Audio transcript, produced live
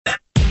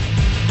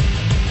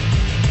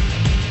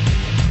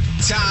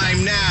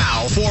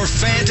for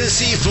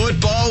Fantasy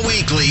Football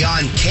Weekly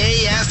on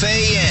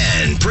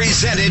KFAN,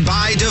 presented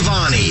by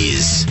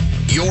Devani's.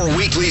 Your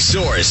weekly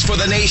source for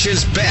the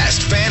nation's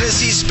best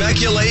fantasy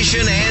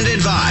speculation and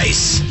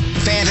advice.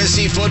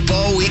 Fantasy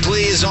Football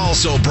Weekly is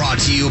also brought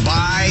to you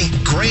by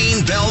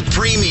Grain Belt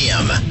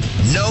Premium,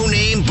 No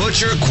Name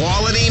Butcher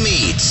Quality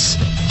Meats,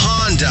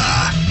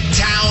 Honda,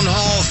 Town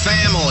Hall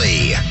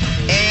Family,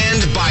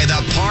 and by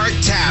the Park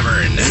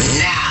Tavern.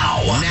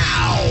 Now,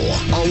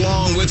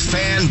 along with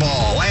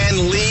Fanball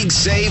and League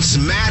Safe's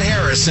Matt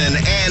Harrison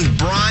and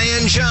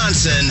Brian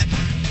Johnson,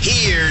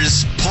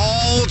 here's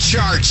Paul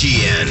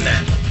Charchian.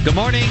 Good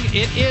morning.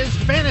 It is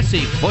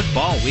Fantasy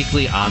Football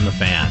Weekly on the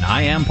Fan.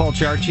 I am Paul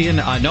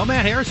Charchian. No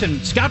Matt Harrison.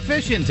 Scott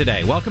Fish in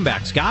today. Welcome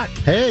back, Scott.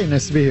 Hey,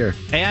 nice to be here.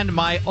 And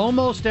my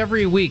almost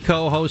every week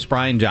co-host,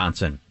 Brian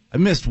Johnson. I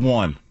missed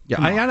one.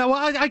 Yeah,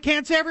 I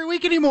can't say every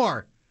week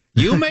anymore.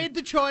 You made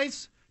the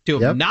choice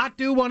to not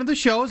do one of the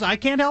shows. I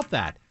can't help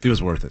that. It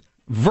was worth it.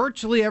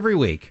 Virtually every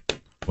week.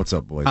 What's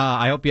up, boys?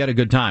 I hope you had a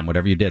good time,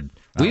 whatever you did.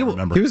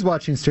 Remember. He was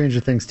watching Stranger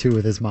Things 2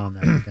 with his mom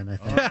that weekend, I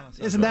think.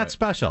 Isn't that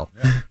special?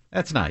 Yeah.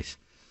 That's nice.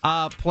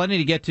 Plenty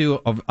to get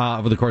to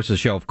over the course of the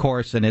show, of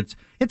course, and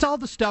it's all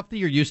the stuff that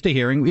you're used to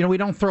hearing. You know, we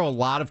don't throw a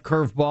lot of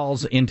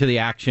curveballs into the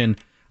action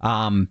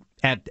and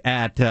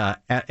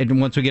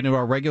once we get into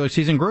our regular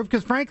season groove,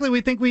 because frankly,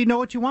 we think we know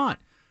what you want.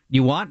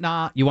 You want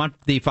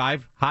the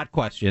 5 hot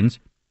questions.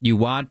 You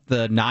want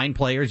the 9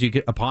 players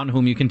upon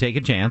whom you can take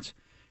a chance.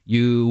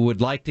 You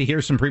would like to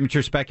hear some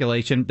premature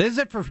speculation. This is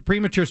it for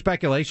premature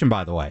speculation,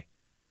 by the way.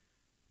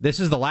 This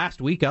is the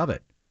last week of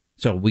it,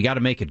 so we got to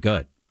make it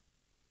good.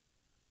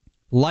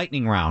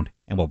 Lightning round,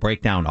 and we'll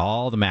break down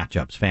all the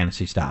matchups,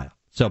 fantasy style.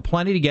 So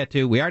plenty to get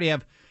to. We already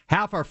have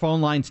half our phone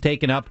lines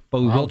taken up,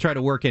 but we will try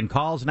to work in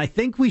calls, and I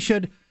think we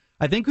should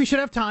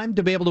have time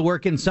to be able to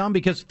work in some,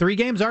 because 3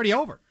 games already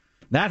over.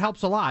 That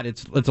helps a lot.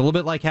 It's a little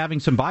bit like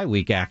having some bye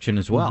week action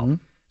as well. Mm-hmm.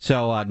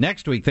 So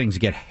next week things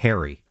get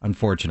hairy,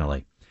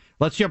 unfortunately.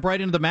 Let's jump right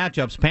into the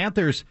matchups.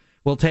 Panthers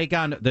will take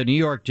on the New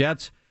York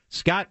Jets.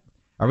 Scott,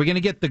 are we going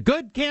to get the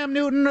good Cam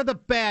Newton or the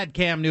bad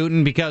Cam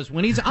Newton? Because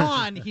when he's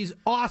on, he's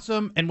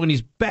awesome, and when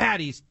he's bad,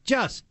 he's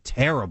just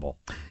terrible.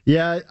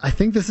 Yeah, I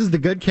think this is the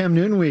good Cam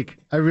Newton week.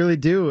 I really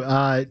do.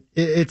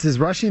 It's his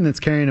rushing that's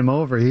carrying him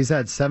over. He's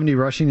had 70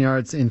 rushing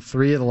yards in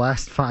 3 of the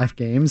last 5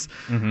 games.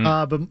 Mm-hmm.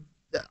 But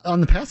on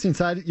the passing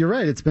side, you're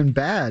right. It's been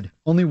bad.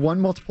 Only 1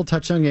 multiple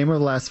touchdown game over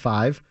the last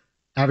 5,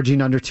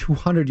 averaging under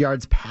 200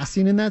 yards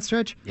passing in that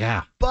stretch.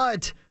 Yeah.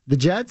 But the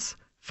Jets,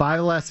 5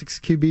 of the last 6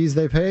 QBs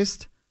they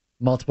faced,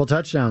 multiple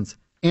touchdowns.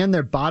 And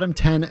they're bottom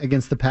 10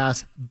 against the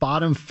pass,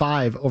 bottom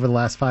 5 over the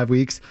last 5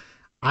 weeks.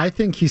 I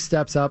think he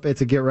steps up. It's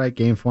a get-right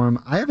game for him.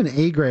 I have an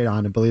A grade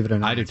on him, believe it or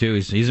not. I do, too.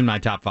 He's in my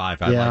top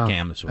 5. I like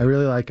Cam this week. I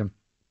really like him.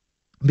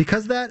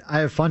 Because of that, I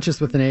have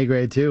Funchess with an A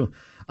grade, too.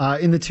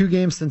 In the 2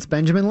 games since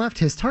Benjamin left,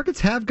 his targets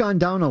have gone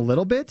down a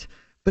little bit,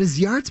 but his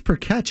yards per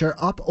catch are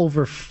up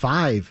over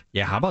 5.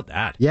 Yeah, how about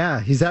that? Yeah,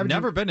 he's averaging...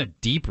 Never been a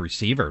deep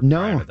receiver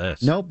prior to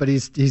this. No, but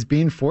he's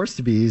being forced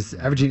to be. He's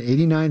averaging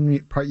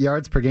 89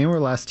 yards per game over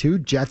the last 2.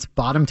 Jets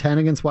bottom 10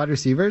 against wide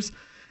receivers.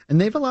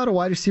 And they've allowed a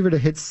wide receiver to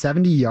hit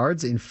 70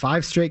 yards in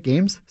 5 straight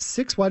games.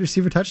 6 wide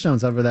receiver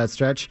touchdowns over that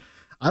stretch.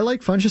 I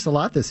like Funchess a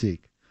lot this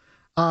week.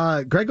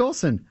 Greg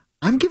Olsen,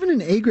 I'm giving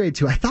an A grade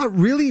to. I thought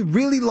really,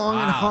 really long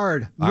and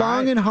hard.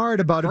 And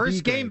hard about First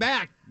a B grade. game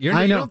back. You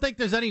don't think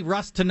there's any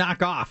rust to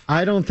knock off?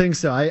 I don't think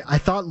so. I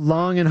thought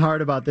long and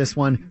hard about this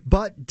one.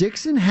 But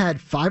Dixon had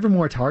 5 or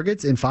more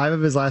targets in 5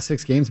 of his last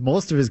 6 games,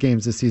 most of his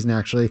games this season,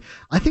 actually.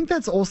 I think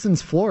that's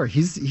Olsen's floor.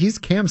 He's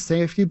Cam's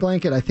safety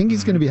blanket. I think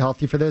he's going to be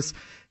healthy for this.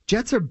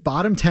 Jets are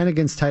bottom 10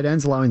 against tight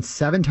ends, allowing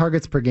 7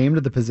 targets per game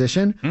to the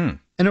position.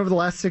 And over the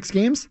last 6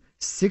 games,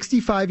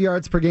 65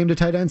 yards per game to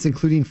tight ends,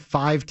 including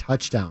 5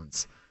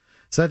 touchdowns.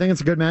 So I think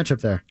it's a good matchup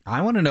there.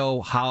 I want to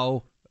know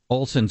how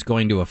Olsen's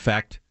going to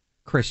affect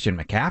Christian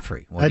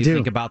McCaffrey. What do you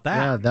think about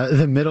that? Yeah,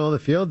 the middle of the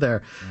field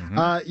there.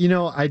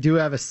 Mm-hmm. I do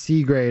have a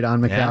C grade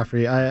on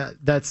McCaffrey. Yeah.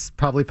 That's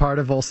probably part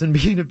of Olsen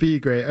being a B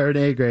grade or an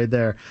A grade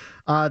there.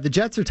 The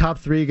Jets are top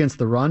 3 against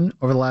the run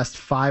over the last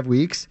 5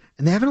 weeks,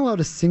 and they haven't allowed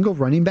a single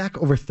running back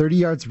over 30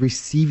 yards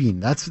receiving.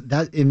 That's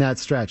in that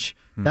stretch.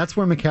 That's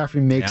where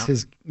McCaffrey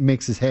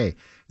makes his hay.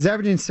 He's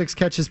averaging 6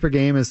 catches per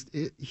game.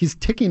 He's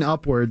ticking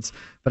upwards,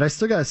 but I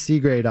still got a C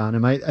grade on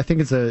him. I think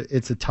it's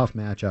a tough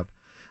matchup.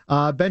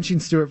 Benching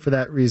Stewart for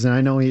that reason.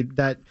 I know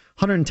that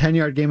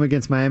 110-yard game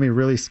against Miami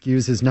really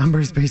skews his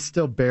numbers, but he's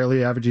still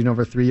barely averaging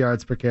over 3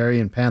 yards per carry.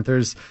 And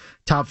Panthers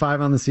top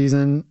 5 on the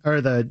season, or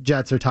the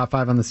Jets are top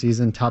 5 on the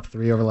season, top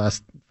 3 over the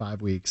last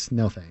 5 weeks.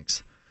 No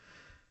thanks.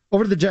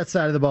 Over to the Jets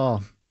side of the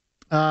ball.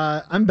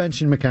 I'm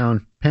benching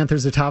McCown.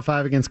 Panthers are top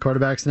 5 against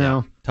quarterbacks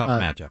now. Yeah,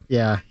 tough matchup.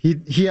 Yeah,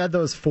 he had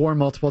those 4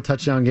 multiple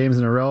touchdown games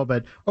in a row,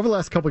 but over the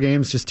last couple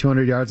games, just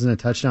 200 yards and a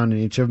touchdown in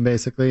each of them,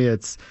 basically.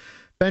 It's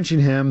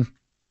benching him.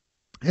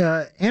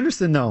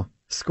 Anderson, though,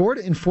 scored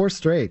in 4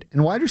 straight.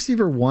 And wide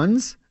receiver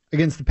ones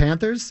against the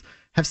Panthers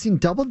have seen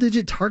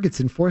double-digit targets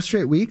in 4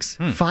 straight weeks,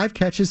 5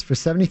 catches for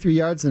 73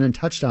 yards and a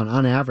touchdown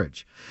on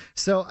average.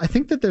 So I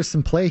think that there's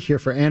some play here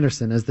for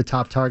Anderson as the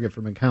top target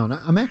for McCown.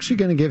 I'm actually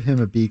going to give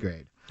him a B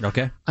grade.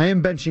 Okay. I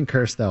am benching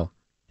Kearse, though.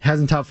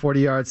 Hasn't topped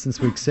 40 yards since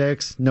week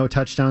 6, no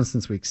touchdowns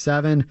since week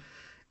 7.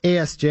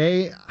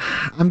 ASJ,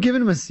 I'm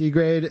giving him a C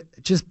grade,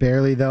 just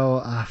barely,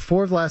 though.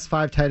 4 of the last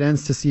 5 tight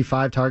ends to see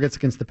 5 targets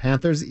against the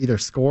Panthers either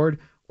scored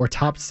or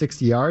topped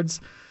 60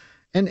 yards.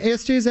 And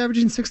ASJ is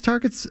averaging 6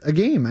 targets a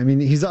game. I mean,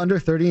 he's under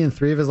 30 in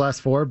 3 of his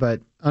last 4,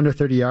 but under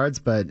 30 yards.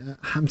 But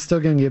I'm still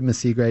going to give him a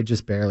C grade,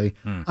 just barely.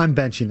 I'm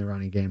benching the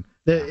running game.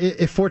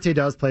 If Forte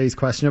does play, he's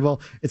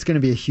questionable. It's going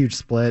to be a huge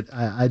split.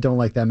 I don't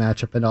like that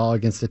matchup at all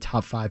against a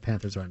top 5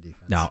 Panthers run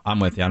defense. No, I'm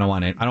with you. I don't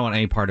want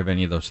any part of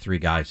any of those 3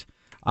 guys.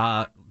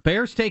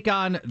 Bears take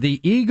on the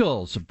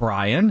Eagles,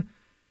 Brian.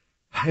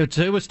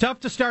 It was tough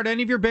to start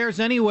any of your Bears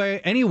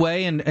anyway,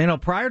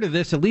 and prior to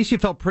this, at least you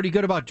felt pretty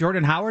good about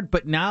Jordan Howard,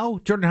 but now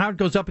Jordan Howard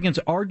goes up against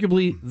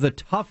arguably the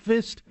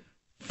toughest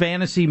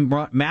fantasy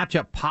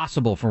matchup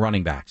possible for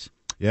running backs.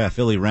 Yeah,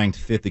 Philly ranked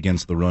 5th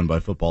against the run by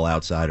Football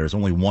Outsiders.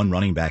 Only one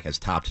running back has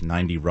topped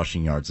 90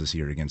 rushing yards this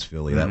year against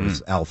Philly. That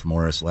was Alf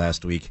Morris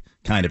last week,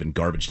 kind of in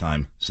garbage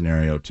time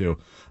scenario, too.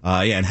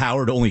 And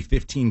Howard only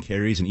 15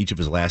 carries in each of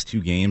his last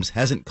 2 games.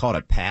 Hasn't caught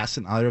a pass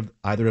in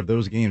either of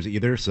those games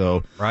either.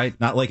 So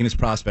not liking his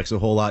prospects a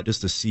whole lot.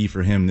 Just a C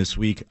for him this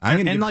week.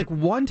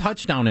 One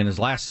touchdown in his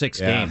last 6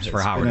 games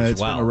for Howard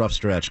as well. It's been a rough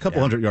stretch. A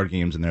couple 100-yard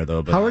games in there,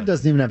 though. But, Howard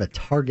doesn't even have a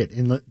target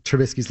in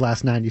Trubisky's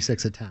last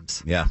 96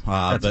 attempts. Yeah.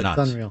 That's nuts.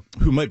 It's unreal.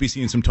 Who might be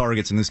seeing some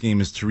targets in this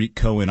game is Tariq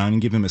Cohen. I'm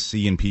going to give him a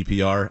C in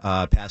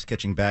PPR.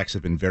 Pass-catching backs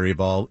have been very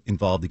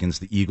involved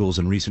against the Eagles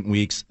in recent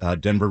weeks.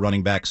 Denver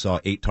running backs saw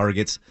 8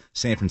 targets.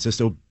 San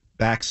Francisco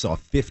backs saw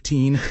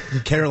 15.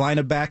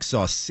 Carolina backs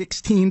saw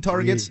 16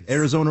 targets. Jeez.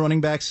 Arizona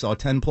running backs saw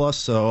 10+.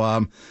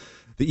 So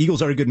the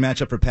Eagles are a good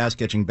matchup for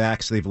pass-catching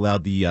backs. They've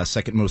allowed the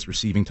second most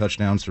receiving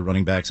touchdowns to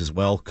running backs as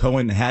well.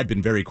 Cohen had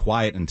been very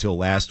quiet until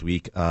last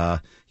week.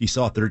 He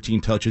saw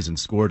 13 touches and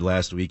scored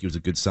last week. It was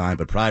a good sign.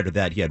 But prior to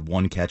that, he had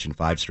 1 catch in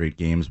 5 straight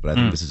games. But I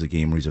think this is a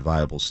game where he's a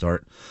viable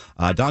start.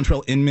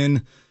 Dontrell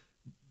Inman,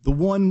 the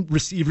one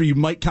receiver you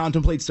might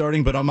contemplate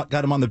starting, but I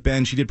got him on the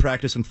bench. He did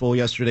practice in full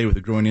yesterday with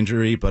a groin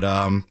injury, but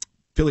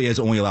Philly has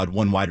only allowed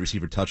 1 wide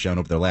receiver touchdown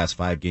over their last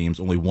 5 games.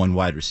 Only 1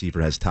 wide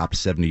receiver has topped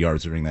 70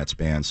 yards during that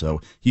span, so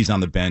he's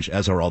on the bench,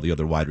 as are all the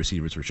other wide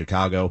receivers for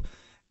Chicago.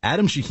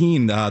 Adam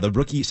Shaheen,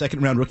 the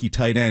second-round rookie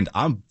tight end,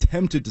 I'm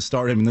tempted to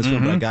start him in this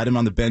one, but I got him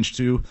on the bench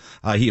too.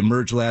 He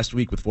emerged last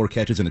week with 4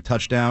 catches and a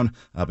touchdown,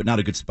 but not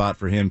a good spot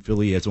for him.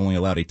 Philly has only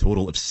allowed a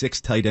total of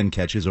 6 tight end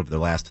catches over the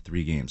last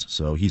 3 games,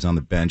 so he's on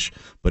the bench,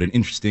 but an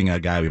interesting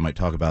guy we might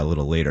talk about a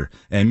little later.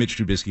 And Mitch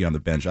Trubisky on the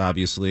bench,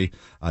 obviously.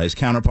 His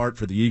counterpart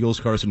for the Eagles,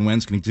 Carson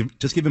Wentz, can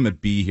just give him a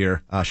B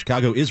here.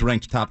 Chicago is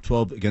ranked top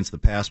 12 against the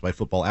pass by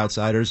Football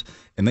Outsiders,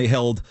 and they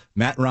held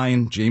Matt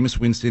Ryan, Jameis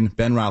Winston,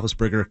 Ben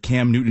Roethlisberger,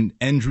 Cam Newton,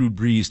 and Drew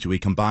Brees to a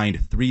combined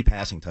 3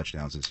 passing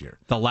touchdowns this year.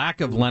 The lack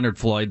of Leonard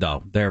Floyd,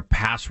 though, their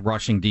pass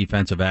rushing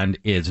defensive end,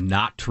 is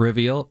not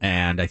trivial,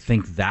 and I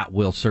think that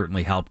will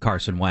certainly help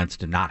Carson Wentz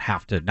to not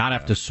have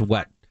to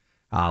sweat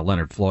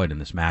Leonard Floyd in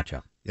this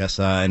matchup. Yes,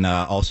 and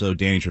also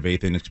Danny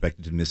Trevathan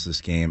expected to miss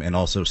this game, and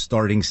also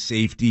starting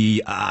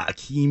safety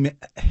Akeem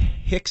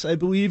Hicks, I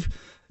believe.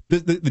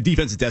 The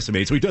defense is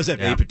decimated, so he does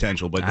have A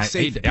potential, but the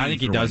safety. I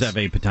think he does have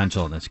A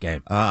potential in this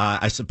game.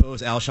 I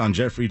suppose Alshon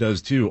Jeffrey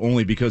does too,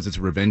 only because it's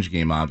a revenge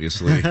game,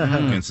 obviously,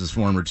 against his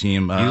former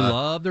team. You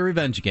love the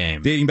revenge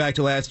game. Dating back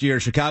to last year,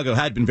 Chicago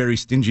had been very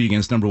stingy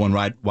against number 1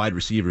 wide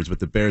receivers, but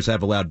the Bears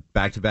have allowed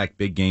back-to-back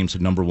big games to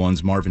number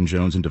 1s Marvin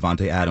Jones and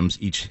Devontae Adams.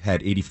 Each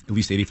had at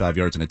least 85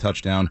 yards and a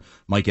touchdown.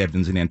 Mike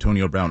Evans and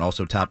Antonio Brown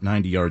also topped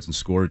 90 yards and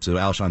scored, so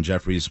Alshon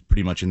Jeffrey is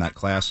pretty much in that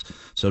class.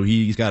 So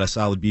he's got a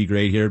solid B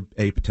grade here,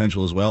 A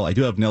potential as well. I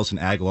do have Nelson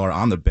Aguilar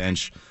on the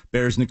bench.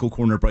 Bears nickel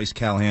corner Bryce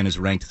Callahan is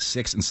ranked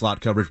 6th in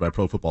slot coverage by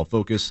Pro Football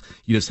Focus.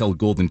 He just held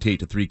Golden Tate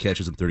to 3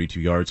 catches and 32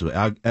 yards, so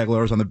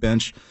Aguilar's on the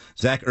bench.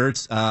 Zach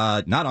Ertz,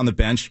 not on the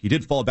bench. He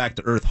did fall back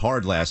to earth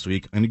hard last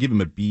week. I'm going to give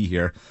him a B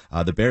here.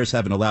 The Bears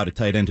haven't allowed a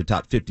tight end to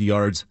top 50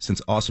 yards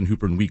since Austin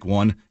Hooper in week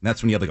 1, and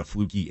that's when he had like a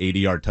fluky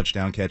 80-yard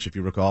touchdown catch, if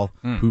you recall.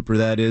 Hooper,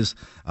 that is.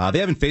 They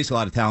haven't faced a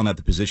lot of talent at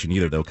the position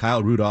either, though.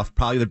 Kyle Rudolph,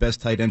 probably the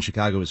best tight end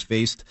Chicago has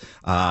faced,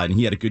 and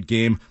he had a good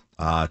game.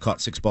 Caught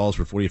 6 balls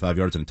for 45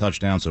 yards and a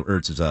touchdown, so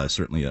Ertz is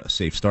certainly a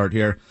safe start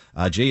here.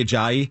 Jay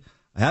Ajayi,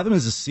 I have him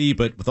as a C,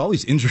 but with all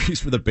these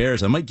injuries for the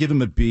Bears, I might give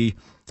him a B.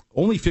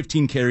 Only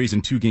 15 carries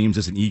in 2 games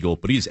as an Eagle,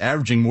 but he's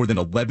averaging more than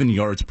 11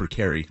 yards per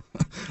carry.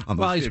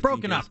 Well, he's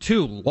broken up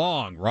 2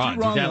 long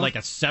runs. He's had like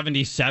a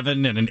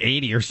 77 and an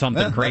 80 or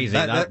something crazy.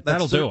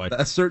 That'll do it.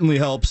 That certainly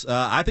helps.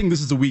 I think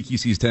this is the week he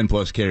sees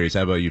 10+ carries.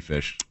 How about you,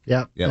 Fish?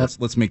 Yeah.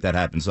 Let's make that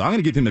happen. So I'm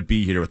going to give him a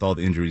B here with all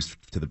the injuries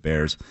to the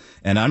Bears.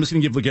 And I'm just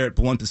going to give LeGarrette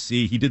Blount a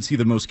C. He did see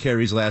the most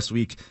carries last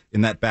week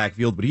in that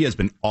backfield, but he has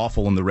been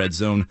awful in the red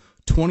zone.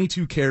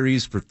 22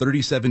 carries for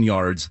 37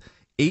 yards.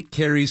 8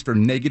 carries for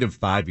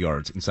 -5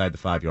 yards inside the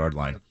 5-yard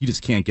line. He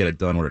just can't get it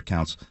done where it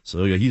counts.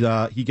 So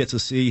yeah, he gets a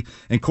C.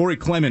 And Corey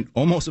Clement,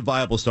 almost a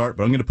viable start,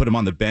 but I'm going to put him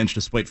on the bench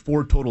despite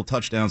 4 total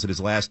touchdowns in his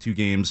last 2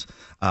 games.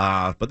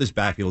 But this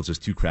backfield is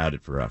just too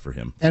crowded for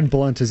him. And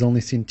Blunt has only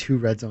seen 2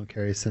 red zone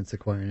carries since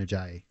acquiring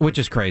Ajayi. Which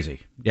is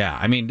crazy. Yeah,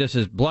 I mean,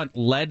 Blunt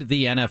led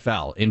the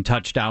NFL in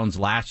touchdowns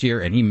last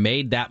year, and he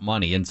made that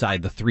money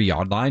inside the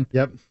 3-yard line.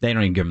 Yep. They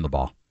don't even give him the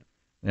ball.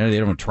 They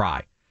don't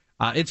try.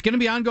 It's going to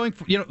be ongoing.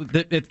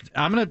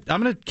 I'm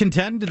going to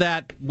contend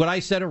that what I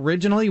said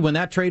originally when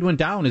that trade went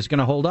down is going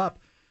to hold up.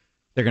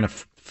 They're going to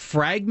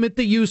fragment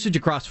the usage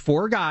across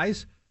 4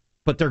 guys,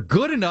 but they're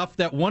good enough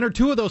that 1 or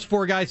 2 of those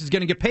 4 guys is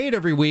going to get paid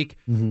every week,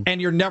 and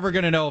you're never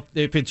going to know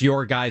if it's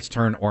your guy's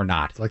turn or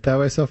not. It's like that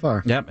way so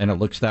far. Yep, and it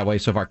looks that way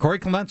so far. Corey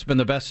Clement's been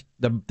the best.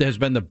 Has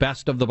been the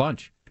best of the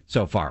bunch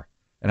so far,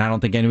 and I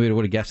don't think anybody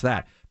would have guessed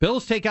that.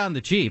 Bills take on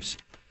the Chiefs.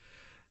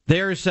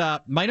 There's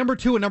my number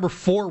 2 and number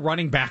 4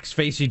 running backs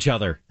face each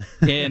other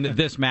in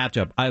this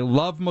matchup. I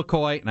love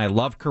McCoy and I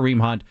love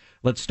Kareem Hunt.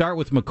 Let's start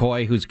with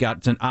McCoy, who's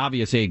got an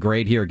obvious A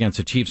grade here against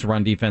the Chiefs'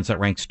 run defense that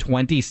ranks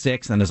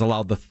 26th and has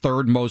allowed the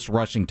 3rd most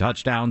rushing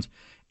touchdowns.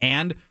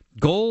 And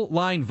goal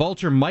line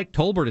vulture Mike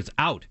Tolbert is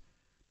out.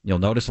 You'll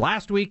notice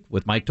last week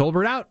with Mike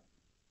Tolbert out,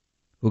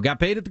 who got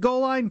paid at the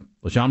goal line?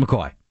 LeSean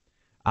McCoy.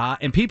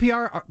 And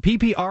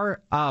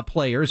PPR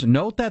players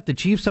note that the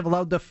Chiefs have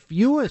allowed the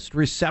fewest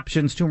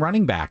receptions to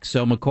running backs,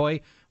 so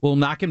McCoy will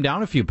knock him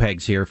down a few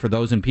pegs here for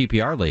those in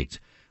PPR leagues.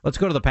 Let's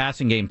go to the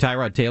passing game.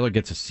 Tyrod Taylor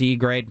gets a C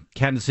grade.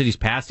 Kansas City's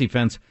pass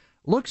defense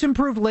looks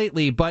improved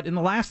lately, but in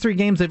the last 3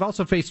 games, they've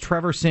also faced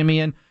Trevor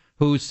Siemian,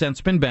 who's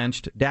since been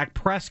benched, Dak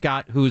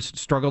Prescott, who's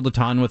struggled a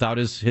ton without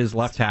his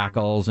left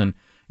tackles, and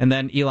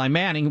then Eli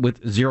Manning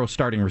with 0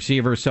 starting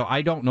receivers. So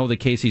I don't know that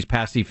KC's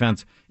pass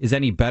defense is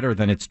any better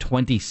than its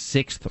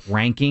 26th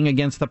ranking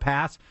against the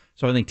pass.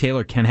 So I think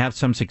Taylor can have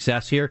some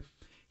success here.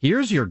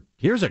 Here's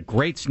a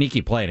great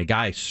sneaky play, and a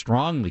guy I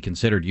strongly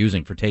considered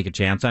using for Take a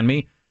Chance on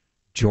Me,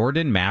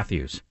 Jordan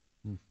Matthews.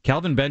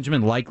 Kelvin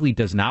Benjamin likely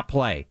does not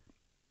play.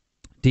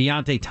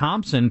 Deontay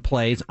Thompson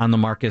plays on the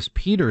Marcus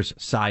Peters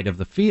side of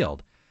the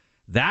field.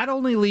 That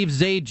only leaves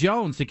Zay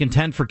Jones to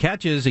contend for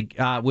catches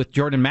with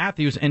Jordan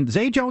Matthews, and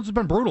Zay Jones has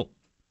been brutal.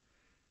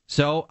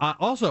 So,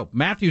 also,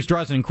 Matthews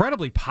draws an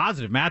incredibly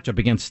positive matchup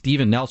against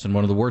Steven Nelson,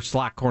 one of the worst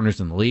slot corners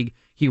in the league.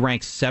 He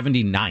ranks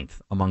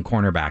 79th among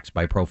cornerbacks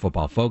by Pro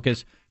Football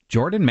Focus.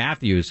 Jordan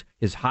Matthews,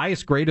 his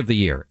highest grade of the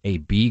year, a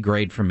B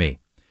grade for me.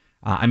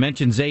 I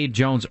mentioned Zay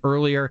Jones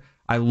earlier.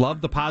 I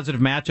love the positive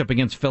matchup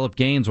against Philip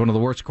Gaines, one of the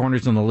worst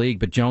corners in the league,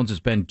 but Jones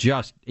has been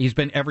he's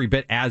been every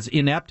bit as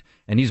inept,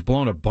 and he's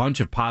blown a bunch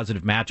of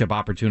positive matchup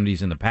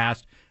opportunities in the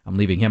past. I'm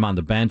leaving him on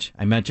the bench.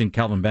 I mentioned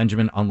Kelvin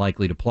Benjamin,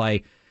 unlikely to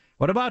play.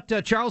 What about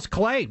Charles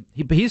Clay?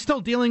 He's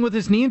still dealing with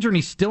his knee injury, and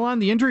he's still on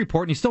the injury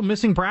report, and he's still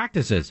missing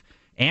practices.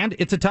 And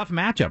it's a tough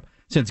matchup.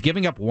 Since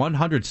giving up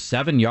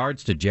 107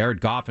 yards to Jared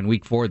Goff in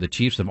Week 4, the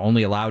Chiefs have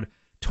only allowed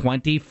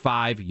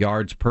 25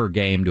 yards per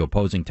game to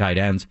opposing tight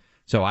ends.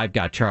 So I've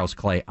got Charles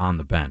Clay on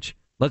the bench.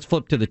 Let's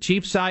flip to the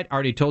Chiefs side. I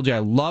already told you I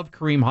love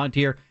Kareem Hunt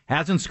here.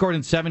 Hasn't scored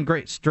in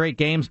 7 straight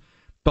games,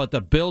 but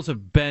the Bills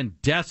have been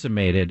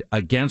decimated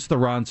against the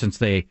run since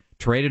they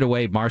traded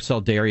away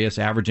Marcel Darius,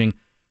 averaging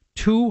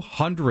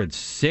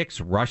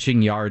 206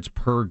 rushing yards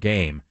per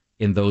game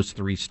in those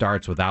 3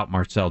 starts without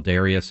Marcel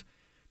Darius.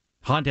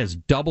 Hunt has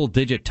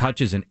double-digit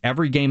touches in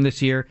every game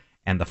this year,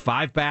 and the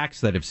 5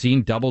 backs that have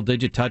seen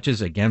double-digit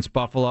touches against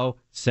Buffalo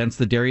since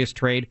the Darius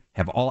trade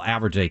have all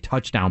averaged a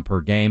touchdown per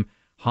game.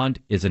 Hunt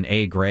is an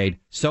A grade.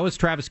 So is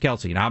Travis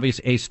Kelce, an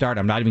obvious A start.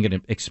 I'm not even going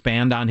to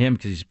expand on him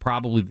because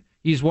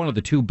he's one of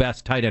the 2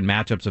 best tight end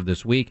matchups of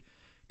this week.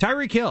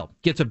 Tyreek Hill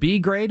gets a B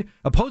grade.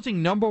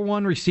 Opposing number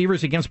 1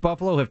 receivers against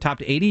Buffalo have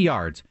topped 80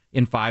 yards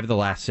in 5 of the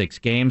last 6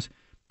 games.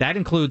 That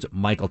includes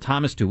Michael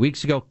Thomas 2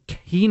 weeks ago,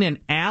 Keenan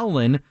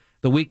Allen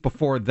the week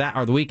before that,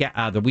 or the week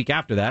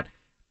after that,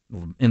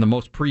 in the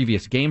most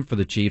previous game for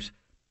the Chiefs.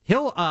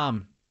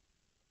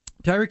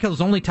 Tyreek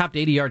Hill's only topped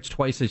 80 yards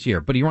twice this year,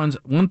 but he runs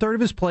 1/3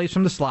 of his plays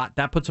from the slot.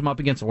 That puts him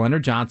up against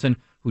Leonard Johnson,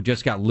 who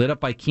just got lit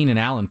up by Keenan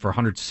Allen for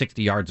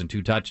 160 yards and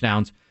 2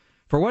 touchdowns.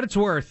 For what it's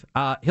worth,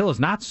 Hill has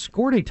not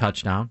scored a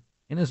touchdown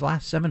in his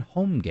last 7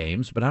 home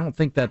games, but I don't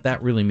think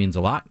that really means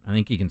a lot. I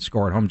think he can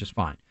score at home just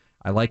fine.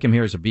 I like him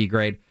here as a B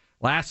grade.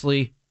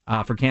 Lastly,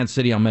 for Kansas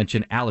City, I'll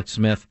mention Alex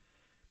Smith.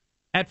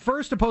 At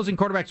first, opposing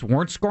quarterbacks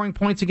weren't scoring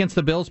points against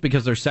the Bills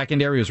because their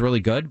secondary was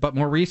really good, but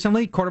more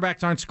recently,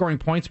 quarterbacks aren't scoring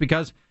points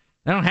because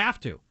they don't have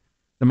to.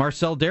 The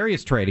Marcel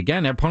Darius trade,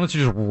 again, their opponents are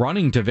just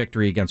running to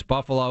victory against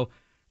Buffalo.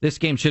 This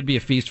game should be a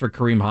feast for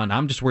Kareem Hunt.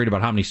 I'm just worried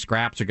about how many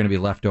scraps are going to be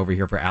left over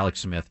here for Alex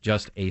Smith.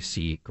 Just a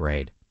C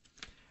grade.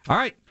 All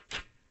right,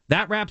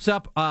 that wraps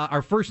up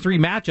our first 3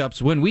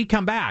 matchups. When we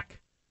come back,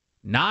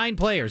 9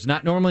 players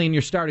not normally in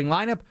your starting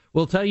lineup.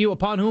 We'll tell you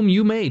upon whom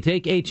you may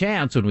take a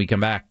chance when we come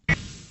back.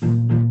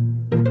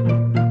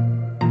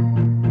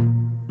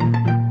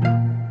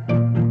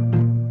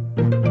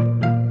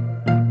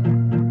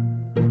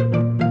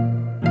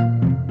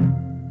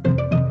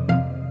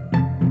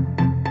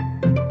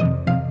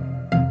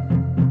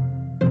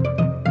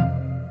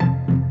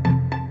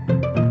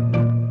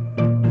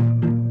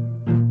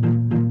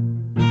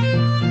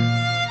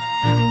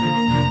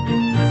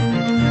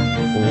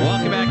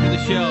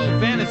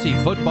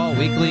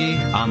 Weekly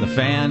on the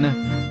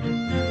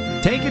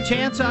Fan. Take a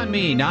chance on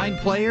me. 9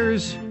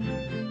 players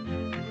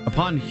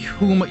upon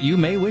whom you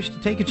may wish to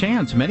take a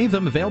chance. Many of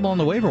them available on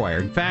the waiver wire.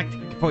 In fact,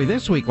 boy,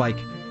 this week,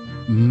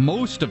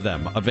 most of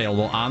them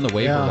available on the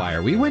waiver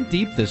wire. We went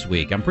deep this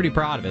week. I'm pretty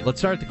proud of it. Let's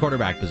start at the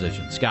quarterback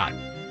position. Scott.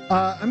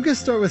 I'm going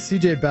to start with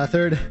C.J.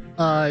 Beathard.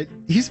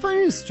 He's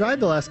finding his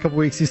stride the last couple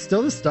weeks. He's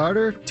still the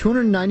starter.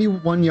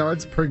 291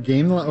 yards per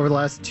game over the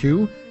last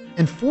 2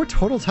 and 4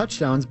 total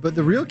touchdowns. But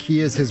the real key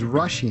is his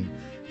rushing.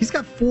 He's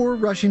got 4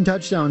 rushing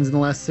touchdowns in the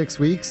last 6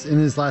 weeks, in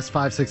his last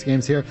 5-6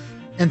 games here,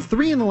 and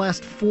 3 in the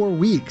last 4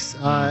 weeks.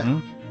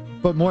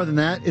 But more than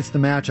that, it's the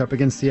matchup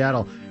against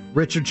Seattle.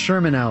 Richard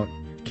Sherman out.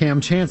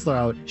 Cam Chancellor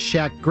out,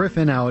 Shaq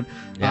Griffin out.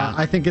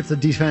 I think it's a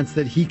defense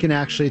that he can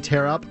actually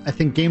tear up. I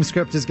think game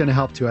script is going to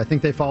help too. I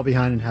think they fall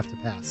behind and have to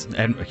pass.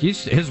 And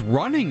his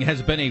running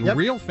has been a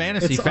real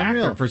fantasy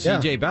factor for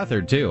C.J.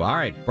 Beathard too. All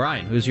right,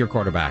 Brian, who's your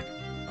quarterback?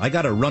 I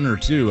got a runner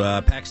too,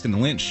 Paxton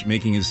Lynch,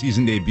 making his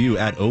season debut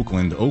at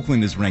Oakland.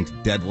 Oakland is ranked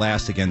dead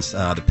last against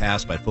the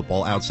pass by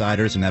Football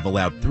Outsiders and have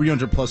allowed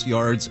 300-plus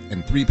yards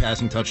and 3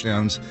 passing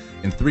touchdowns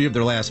in 3 of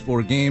their last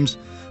 4 games.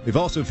 They've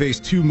also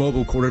faced 2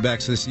 mobile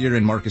quarterbacks this year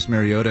in Marcus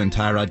Mariota and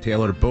Tyrod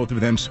Taylor. Both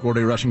of them scored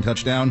a rushing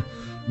touchdown.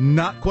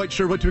 Not quite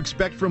sure what to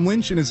expect from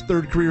Lynch in his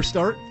 3rd career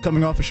start,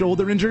 coming off a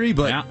shoulder injury,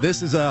 but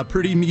this is a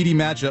pretty meaty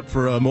matchup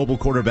for a mobile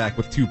quarterback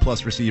with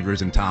 2+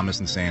 receivers in Thomas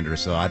and Sanders,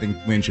 so I think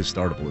Lynch is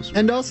startable this week.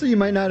 And also, you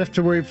might not have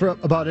to worry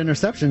about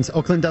interceptions.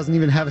 Oakland doesn't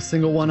even have a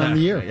single one on the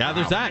year. Yeah,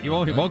 there's that. You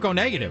won't go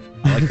negative.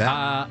 I like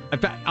that. In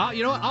fact,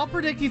 you know what? I'll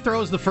predict he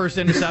throws the first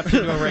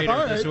interception to a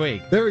Raider this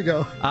week. There we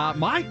go.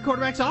 My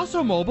quarterback's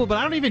also mobile, but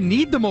I don't even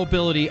need the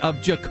mobility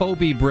of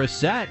Jacoby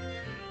Brissett.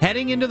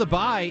 Heading into the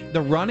bye,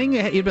 the running,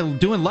 he's been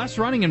doing less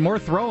running and more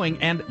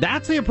throwing, and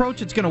that's the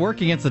approach that's going to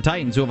work against the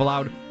Titans, who have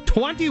allowed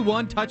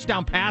 21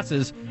 touchdown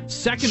passes,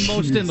 second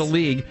most in the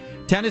league.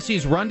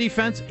 Tennessee's run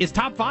defense is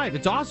top 5.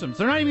 It's awesome. So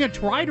they're not even going to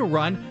try to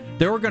run.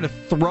 They're going to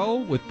throw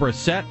with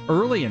Brissett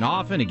early and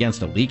often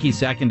against a leaky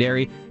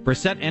secondary.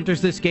 Brissett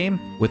enters this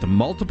game with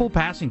multiple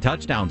passing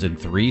touchdowns in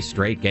 3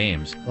 straight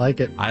games.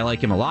 Like it. I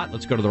like him a lot.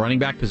 Let's go to the running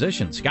back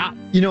position. Scott.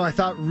 You know, I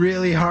thought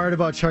really hard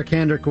about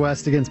Charkandrick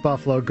West against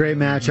Buffalo. Great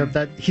matchup.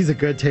 That he's a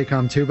good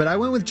take-home, too. But I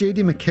went with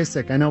J.D.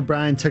 McKissick. I know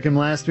Brian took him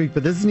last week,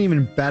 but this is an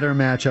even better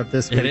matchup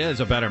this week. It is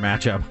a better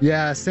matchup.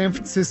 Yeah, San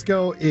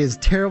Francisco is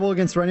terrible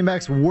against running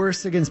backs,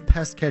 worse against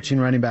pass-catching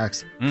running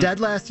backs. Dead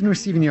last in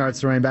receiving yards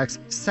to running backs,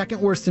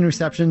 second worst in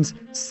receptions,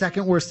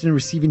 second worst in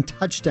receiving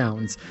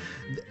touchdowns.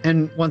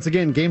 And once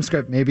again, game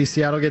script, maybe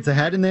Seattle gets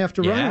ahead and they have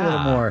to run a little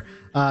more.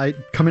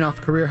 Coming off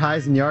career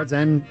highs in yards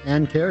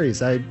and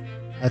carries. I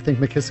think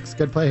McKissick's a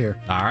good play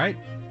here. All right.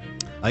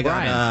 I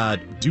got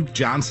Duke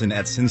Johnson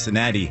at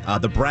Cincinnati,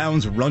 the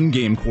Browns run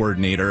game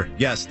coordinator.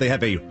 Yes, they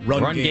have a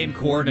run game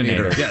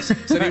coordinator. Yes.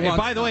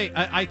 By the way,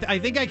 I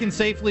think I can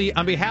safely,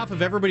 on behalf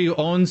of everybody who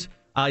owns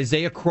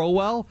Isaiah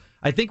Crowell,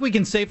 I think we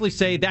can safely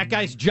say that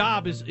guy's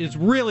job is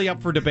really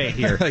up for debate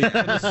here.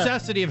 The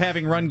necessity of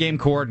having run game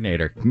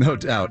coordinator. No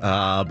doubt.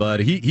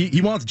 But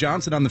he wants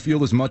Johnson on the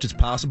field as much as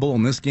possible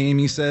in this game,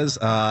 he says.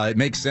 It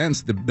makes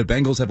sense. The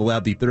Bengals have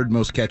allowed the 3rd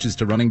most catches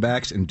to running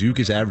backs, and Duke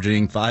is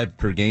averaging 5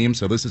 per game,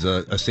 so this is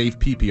a safe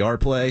PPR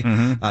play.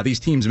 These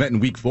teams met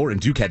in Week 4,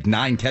 and Duke had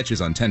 9 catches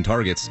on 10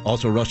 targets,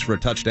 also rushed for a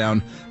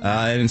touchdown.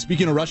 And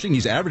speaking of rushing,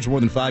 he's averaged more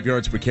than 5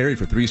 yards per carry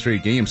for 3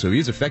 straight games, so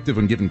he's effective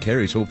when given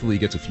carries. Hopefully he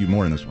gets a few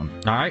more in this one.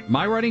 All right.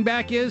 My running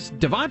back is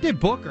Devontae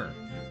Booker.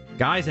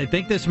 Guys, I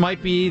think this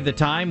might be the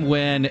time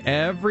when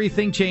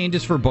everything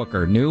changes for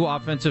Booker. New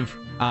offensive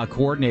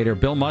coordinator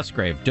Bill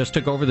Musgrave just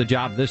took over the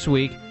job this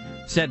week,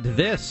 said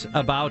this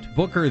about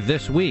Booker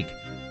this week.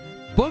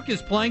 Book is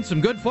playing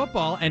some good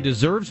football and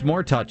deserves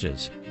more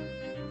touches.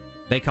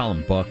 They call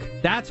him Book.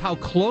 That's how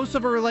close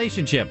of a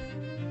relationship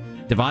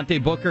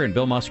Devontae Booker and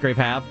Bill Musgrave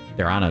have.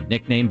 They're on a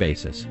nickname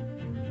basis.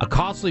 A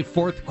costly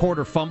 4th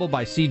quarter fumble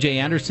by C.J.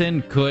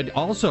 Anderson could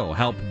also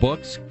help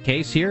Book's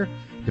case here.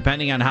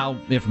 Depending on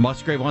if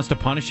Musgrave wants to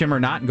punish him or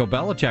not and go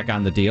Belichick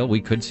on the deal,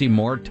 we could see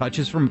more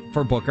touches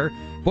for Booker.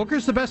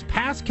 Booker's the best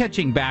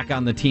pass-catching back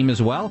on the team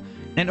as well,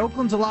 and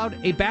Oakland's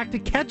allowed a back to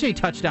catch a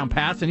touchdown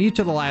pass in each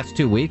of the last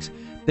 2 weeks.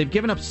 They've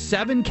given up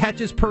 7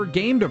 catches per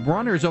game to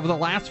runners over the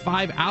last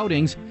 5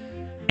 outings,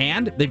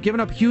 and they've given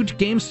up huge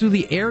games through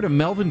the air to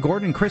Melvin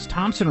Gordon and Chris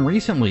Thompson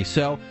recently.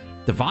 So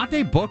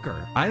Devontae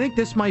Booker, I think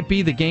this might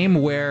be the game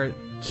where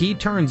he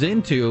turns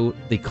into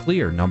the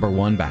clear number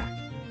 1 back.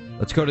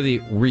 Let's go to the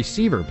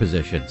receiver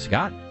position.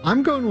 Scott?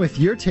 I'm going with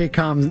your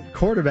take-home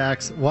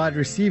quarterbacks, wide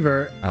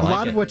receiver. A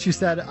lot of what you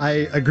said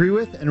I agree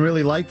with and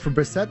really like for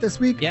Brissett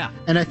this week. Yeah.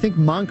 And I think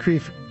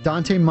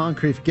Dante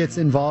Moncrief gets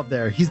involved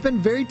there. He's been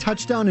very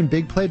touchdown and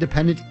big play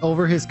dependent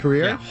over his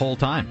career. Yeah, whole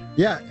time.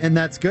 Yeah, and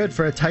that's good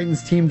for a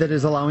Titans team that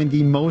is allowing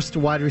the most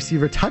wide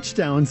receiver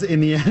touchdowns in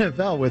the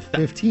NFL with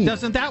 15.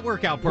 Doesn't that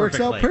work out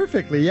perfectly? Works out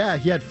perfectly, yeah.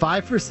 He had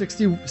 5 for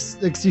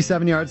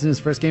 67 yards in his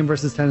first game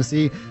versus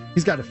Tennessee.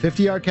 He's got a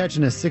 50-yard catch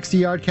and a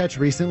 60-yard catch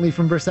recently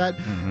from Brissett.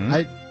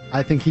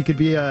 I think he could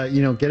be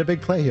get a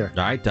big play here.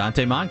 All right,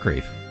 Dante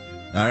Moncrief.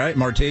 All right,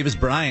 Martavis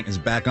Bryant is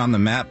back on the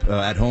map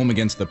at home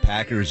against the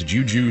Packers.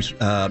 Juju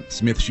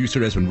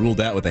Smith-Schuster has been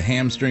ruled out with a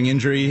hamstring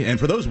injury. And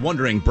for those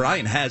wondering,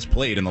 Bryant has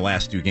played in the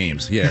last 2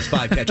 games. He has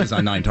 5 catches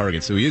on 9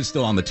 targets, so he is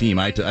still on the team.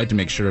 I had to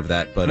make sure of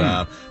that.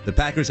 But the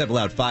Packers have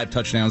allowed 5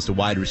 touchdowns to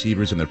wide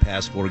receivers in their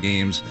past 4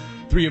 games.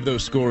 3 of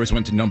those scores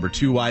went to number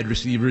 2 wide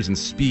receivers, and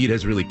speed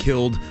has really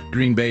killed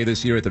Green Bay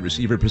this year at the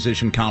receiver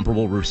position.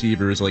 Comparable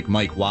receivers like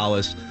Mike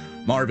Wallace,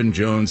 Marvin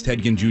Jones,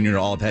 Ted Ginn Jr.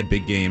 all have had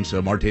big games,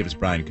 so Martavis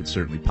Bryant could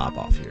certainly pop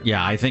off here.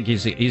 Yeah, I think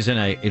he's in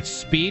it's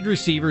speed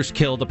receivers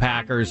kill the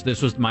Packers.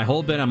 This was my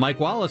whole bit on Mike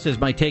Wallace is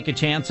my take a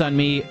chance on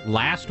me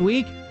last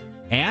week.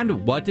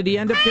 And what did he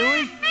end up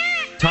doing?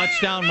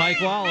 Touchdown Mike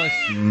Wallace.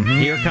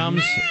 Mm-hmm. Here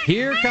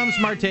comes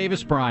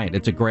Martavis Bryant.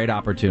 It's a great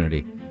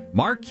opportunity.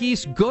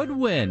 Marquise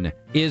Goodwin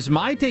is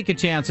my take a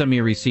chance on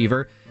me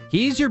receiver.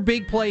 He's your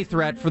big play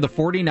threat for the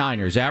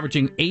 49ers,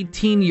 averaging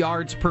 18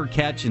 yards per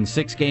catch in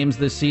 6 games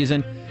this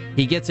season.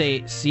 He gets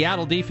a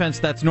Seattle defense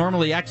that's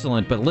normally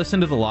excellent, but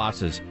listen to the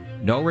losses.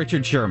 No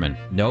Richard Sherman,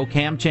 no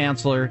Cam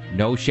Chancellor,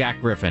 no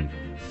Shaq Griffin.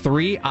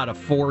 3 out of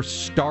 4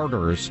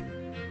 starters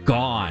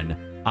gone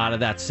out of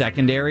that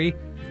secondary.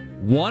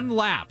 1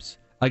 lapse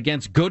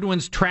against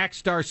Goodwin's track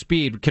star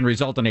speed can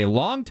result in a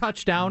long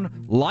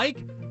touchdown like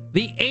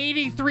the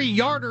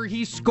 83-yarder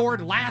he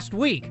scored last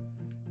week.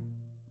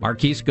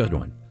 Marquise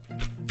Goodwin.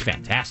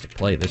 Fantastic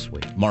play this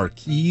week.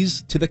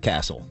 Marquise to the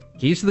castle.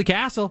 Keys to the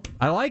castle.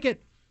 I like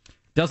it.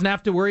 Doesn't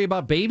have to worry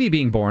about baby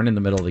being born in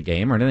the middle of the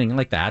game or anything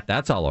like that.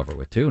 That's all over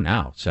with, too,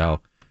 now. So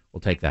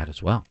we'll take that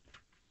as well.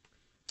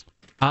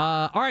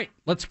 All right,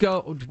 let's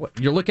go.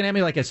 You're looking at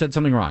me like I said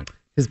something wrong.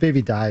 His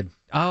baby died.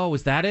 Oh,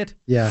 is that it?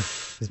 Yeah.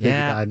 His baby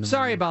died.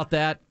 Sorry about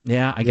that.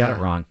 Yeah, I got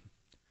it wrong.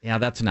 Yeah,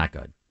 that's not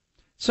good.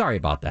 Sorry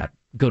about that,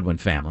 Goodwin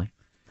family.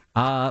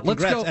 Congrats,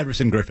 let's go.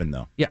 Everson Griffin,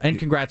 though. Yeah, and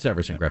congrats,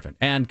 Everson Griffin.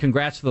 And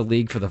congrats to the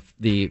league for the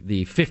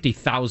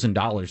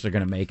 $50,000 they're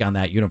going to make on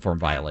that uniform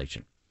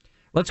violation.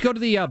 Let's go to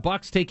the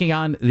Bucks taking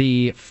on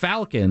the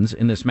Falcons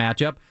in this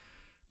matchup.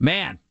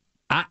 Man,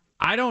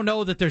 I don't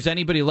know that there's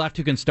anybody left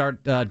who can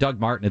start Doug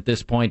Martin at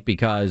this point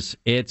because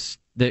it's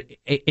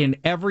in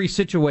every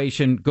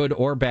situation, good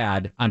or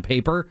bad, on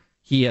paper,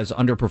 he has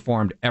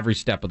underperformed every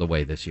step of the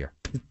way this year.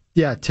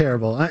 Yeah,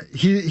 terrible.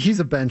 He's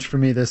a bench for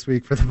me this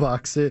week for the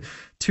Bucks.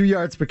 2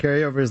 yards per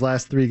carry over his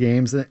last 3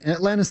 games.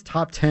 Atlanta's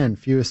top 10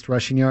 fewest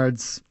rushing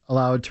yards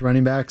allowed to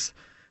running backs.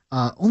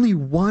 Only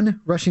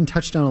 1 rushing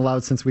touchdown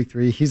allowed since week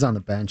 3. He's on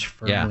the bench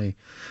firmly.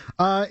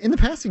 Yeah. In the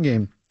passing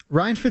game,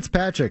 Ryan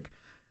Fitzpatrick.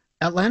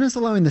 Atlanta's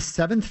allowing the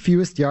 7th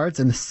fewest yards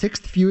and the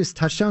 6th fewest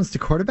touchdowns to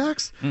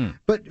quarterbacks.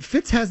 But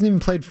Fitz hasn't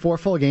even played 4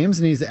 full games,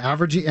 and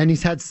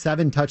he's had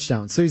 7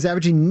 touchdowns. So he's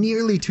averaging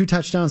nearly 2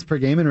 touchdowns per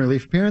game in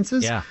relief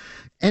appearances. Yeah.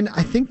 And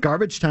I think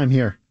garbage time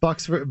here.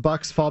 Bucks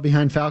fall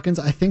behind Falcons.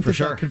 I think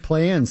that could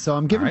play in. So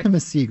I'm giving him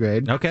a C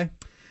grade. Okay.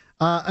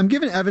 I'm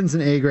giving Evans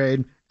an A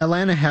grade.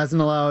 Atlanta has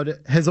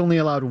only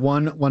allowed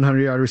 1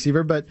 100-yard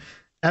receiver, but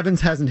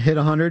Evans hasn't hit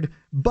 100.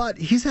 But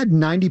he's had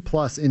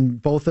 90-plus in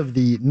both of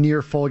the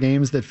near full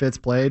games that Fitz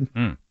played.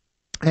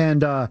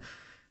 And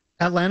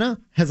Atlanta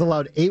has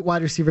allowed 8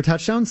 wide receiver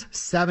touchdowns,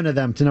 7 of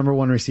them to number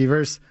 1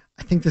 receivers.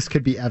 I think this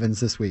could be Evans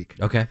this week.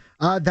 Okay.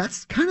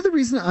 That's kind of the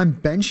reason I'm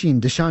benching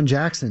Deshaun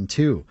Jackson,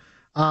 too.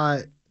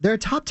 They're a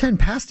top 10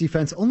 pass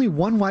defense, only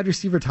 1 wide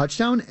receiver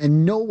touchdown,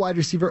 and no wide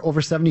receiver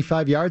over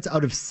 75 yards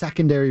out of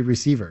secondary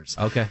receivers.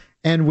 Okay.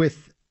 And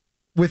with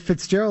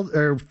Fitzpatrick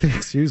in,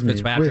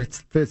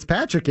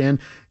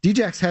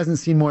 Djax hasn't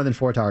seen more than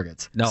 4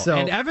 targets. No,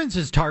 and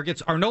Evans's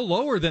targets are no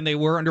lower than they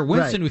were under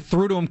Winston, who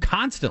threw to him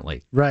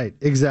constantly. Right,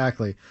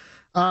 exactly.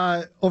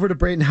 Over to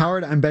Brayton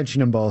Howard, I'm benching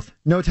them both.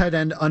 No tight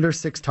end, under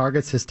 6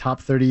 targets, his top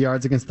 30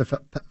 yards against the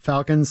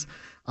Falcons.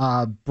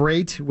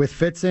 Brait with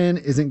Fitz in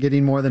isn't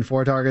getting more than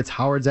 4 targets.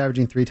 Howard's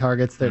averaging 3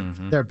 targets.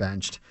 They're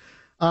benched.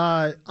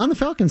 On the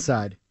Falcons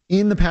side,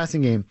 in the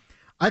passing game,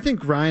 I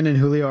think Ryan and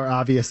Julio are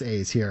obvious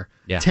A's here.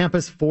 Yeah.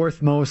 Tampa's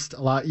 4th most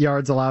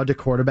yards allowed to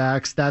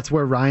quarterbacks. That's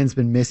where Ryan's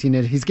been missing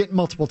it. He's getting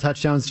multiple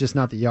touchdowns, just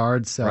not the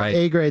yards. So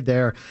A grade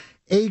there.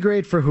 A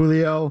grade for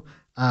Julio.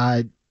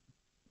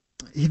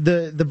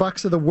 The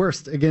Bucks are the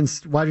worst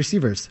against wide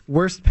receivers.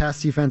 Worst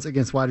pass defense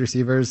against wide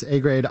receivers.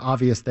 A grade,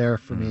 obvious there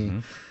for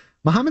me.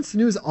 Mohamed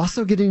Sanu is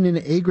also getting an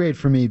A grade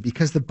for me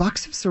because the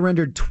Bucks have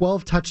surrendered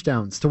 12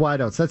 touchdowns to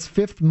wideouts. That's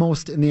 5th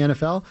most in the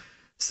NFL.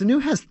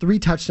 Sanu has 3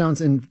 touchdowns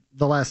in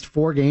the last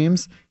 4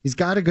 games. He's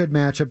got a good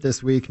matchup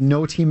this week.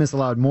 No team has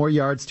allowed more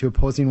yards to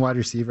opposing wide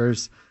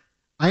receivers.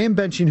 I am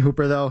benching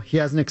Hooper, though. He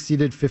hasn't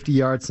exceeded 50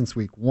 yards since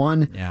week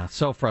 1. Yeah,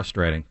 so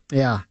frustrating.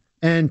 Yeah.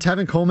 And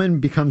Tevin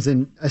Coleman becomes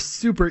a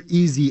super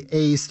easy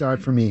A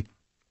start for me.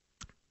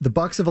 The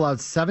Bucks have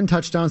allowed 7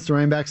 touchdowns to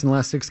running backs in the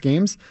last 6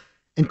 games,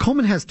 and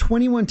Coleman has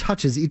 21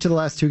 touches each of the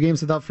last 2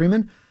 games without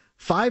Freeman.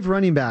 5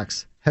 running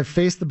backs have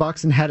faced the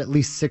Bucks and had at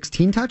least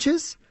 16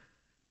 touches.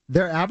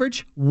 Their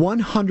average,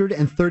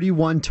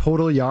 131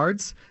 total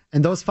yards,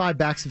 and those 5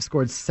 backs have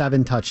scored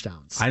 7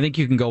 touchdowns. I think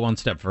you can go one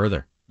step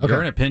further. Okay.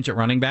 You're in a pinch at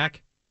running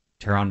back,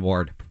 Teron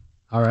Ward.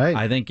 All right.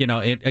 I think,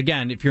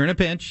 again, if you're in a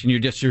pinch and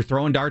you're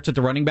throwing darts at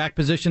the running back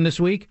position this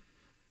week,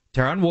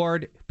 Teron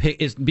Ward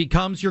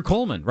becomes your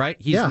Coleman, right?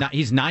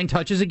 He's 9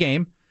 touches a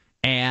game,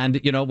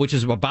 and which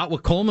is about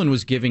what Coleman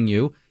was giving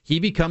you. He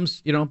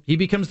becomes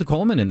the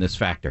Coleman in this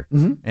factor.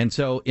 Mm-hmm. And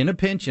so in a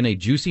pinch, in a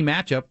juicy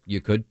matchup,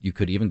 you could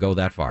even go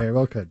that far. Very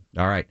well could.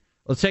 All right,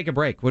 let's take a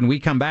break. When we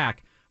come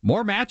back,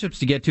 more matchups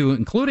to get to,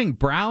 including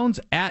Browns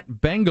at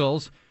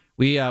Bengals.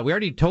 We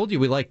already told you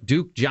we like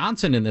Duke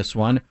Johnson in this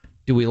one.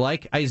 Do we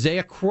like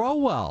Isaiah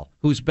Crowell,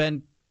 who's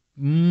been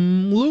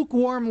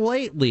lukewarm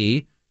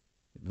lately?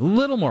 A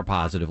little more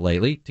positive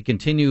lately, to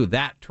continue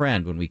that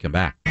trend when we come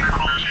back.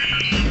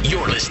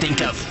 You're listening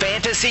to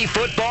Fantasy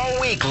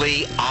Football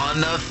Weekly on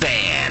The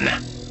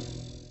Fan.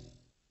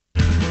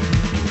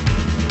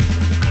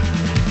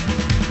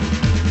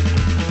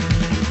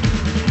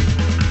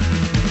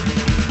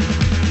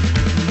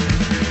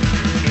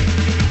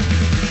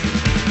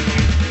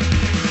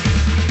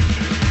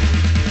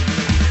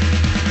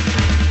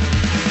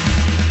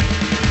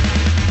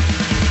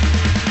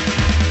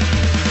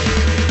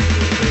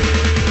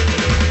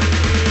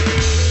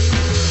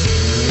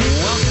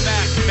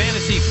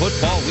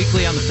 Football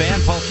Weekly on The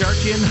Fan. Paul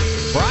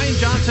Charchian, Brian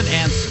Johnson,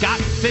 and Scott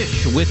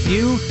Fish with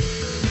you.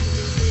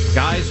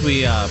 Guys,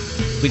 we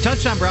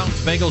touched on Browns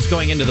Bengals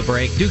going into the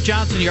break. Duke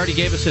Johnson, you already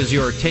gave us as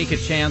your take a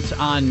chance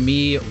on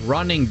me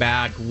running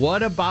back.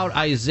 What about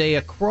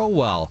Isaiah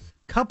Crowell?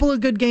 Couple of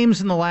good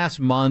games in the last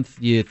month.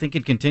 You think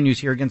it continues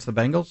here against the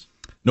Bengals?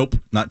 Nope,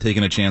 not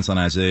taking a chance on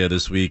Isaiah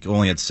this week.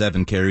 Only had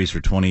 7 carries for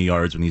 20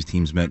 yards when these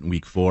teams met in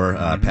week 4.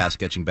 Pass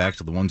catching backs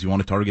are the ones you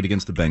want to target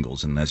against the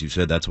Bengals. And as you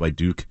said, that's why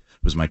Duke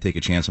was my take a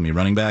chance on me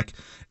running back.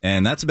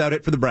 And that's about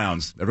it for the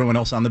Browns. Everyone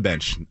else on the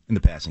bench in the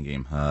passing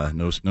game.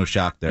 No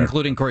shock there.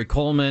 Including Corey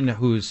Coleman,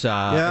 who's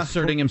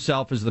asserting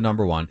himself as the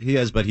number one. He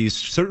is, but he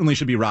certainly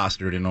should be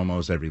rostered in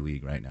almost every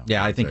league right now.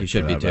 Yeah, I think he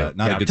should be too.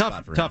 Not a good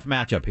spot for him. Tough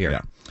matchup here.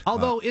 Yeah.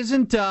 Although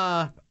isn't,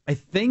 I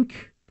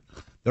think...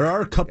 There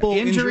are a couple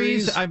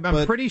injuries. I'm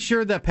pretty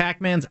sure that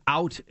Pac-Man's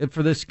out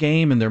for this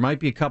game, and there might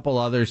be a couple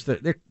others.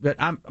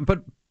 But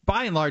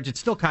by and large, it's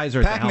still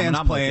Kaiser. Pac-Man's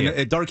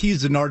playing.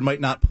 Darqueze Dennard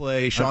might not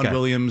play. Sean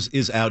Williams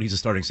is out. He's a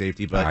starting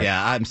safety. But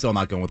I'm still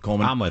not going with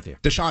Coleman. I'm with you.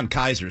 Deshaun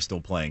Kaiser is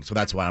still playing, so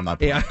that's why I'm not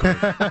playing.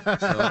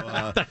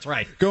 Yeah. That's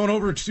right. Going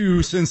over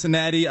to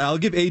Cincinnati, I'll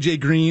give A.J.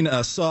 Green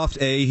a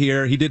soft A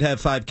here. He did have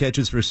 5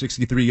 catches for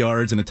 63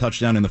 yards and a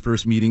touchdown in the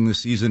first meeting this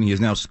season. He has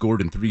now scored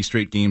in 3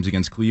 straight games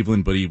against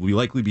Cleveland, but he will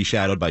likely be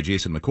shadowed by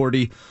Jason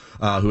McCourty,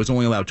 who has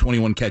only allowed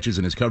 21 catches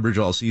in his coverage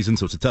all season,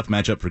 so it's a tough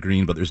matchup for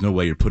Green, but there's no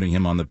way you're putting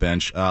him on the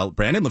bench.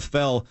 Brandon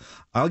LaFell,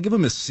 I'll give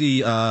him a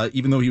C,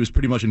 even though he was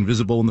pretty much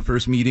invisible in the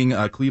first meeting.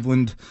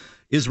 Cleveland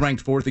is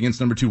ranked 4th against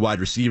number 2 wide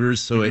receivers,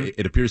 so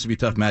it appears to be a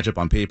tough matchup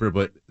on paper,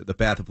 but the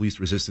path of least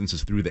resistance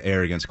is through the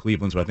air against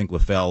Cleveland, so I think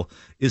LaFell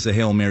is a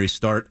Hail Mary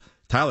start.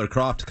 Tyler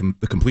Kroft,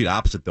 the complete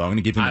opposite, though. I'm going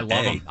to give him an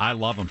A. I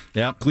love him.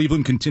 Yeah.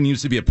 Cleveland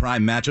continues to be a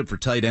prime matchup for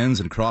tight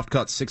ends, and Kroft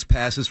caught 6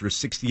 passes for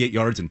 68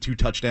 yards and 2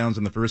 touchdowns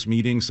in the first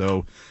meeting,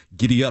 so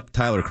giddy up,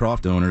 Tyler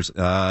Kroft owners.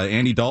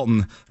 Andy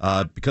Dalton,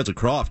 because of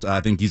Kroft,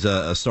 I think he's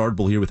a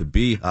startable here with a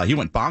B. He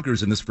went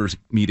bonkers in this first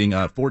meeting,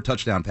 4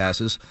 touchdown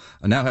passes,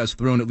 now has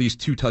thrown at least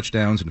 2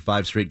 touchdowns in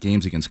 5 straight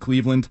games against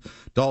Cleveland.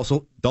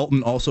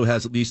 Dalton also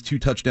has at least 2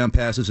 touchdown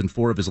passes in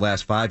 4 of his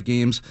last 5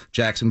 games.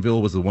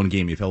 Jacksonville was the one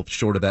game he fell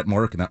short of that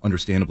mark, and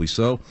understandably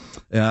so.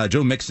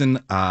 Joe Mixon,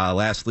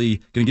 lastly,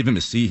 going to give him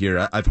a C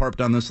here. I've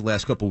harped on this the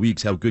last couple of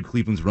weeks, how good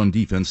Cleveland's run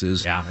defense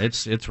is. Yeah,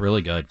 it's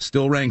really good.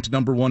 Still ranked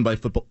number 1 by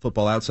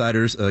Football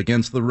Outsiders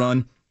against the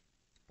run.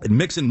 And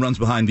Mixon runs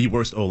behind the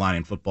worst O-line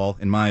in football,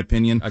 in my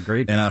opinion.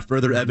 Agreed. And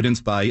further evidence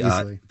by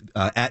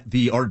at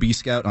the RB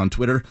Scout on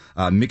Twitter,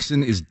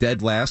 Mixon is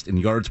dead last in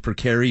yards per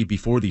carry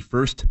before the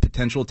first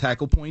potential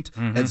tackle point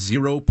at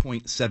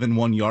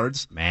 0.71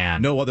 yards.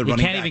 Man, no other running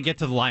back. He can't even get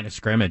to the line of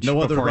scrimmage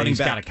before he's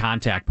got a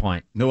contact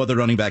point. No other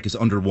running back is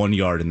under 1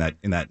 yard in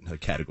that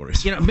category.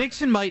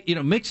 Mixon's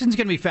going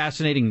to be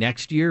fascinating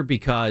next year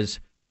because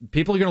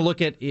people are going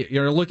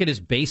to look at his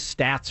base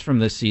stats from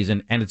this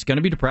season, and it's going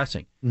to be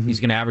depressing. Mm-hmm.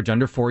 He's going to average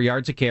under 4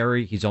 yards a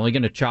carry. He's only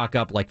going to chalk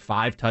up like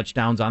 5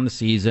 touchdowns on the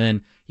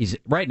season.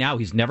 Right now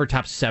he's never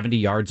topped 70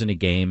 yards in a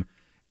game,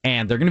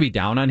 and they're going to be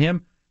down on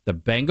him. The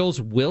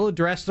Bengals will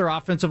address their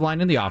offensive line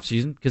in the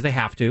offseason because they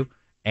have to,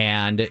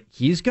 and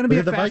he's going to be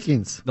the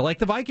Vikings. Like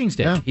the Vikings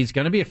did. Yeah. He's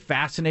going to be a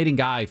fascinating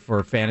guy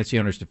for fantasy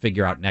owners to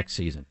figure out next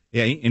season.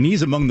 Yeah, and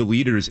he's among the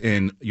leaders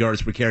in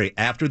yards per carry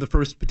after the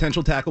first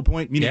potential tackle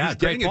point. He's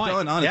getting it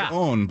done on his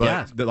own,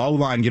 but the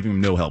O-line giving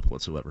him no help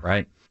whatsoever.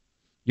 Right.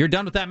 You're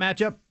done with that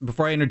matchup?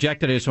 Before I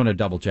interject, I just want to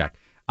double-check.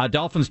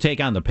 Dolphins take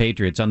on the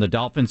Patriots. On the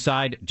Dolphins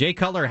side, Jay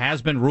Cutler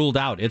has been ruled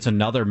out. It's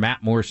another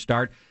Matt Moore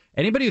start.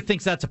 Anybody who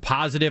thinks that's a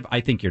positive,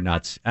 I think you're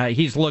nuts.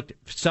 He's looked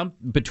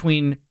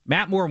between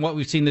Matt Moore and what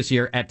we've seen this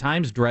year, at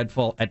times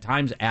dreadful, at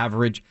times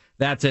average.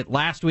 That's it.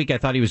 Last week, I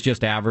thought he was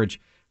just average,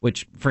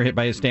 which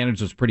by his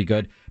standards was pretty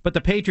good. But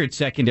the Patriots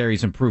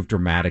secondary's improved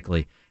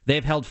dramatically.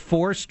 They've held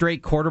 4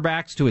 straight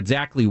quarterbacks to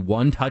exactly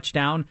 1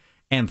 touchdown,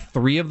 and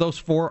 3 of those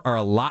 4 are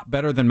a lot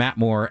better than Matt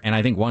Moore, and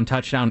I think 1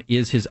 touchdown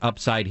is his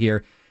upside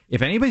here.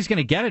 if anybody's going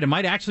to get it, it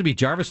might actually be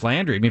Jarvis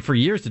Landry. I mean, for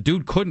years, the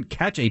dude couldn't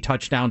catch a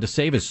touchdown to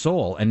save his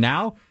soul. And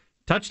now,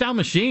 touchdown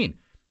machine.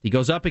 He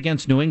goes up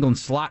against New England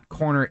slot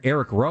corner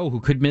Eric Rowe, who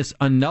could miss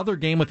another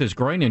game with his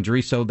groin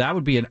injury. So that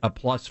would be a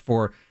plus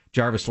for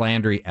Jarvis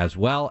Landry as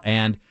well.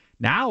 And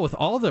now with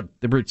all the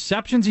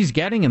receptions he's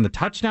getting and the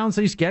touchdowns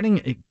that he's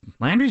getting,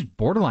 Landry's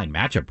borderline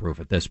matchup proof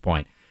at this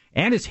point.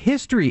 And his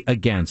history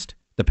against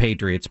the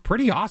Patriots,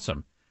 pretty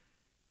awesome.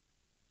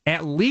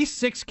 At least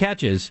 6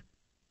 catches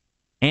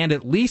and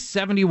at least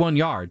 71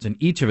 yards in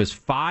each of his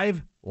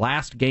 5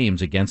 last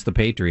games against the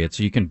Patriots.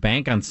 So you can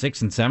bank on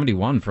 6 and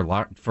 71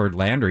 for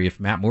Landry if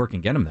Matt Moore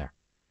can get him there.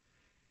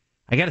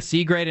 I got a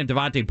C grade in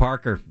Devontae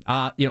Parker.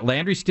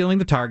 Landry's stealing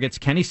the targets.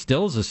 Kenny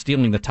Stills is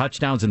stealing the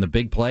touchdowns and the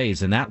big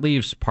plays, and that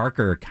leaves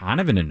Parker kind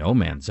of in a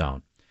no-man's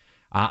zone.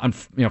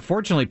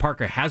 Fortunately,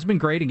 Parker has been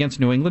great against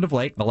New England of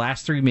late. The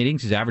last 3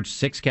 meetings, he's averaged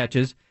 6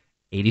 catches,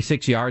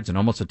 86 yards, and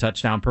almost a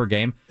touchdown per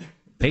game.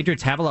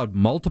 Patriots have allowed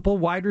multiple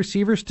wide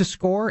receivers to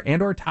score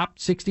and or top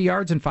 60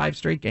 yards in 5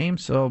 straight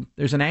games, so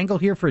there's an angle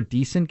here for a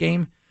decent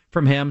game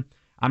from him.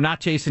 I'm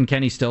not chasing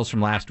Kenny Stills from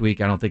last week.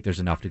 I don't think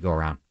there's enough to go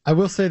around. I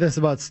will say this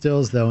about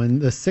Stills, though. In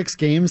the 6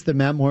 games that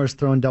Matt Moore has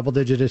thrown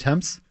double-digit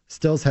attempts,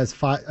 Stills has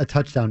a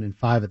touchdown in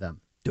 5 of them.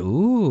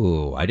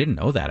 Ooh, I didn't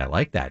know that. I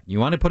like that.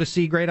 You want to put a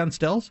C grade on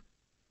Stills?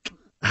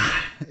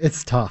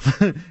 It's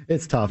tough.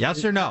 It's tough.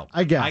 Yes or no?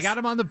 I guess. I got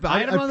him on the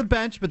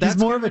bench, but that's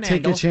he's more of a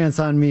take a chance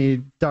on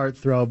me dart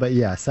throw, but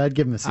yes, I'd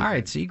give him a C grade. All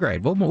right, C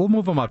grade. We'll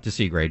move him up to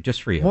C grade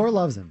just for you. Moore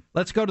loves him.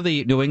 Let's go to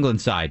the New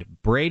England side.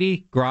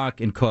 Brady, Gronk,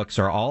 and Cooks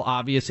are all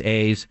obvious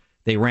A's.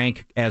 They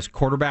rank as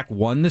quarterback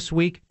 1 this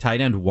week, tight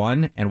end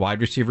 1, and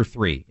wide receiver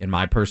 3 in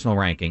my personal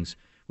rankings,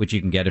 which you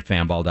can get at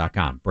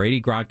fanball.com.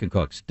 Brady, Gronk, and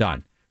Cooks,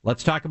 done.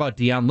 Let's talk about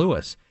Dion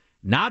Lewis.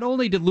 Not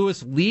only did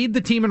Lewis lead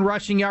the team in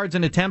rushing yards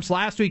and attempts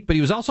last week, but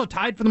he was also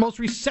tied for the most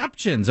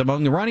receptions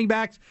among the running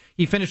backs.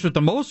 He finished with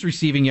the most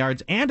receiving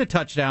yards and a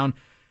touchdown.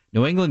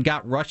 New England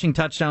got rushing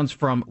touchdowns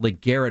from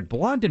LeGarrette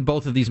Blount in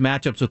both of these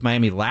matchups with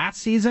Miami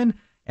last season,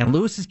 and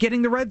Lewis is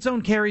getting the red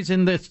zone carries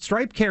and the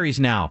stripe carries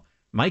now.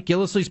 Mike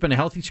Gillislee's been a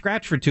healthy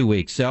scratch for 2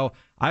 weeks, so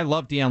I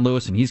love Dion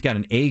Lewis, and he's got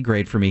an A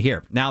grade for me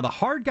here. Now, the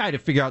hard guy to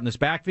figure out in this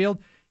backfield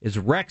is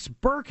Rex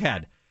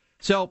Burkhead.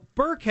 So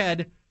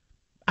Burkhead,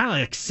 I don't know,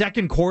 like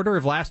second quarter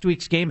of last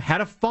week's game,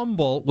 had a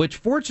fumble, which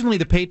fortunately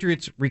the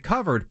Patriots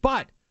recovered.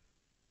 But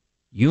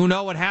you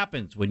know what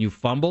happens when you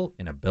fumble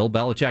in a Bill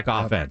Belichick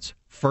offense.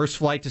 First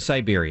flight to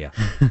Siberia.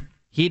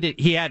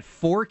 He had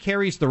 4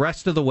 carries the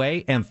rest of the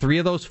way, and 3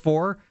 of those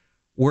 4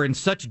 were in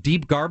such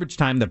deep garbage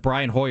time that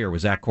Brian Hoyer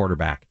was at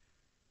quarterback.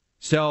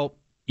 So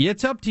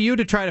it's up to you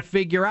to try to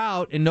figure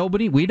out, and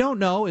we don't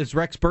know, is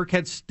Rex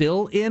Burkhead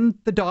still in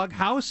the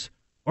doghouse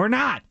or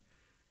not?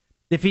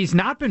 If he's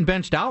not been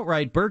benched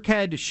outright,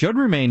 Burkhead should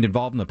remain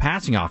involved in the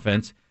passing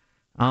offense.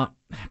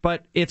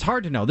 But it's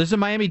hard to know. This is a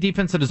Miami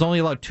defense that has only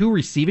allowed 2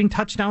 receiving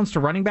touchdowns to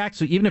running backs.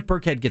 So even if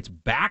Burkhead gets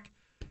back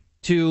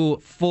to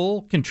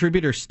full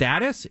contributor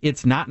status,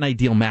 it's not an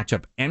ideal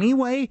matchup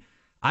anyway.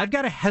 I've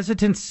got a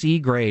hesitant C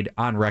grade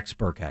on Rex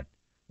Burkhead.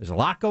 There's a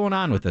lot going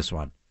on with this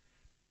one.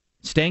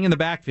 Staying in the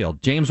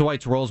backfield, James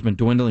White's role's been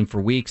dwindling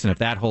for weeks, and if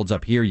that holds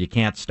up here, you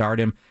can't start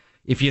him.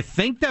 If you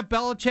think that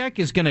Belichick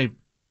is going to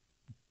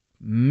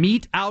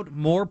mete out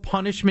more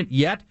punishment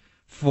yet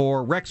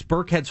for Rex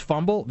Burkhead's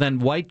fumble, then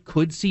White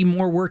could see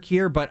more work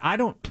here, but I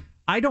don't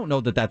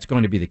know that that's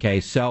going to be the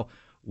case. So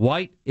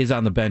White is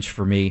on the bench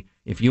for me.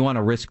 If you want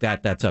to risk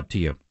that, that's up to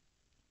you.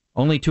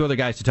 Only 2 other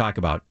guys to talk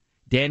about.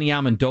 Danny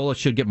Amendola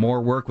should get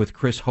more work with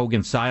Chris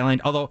Hogan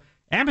sidelined, although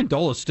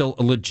Amendola is still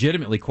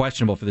legitimately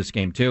questionable for this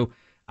game too.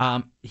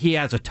 He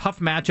has a tough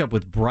matchup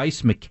with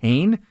Bryce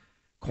McCain,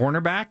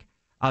 cornerback,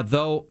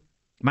 though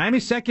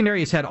Miami's secondary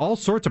has had all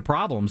sorts of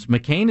problems.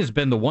 McCain has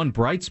been the one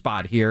bright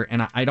spot here,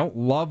 and I don't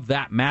love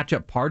that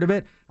matchup part of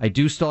it. I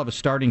do still have a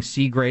starting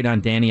C grade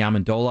on Danny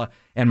Amendola,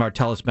 and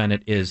Martellus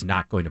Bennett is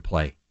not going to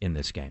play in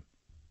this game.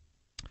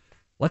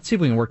 Let's see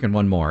if we can work in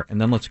one more, and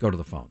then let's go to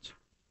the phones.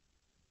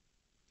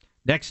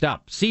 Next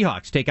up,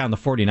 Seahawks take on the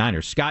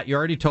 49ers. Scott, you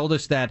already told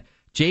us that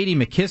J.D.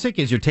 McKissick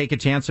is your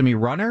take-a-chance-on-me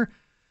runner.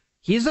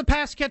 He's a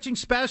pass-catching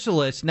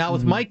specialist. Now,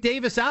 with Mike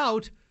Davis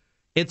out,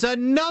 it's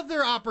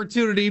another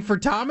opportunity for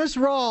Thomas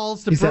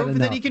Rawls to prove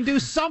that he can do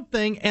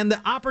something, and the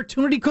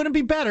opportunity couldn't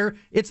be better.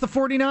 It's the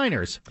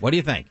 49ers. What do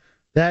you think?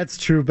 That's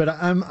true, but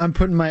I'm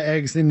putting my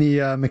eggs in the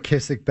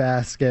McKissick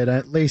basket.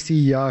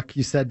 Lacey, yuck.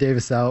 You said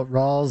Davis out.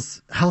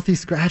 Rawls, healthy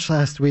scratch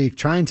last week.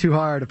 Trying too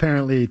hard,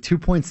 apparently.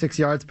 2.6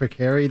 yards per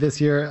carry this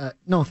year.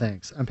 No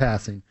thanks. I'm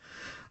passing.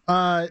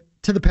 To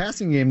the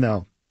passing game,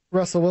 though.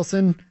 Russell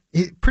Wilson,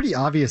 pretty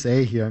obvious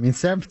A here. I mean,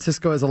 San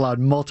Francisco has allowed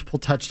multiple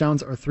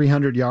touchdowns or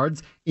 300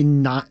 yards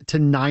to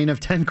 9 of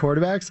 10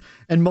 quarterbacks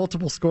and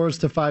multiple scores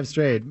to 5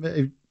 straight.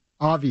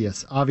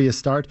 Obvious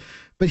start.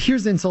 But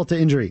here's insult to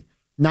injury.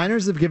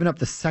 Niners have given up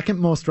the 2nd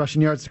most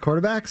rushing yards to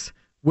quarterbacks.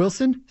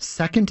 Wilson,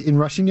 2nd in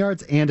rushing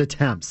yards and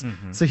attempts.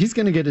 So he's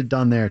going to get it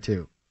done there,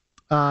 too.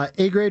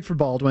 A grade for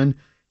Baldwin.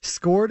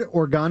 Scored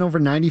or gone over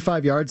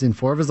 95 yards in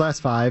 4 of his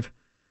last 5.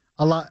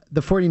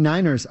 The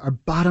 49ers are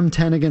bottom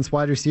 10 against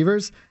wide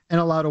receivers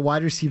and allowed a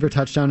wide receiver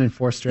touchdown in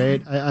 4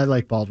 straight. I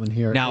like Baldwin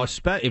here. Now,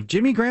 if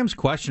Jimmy Graham's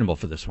questionable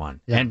for this one,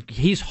 and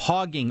he's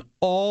hogging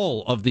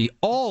all of the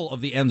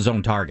end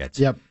zone targets.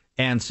 Yep.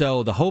 And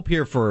so the hope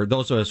here for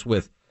those of us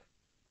with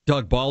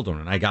Doug Baldwin,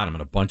 and I got him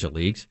in a bunch of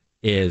leagues,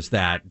 is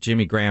that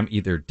Jimmy Graham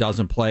either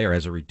doesn't play or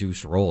has a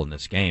reduced role in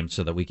this game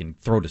so that we can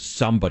throw to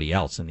somebody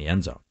else in the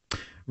end zone.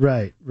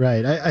 Right.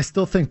 I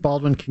still think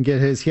Baldwin can get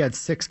his. He had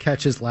 6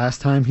 catches last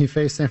time he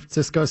faced San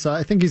Francisco, so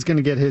I think he's going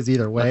to get his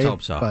either way. Let's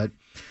hope so.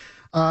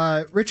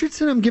 But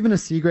Richardson, I'm giving a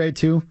C grade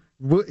too.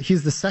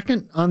 He's the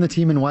second on the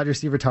team in wide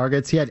receiver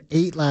targets. He had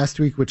 8 last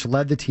week, which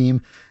led the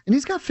team, and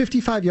he's got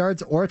 55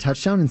 yards or a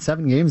touchdown in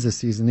 7 games this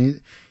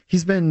season.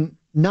 He's been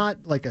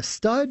not like a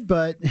stud,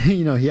 but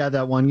he had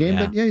that one game.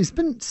 Yeah. But he's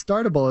been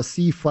startable, a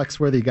C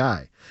flex-worthy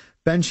guy.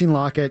 Benching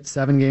Lockett,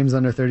 7 games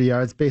under 30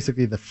 yards,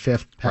 basically the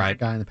 5th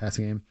guy in the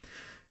passing game.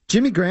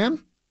 Jimmy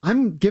Graham,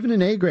 I'm giving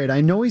an A grade. I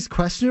know he's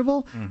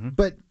questionable,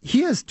 but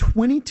he has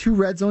 22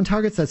 red zone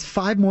targets. That's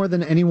 5 more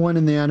than anyone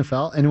in the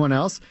NFL, anyone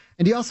else.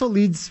 And he also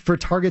leads for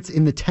targets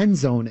in the 10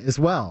 zone as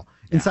well,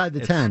 inside the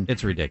 10.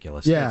 It's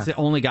ridiculous. Yeah. It's the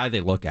only guy they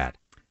look at.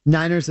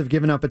 Niners have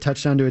given up a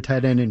touchdown to a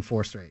tight end in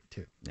 4 straight,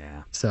 too.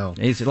 Yeah. So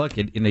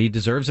he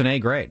deserves an A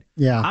grade.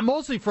 Yeah. I'm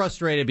mostly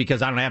frustrated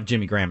because I don't have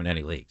Jimmy Graham in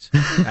any leagues.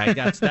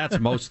 That's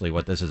mostly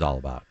what this is all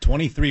about.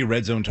 23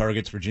 red zone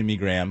targets for Jimmy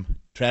Graham.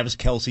 Travis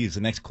Kelce is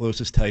the next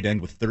closest tight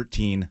end with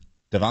 13.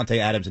 Devontae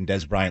Adams and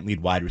Des Bryant lead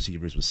wide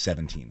receivers with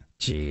 17.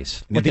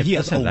 Jeez. I think he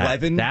has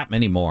 11. That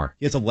many more.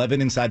 He has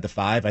 11 inside the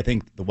 5. I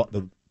think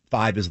the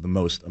 5 is the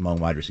most among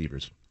wide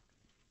receivers.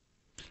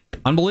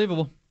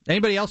 Unbelievable.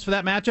 Anybody else for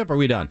that matchup, or are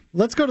we done?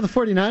 Let's go to the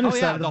 49ers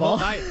side of the ball.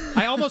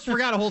 I almost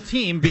forgot a whole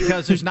team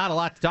because there's not a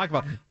lot to talk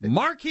about.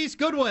 Marquise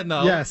Goodwin,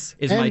 though,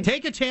 is my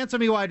take a chance on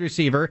me wide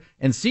receiver,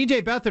 and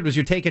C.J. Beathard was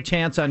your take a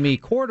chance on me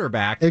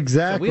quarterback.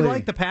 Exactly. So we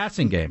like the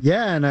passing game.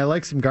 Yeah, and I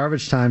like some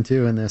garbage time,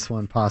 too, in this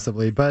one,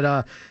 possibly.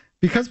 But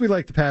because we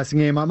like the passing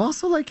game, I'm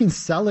also liking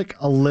Selleck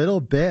a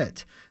little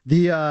bit.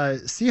 The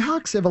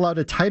Seahawks have allowed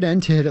a tight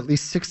end to hit at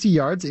least 60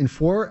 yards in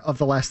 4 of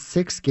the last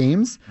 6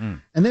 games,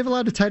 and they've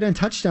allowed a tight end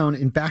touchdown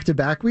in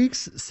back-to-back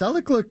weeks.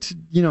 Selleck looked,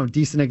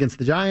 decent against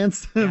the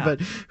Giants,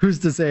 but who's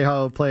to say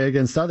how he'll play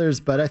against others?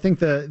 But I think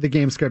the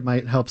game script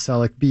might help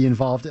Selleck be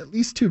involved at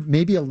least to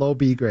maybe a low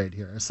B grade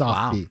here, a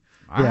soft B.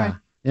 All right.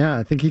 Yeah,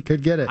 I think he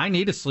could get it. I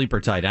need a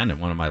sleeper tight end in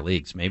one of my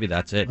leagues. Maybe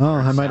that's it. Oh,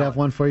 I might have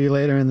one for you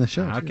later in the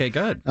show. Okay,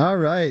 good. All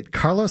right,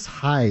 Carlos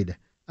Hyde.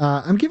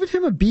 I'm giving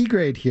him a B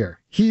grade here.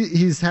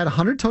 He's had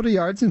 100 total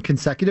yards in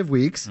consecutive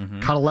weeks,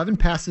 caught 11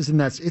 passes,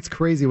 and it's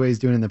crazy what he's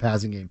doing in the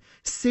passing game.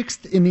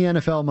 6th in the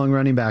NFL among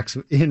running backs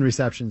in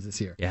receptions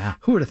this year. Yeah.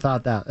 Who would have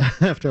thought that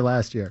after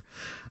last year?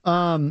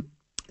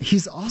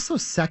 He's also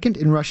 2nd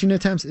in rushing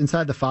attempts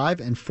inside the 5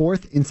 and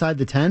 4th inside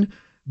the 10,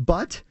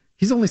 but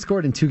he's only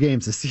scored in 2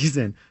 games this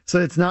season, so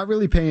it's not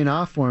really paying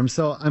off for him.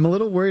 So I'm a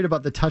little worried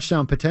about the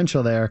touchdown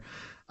potential there.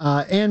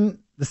 And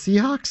the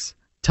Seahawks,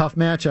 tough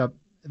matchup.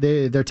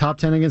 They're top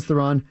 10 against the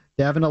run.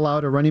 They haven't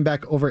allowed a running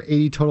back over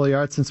 80 total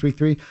yards since week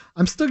 3.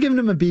 I'm still giving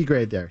him a B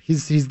grade there.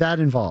 He's that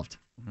involved.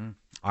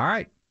 All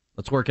right.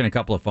 Let's work in a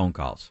couple of phone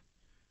calls.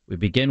 We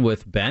begin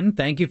with Ben.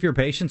 Thank you for your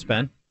patience,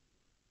 Ben.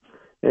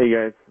 Hey,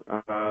 guys.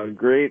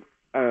 Great.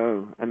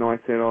 I know I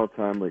say it all the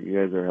time, but you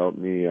guys are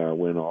helping me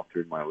win all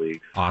 3 of my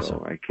leagues. Awesome.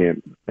 So I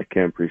can't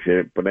appreciate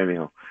it. But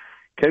anyhow,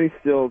 Kenny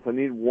Stills, I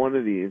need one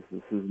of these.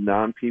 This is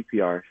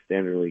non-PPR,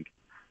 standard league.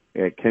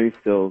 I got Kenny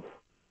Stills,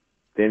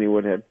 Danny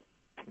Woodhead,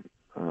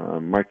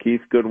 Marquise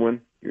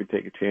Goodwin, you would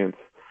take a chance,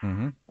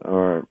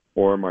 or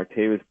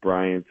Martavis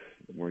Bryant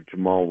or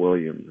Jamal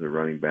Williams, are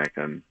running back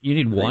on. You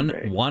need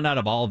one out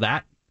of all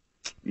that.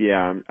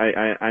 Yeah,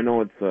 I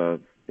know it's.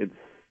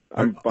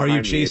 Are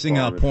you chasing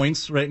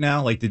points right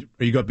now? Like,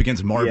 are you up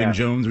against Marvin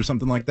Jones or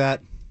something like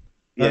that?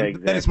 Yeah,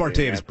 exactly. Then it's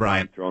Martavis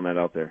Bryant. Throwing that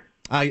out there.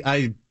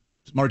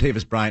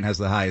 Martavis Bryant has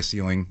the highest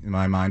ceiling in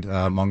my mind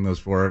among those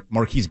 4.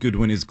 Marquise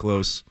Goodwin is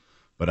close,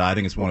 but I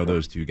think it's one of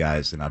those 2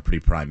 guys in pretty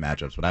prime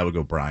matchups. But I would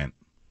go Bryant.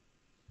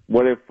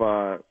 What if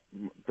the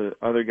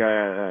other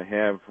guy I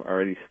have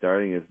already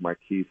starting is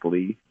Marquise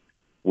Lee?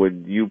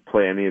 Would you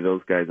play any of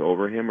those guys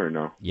over him or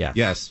no?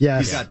 Yes.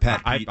 He's got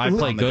Pat Pete. I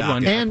play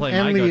Goodwin. And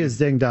Lee is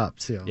dinged up,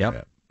 too.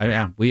 Yep.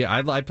 Yeah.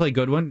 I play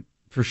Goodwin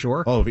for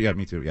sure. Oh, yeah,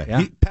 me too.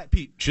 Yeah. Pat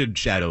Pete should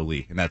shadow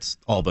Lee, and that's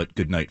all but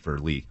good night for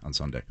Lee on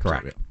Sunday.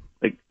 Correct. So,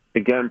 yeah.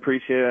 Again,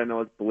 appreciate it. I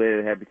know it's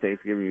belated. Happy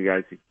Thanksgiving, you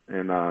guys,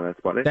 and that's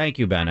about it. Thank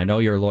you, Ben. I know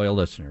you're a loyal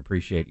listener.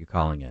 Appreciate you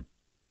calling in.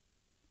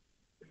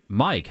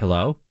 Mike,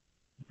 hello.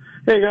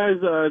 Hey guys,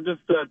 just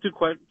two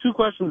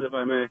questions, if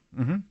I may.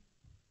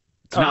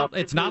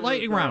 It's not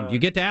lightning round. You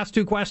get to ask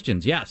 2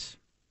 questions. Yes.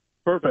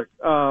 Perfect.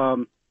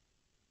 Andy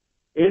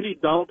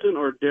Dalton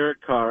or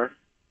Derek Carr?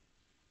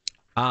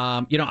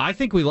 I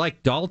think we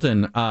like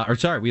Dalton.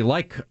 We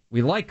like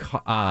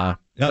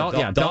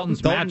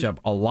Dalton's matchup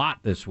a lot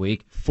this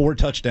week. 4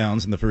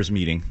 touchdowns in the first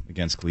meeting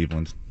against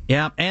Cleveland.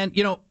 Yeah, and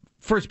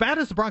for as bad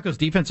as the Broncos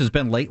defense has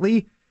been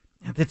lately,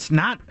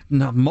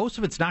 most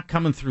of it's not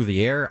coming through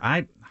the air.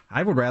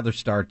 I would rather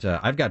start.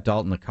 I've got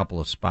Dalton a couple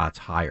of spots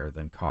higher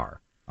than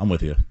Carr. I'm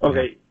with you.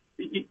 Okay.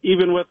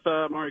 Even with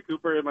Amari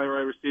Cooper and my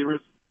wide receivers?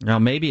 Now,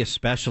 maybe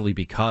especially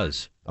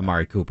because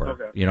Amari Cooper.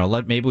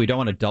 Okay. Maybe we don't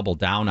want to double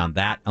down on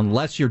that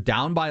unless you're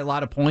down by a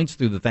lot of points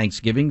through the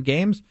Thanksgiving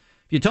games.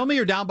 If you told me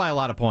you're down by a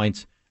lot of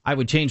points, I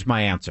would change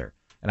my answer.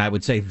 And I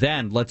would say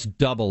then let's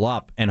double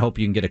up and hope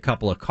you can get a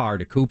couple of Carr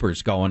to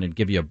Coopers going and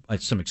give you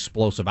some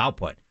explosive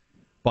output.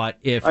 But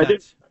if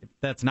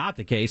that's not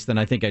the case, then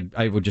I think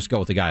I would just go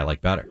with the guy I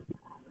like better.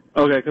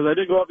 Okay, because I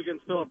did go up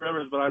against Philip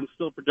Rivers, but I'm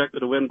still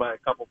projected to win by a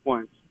couple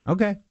points.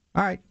 Okay.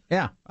 All right.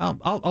 Yeah.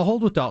 I'll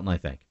hold with Dalton, I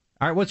think.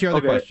 All right. What's your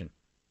other question?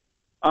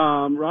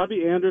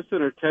 Robbie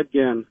Anderson or Ted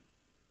Ginn?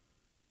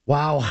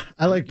 Wow,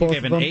 I like both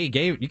of them. You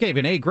gave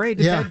an A grade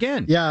to Ted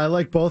Ginn. Yeah, I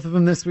like both of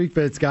them this week,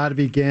 but it's got to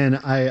be Ginn.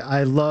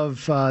 I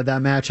love that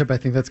matchup. I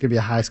think that's going to be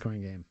a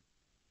high-scoring game.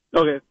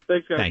 Okay,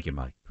 thanks, guys. Thank you,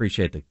 Mike.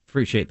 Appreciate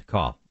the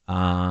call.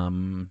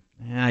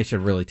 I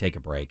should really take a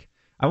break.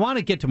 I want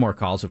to get to more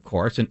calls, of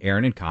course, and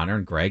Aaron and Connor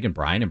and Greg and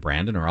Brian and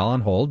Brandon are all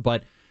on hold,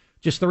 but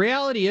just the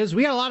reality is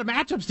we got a lot of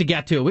matchups to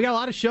get to. We got a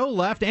lot of show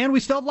left, and we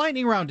still have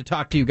lightning round to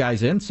talk to you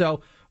guys in,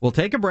 so we'll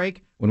take a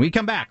break. When we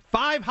come back,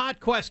 5 hot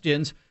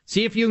questions.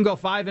 See if you can go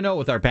 5-0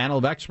 with our panel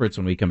of experts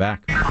when we come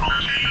back.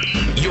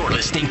 You're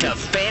listening to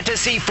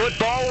Fantasy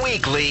Football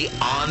Weekly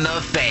on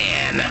The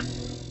Fan.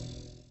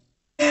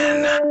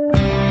 Welcome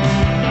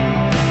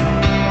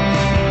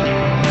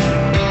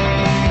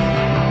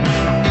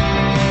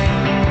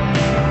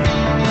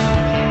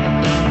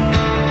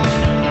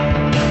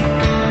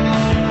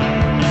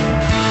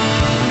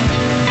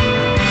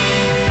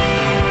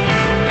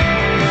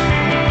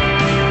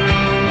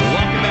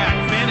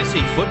back.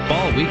 Fantasy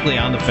Football Weekly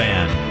on The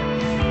Fan.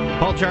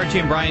 Paul Charchi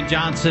and Brian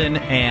Johnson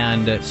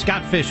and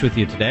Scott Fish with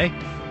you today.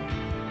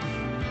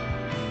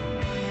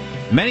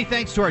 Many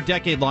thanks to our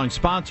decade-long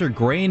sponsor,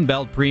 Grain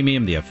Belt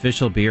Premium, the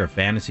official beer of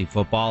fantasy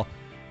football.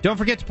 Don't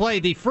forget to play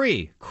the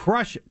free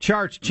Crush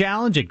Charts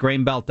Challenge at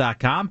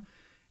grainbelt.com.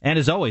 And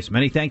as always,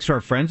 many thanks to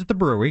our friends at the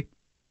brewery,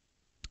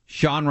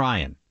 Sean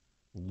Ryan,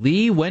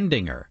 Lee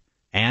Wendinger,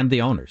 and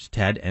the owners,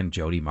 Ted and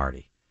Jody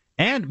Marty.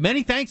 And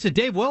many thanks to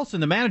Dave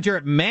Wilson, the manager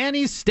at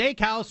Manny's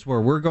Steakhouse,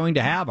 where we're going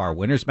to have our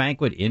Winners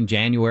Banquet in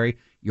January.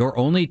 Your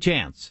only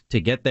chance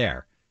to get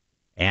there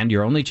and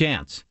your only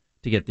chance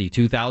to get the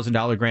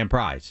 $2,000 grand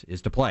prize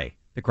is to play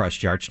the Crush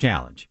Charts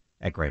Challenge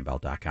at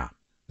grainbelt.com.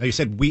 Now you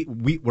said we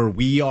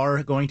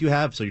are going to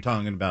have, so you're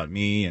talking about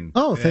me and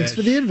thanks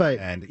for the invite.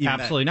 And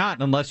absolutely not,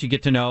 unless you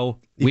get to know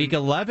Week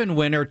 11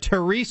 winner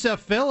Teresa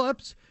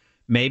Phillips.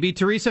 Maybe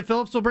Teresa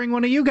Phillips will bring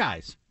one of you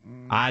guys.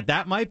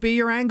 That might be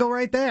your angle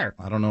right there.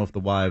 I don't know if the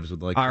wives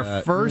would like our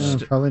that.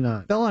 first. Probably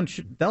not. They'll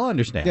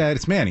understand. Yeah,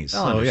 it's Manny's.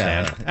 They'll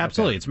understand. Yeah.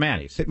 Absolutely, Okay. it's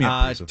Manny's. Hit me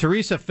up, Teresa.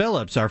 Teresa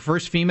Phillips, our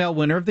first female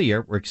winner of the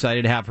year. We're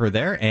excited to have her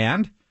there,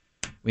 and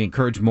we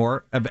encourage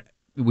more.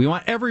 We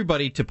want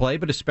everybody to play,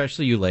 but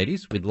especially you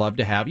ladies. We'd love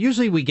to have.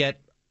 Usually we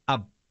get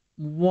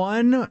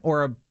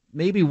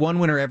maybe one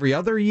winner every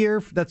other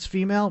year that's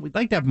female. We'd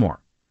like to have more,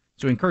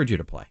 so we encourage you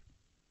to play.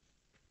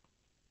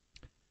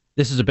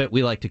 This is a bit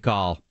we like to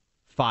call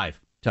 5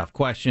 Tough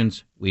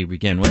Questions. We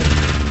begin with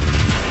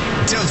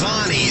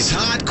Devani's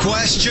hot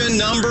question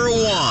number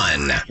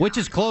 1. Which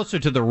is closer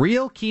to the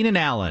real Keenan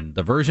Allen,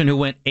 the version who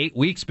went 8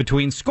 weeks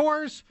between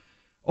scores,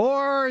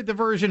 or the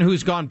version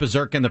who's gone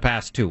berserk in the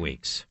past 2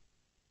 weeks?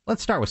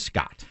 Let's start with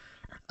Scott.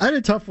 I had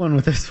a tough one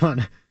with this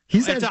one.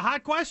 It's a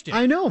hot question.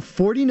 I know,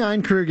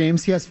 49 career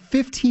games. He has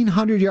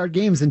 1,500-yard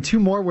games and 2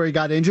 more where he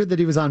got injured that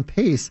he was on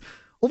pace.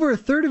 Over a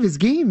third of his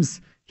games,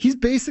 he's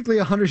basically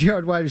a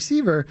 100-yard wide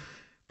receiver.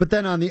 But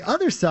then on the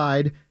other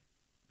side,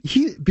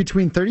 he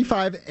between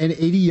 35 and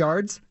 80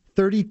 yards,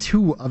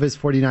 32 of his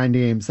 49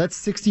 games. That's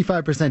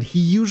 65%. He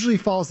usually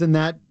falls in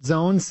that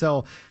zone.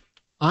 So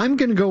I'm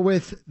going to go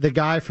with the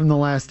guy from the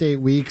last 8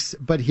 weeks,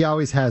 but he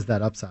always has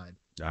that upside.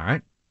 All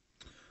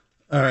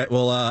right.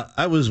 Well,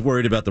 I was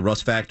worried about the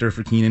rust factor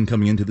for Keenan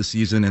coming into the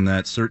season, and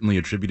that's certainly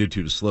attributed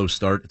to a slow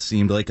start, it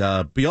seemed like.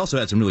 But he also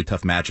had some really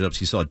tough matchups.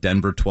 He saw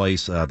Denver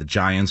twice, the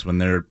Giants when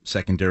their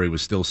secondary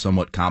was still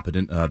somewhat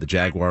competent. The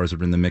Jaguars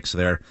are in the mix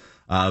there.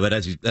 But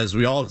as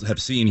we all have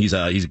seen, he's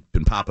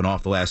been popping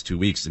off the last 2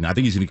 weeks, and I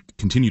think he's going to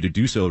continue to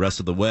do so the rest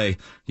of the way.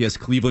 He has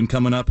Cleveland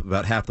coming up.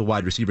 About half the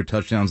wide receiver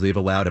touchdowns they've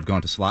allowed have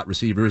gone to slot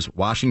receivers.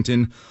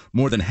 Washington,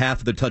 more than half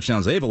of the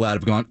touchdowns they've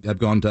allowed have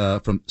gone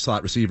from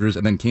slot receivers.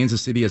 And then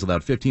Kansas City has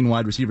allowed 15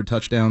 wide receiver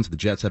touchdowns. The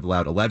Jets have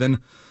allowed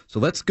 11. So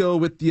let's go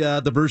with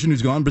the version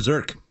who's gone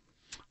berserk.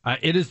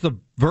 It is the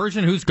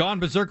version who's gone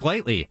berserk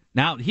lately.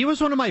 Now, he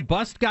was one of my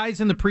bust guys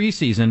in the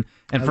preseason,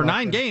 and for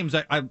 9 games,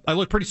 I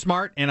look pretty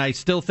smart, and I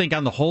still think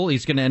on the whole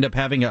he's going to end up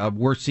having a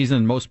worse season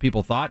than most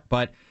people thought.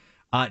 But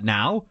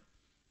now,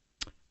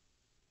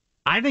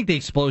 I think the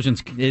explosion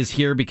is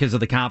here because of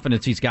the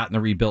confidence he's got in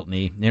the rebuilt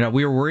knee. You know,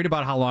 we were worried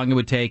about how long it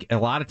would take. A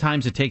lot of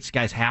times it takes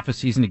guys half a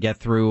season to get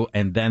through,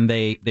 and then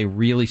they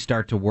really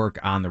start to work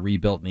on the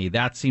rebuilt knee.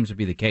 That seems to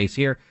be the case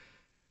here.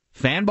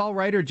 Fanball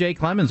writer Jay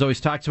Clemens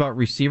always talks about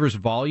receivers'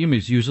 volume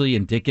is usually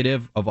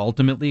indicative of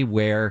ultimately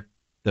where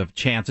the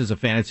chances of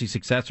fantasy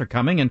success are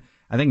coming. And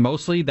I think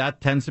mostly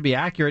that tends to be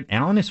accurate.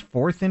 Allen is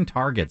 4th in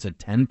targets at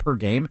 10 per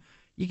game.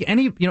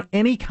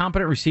 Any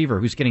competent receiver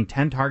who's getting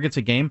 10 targets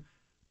a game,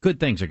 good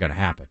things are going to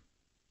happen.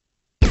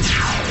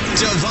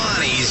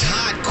 Devani's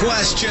hot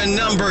question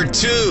number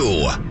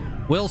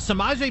 2. Will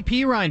Samaje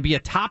Perine be a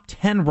top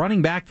 10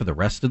 running back for the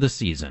rest of the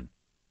season?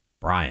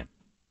 Brian.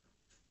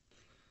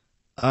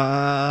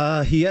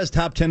 He has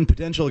top 10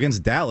 potential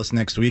against Dallas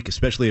next week,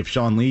 especially if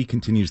Sean Lee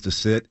continues to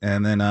sit.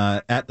 And then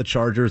at the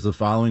Chargers the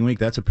following week,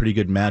 that's a pretty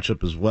good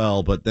matchup as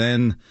well. But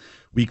then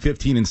week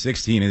 15 and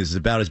 16 is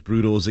about as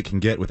brutal as it can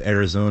get with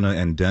Arizona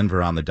and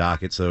Denver on the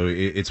docket. So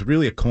it's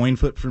really a coin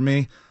flip for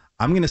me.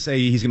 I'm going to say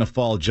he's going to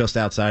fall just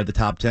outside the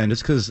top 10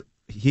 just because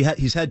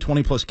he's had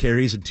 20-plus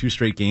carries in 2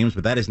 straight games,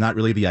 but that is not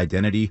really the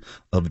identity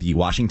of the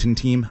Washington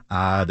team.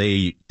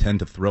 They tend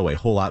to throw a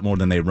whole lot more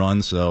than they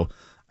run, so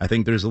I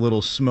think there's a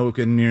little smoke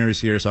and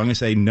mirrors here. So I'm going to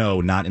say no,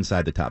 not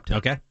inside the top 10.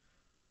 Okay.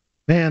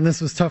 Man,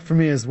 this was tough for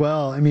me as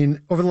well. I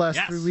mean, over the last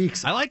 3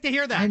 weeks. I like to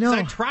hear that. I know.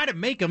 I try to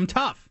make them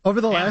tough.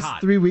 Over the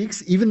last 3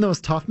 weeks, even those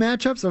tough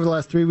matchups over the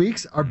last 3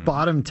 weeks are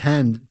bottom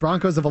 10.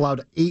 Broncos have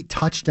allowed 8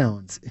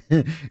 touchdowns,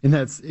 and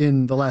that's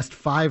in the last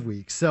 5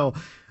 weeks. So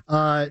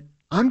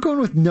I'm going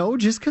with no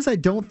just because I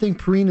don't think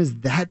Perine is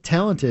that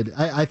talented.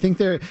 I think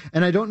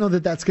and I don't know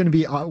that that's going to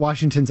be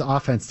Washington's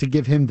offense to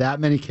give him that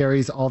many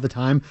carries all the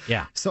time.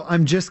 Yeah. So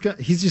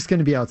he's just going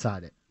to be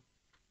outside it.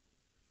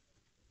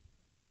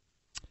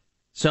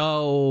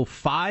 So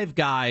 5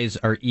 guys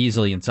are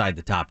easily inside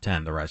the top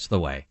 10 the rest of the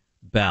way.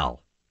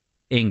 Bell,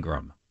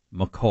 Ingram,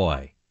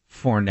 McCoy,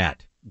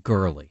 Fournette,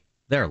 Gurley.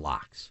 They're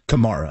locks.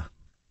 Kamara.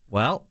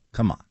 Well,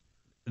 come on.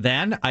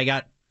 Then I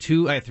have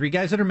 3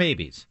 guys that are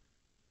maybes.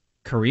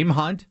 Kareem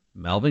Hunt,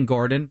 Melvin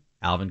Gordon,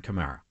 Alvin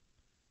Kamara.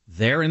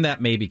 They're in that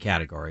maybe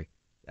category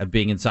of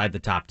being inside the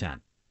top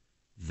 10.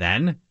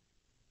 Then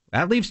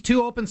that leaves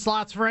 2 open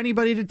slots for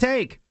anybody to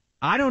take.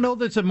 I don't know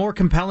that's a more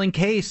compelling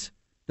case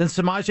than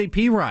Samaje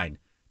Perine.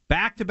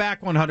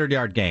 Back-to-back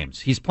 100-yard games.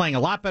 He's playing a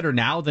lot better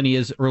now than he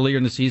is earlier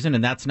in the season,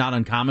 and that's not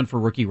uncommon for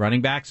rookie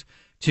running backs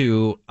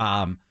to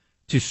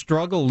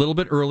struggle a little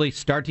bit early,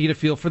 start to get a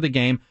feel for the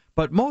game.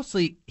 But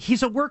mostly,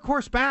 he's a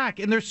workhorse back,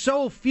 and there's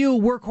so few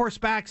workhorse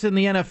backs in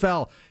the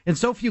NFL, and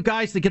so few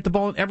guys that get the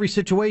ball in every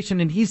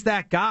situation, and he's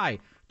that guy.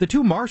 The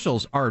 2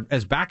 Marshalls are,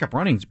 as backup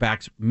running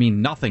backs,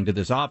 mean nothing to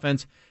this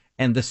offense.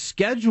 And the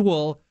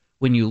schedule,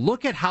 when you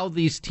look at how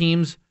these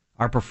teams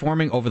are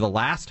performing over the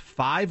last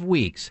 5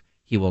 weeks,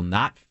 he will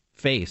not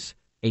face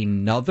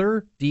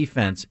another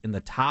defense in the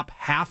top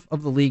half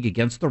of the league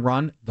against the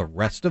run the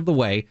rest of the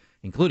way,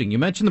 including, you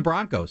mentioned the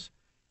Broncos.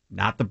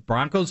 Not the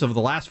Broncos of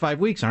the last 5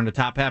 weeks aren't a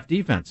top half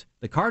defense.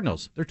 The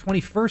Cardinals, they're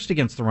 21st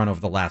against the run over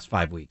the last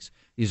 5 weeks.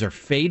 These are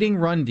fading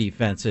run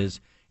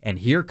defenses, and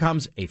here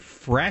comes a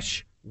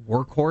fresh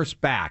workhorse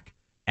back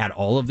at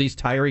all of these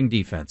tiring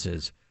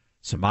defenses.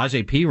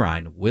 Samaje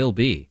Perine will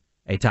be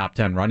a top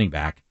 10 running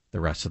back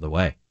the rest of the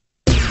way.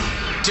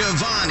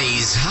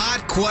 Devani's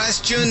hot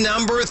question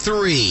number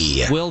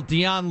 3. Will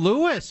Dion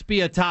Lewis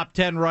be a top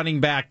 10 running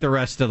back the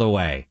rest of the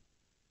way?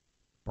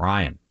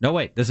 Brian. No,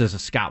 wait. This is a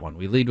Scott one.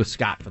 We lead with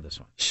Scott for this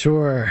one.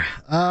 Sure.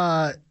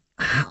 I'm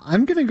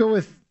going to go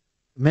with,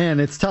 man,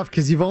 it's tough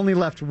because you've only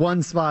left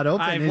 1 spot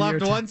open. I've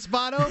left 1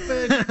 spot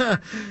open.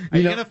 Are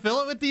you going to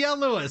fill it with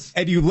Dion Lewis?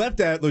 And you left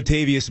out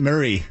Latavius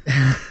Murray.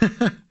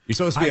 You're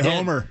supposed to be a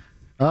homer.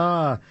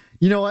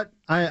 You know what?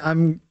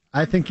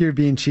 I think you're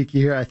being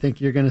cheeky here. I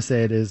think you're going to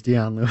say it is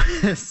Dion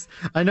Lewis.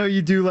 I know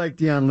you do like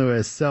Dion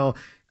Lewis. So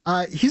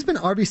he's been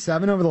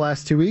RB7 over the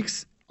last 2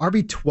 weeks,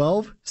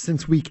 RB12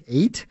 since week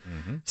 8.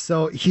 Mm-hmm.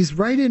 So he's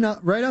right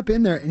up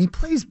in there, and he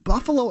plays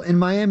Buffalo and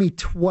Miami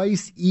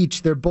twice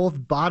each. They're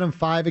both bottom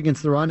 5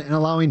 against the run and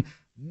allowing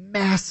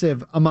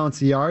massive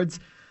amounts of yards.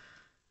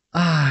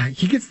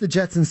 He gets the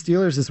Jets and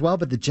Steelers as well,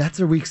 but the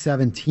Jets are week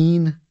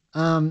 17.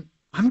 I'm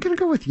going to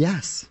go with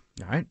yes.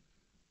 All right.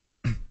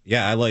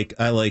 Yeah, I like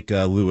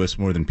Lewis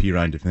more than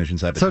Perine to finish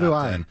inside the top 10. So do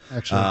I,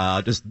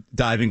 actually. Just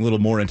diving a little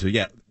more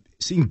into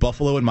seeing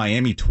Buffalo and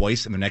Miami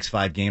twice in the next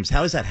 5 games.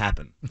 How does that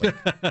happen?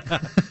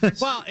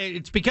 Well,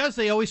 it's because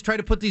they always try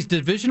to put these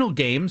divisional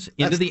games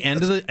into the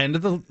end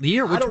of the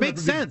year, which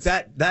makes sense.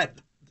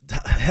 That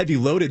heavy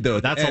loaded though.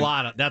 That's a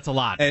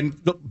lot. And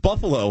the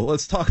Buffalo,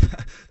 let's talk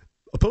about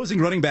opposing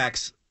running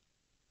backs.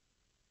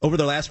 Over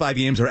their last 5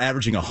 games are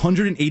averaging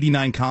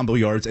 189 combo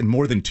yards and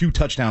more than 2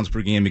 touchdowns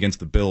per game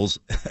against the Bills.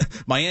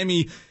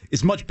 Miami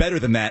is much better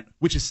than that,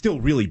 which is still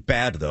really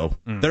bad, though.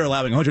 They're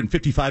allowing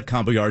 155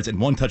 combo yards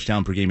and 1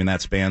 touchdown per game in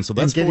that span. So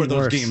that's 4 of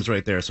those games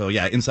right there. So,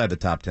 yeah, inside the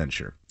top 10,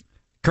 sure.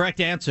 Correct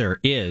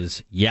answer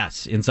is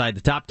yes, inside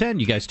the top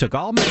 10. You guys took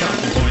all my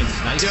talking points.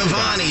 Nice.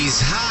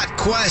 Devani's hot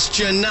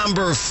question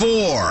number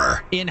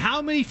 4. In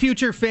how many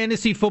future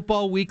Fantasy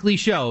Football Weekly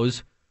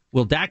shows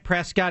will Dak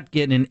Prescott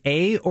get an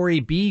A or a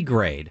B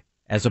grade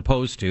as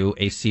opposed to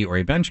a C or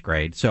a bench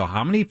grade? So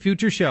how many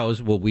future shows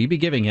will we be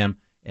giving him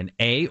an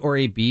A or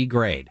a B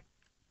grade?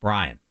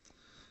 Brian.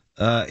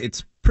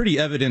 It's pretty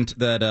evident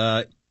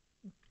that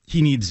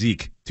he needs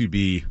Zeke to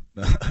be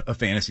a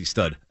fantasy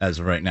stud as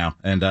of right now.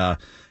 And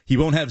he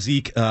won't have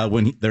Zeke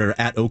when they're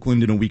at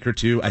Oakland in a week or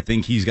two. I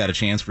think he's got a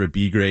chance for a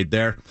B grade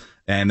there.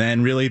 And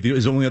then really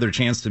his only other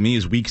chance to me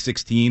is week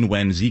 16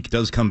 when Zeke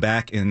does come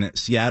back and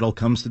Seattle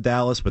comes to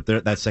Dallas, but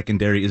that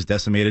secondary is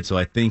decimated. So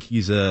I think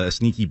he's a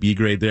sneaky B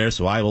grade there.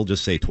 So I will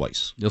just say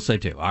twice. You'll say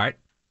 2. All right.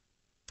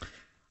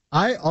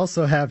 I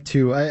also have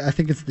 2. I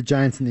think it's the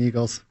Giants and the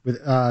Eagles.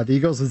 With the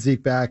Eagles with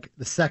Zeke back,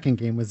 the second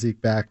game with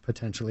Zeke back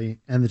potentially,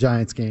 and the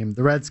Giants game.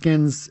 The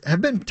Redskins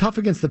have been tough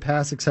against the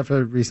pass, except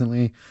for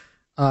recently.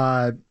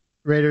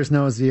 Raiders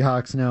no,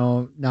 Seahawks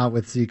no, not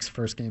with Zeke's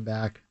first game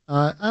back.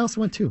 I also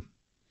went 2.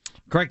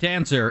 Correct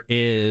answer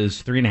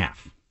is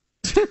 3.5.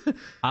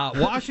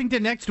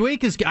 Washington next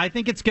week I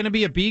think it's going to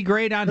be a B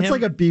grade on him. That's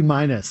like a B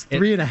minus.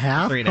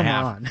 3.5. 3.5. Come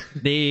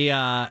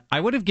on. I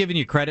would have given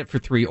you credit for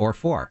 3 or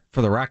 4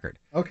 for the record.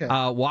 Okay.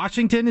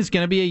 Washington is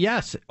going to be a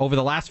yes. Over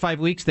the last 5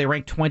 weeks, they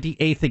ranked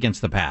 28th against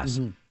the pass.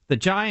 Mm-hmm. The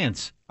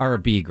Giants are a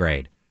B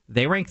grade.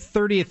 They rank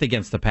 30th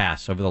against the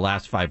pass over the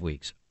last 5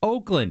 weeks.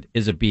 Oakland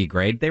is a B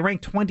grade. They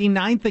rank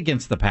 29th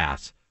against the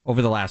pass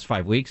over the last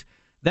 5 weeks.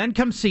 Then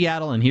comes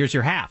Seattle, and here's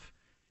your half.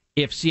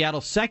 If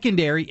Seattle's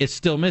secondary is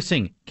still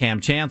missing Cam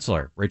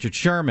Chancellor, Richard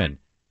Sherman,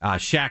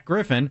 Shaq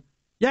Griffin,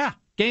 yeah,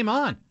 game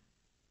on.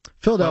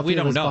 Philadelphia, we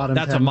don't know.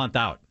 That's 10. a month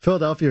out.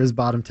 Philadelphia was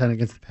bottom 10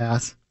 against the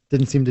pass.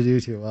 Didn't seem to do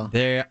too well.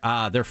 They're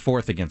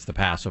 4th against the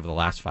pass over the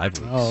last 5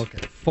 weeks. Oh, okay.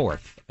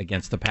 4th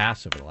against the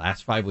pass over the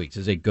last 5 weeks.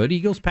 Is a good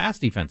Eagles pass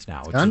defense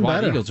now. It's gotten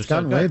better. It's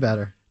gotten way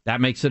better.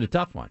 That makes it a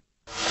tough one.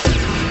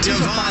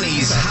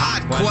 Devani's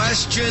hot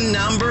question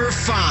number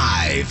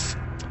 5.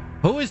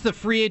 Who is the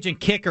free agent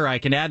kicker I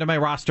can add to my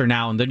roster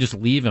now and then just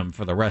leave him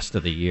for the rest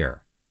of the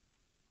year?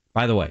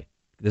 By the way,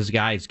 this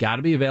guy's got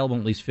to be available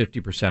in at least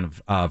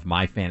 50% of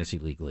my fantasy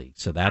league.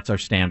 So that's our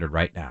standard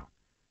right now.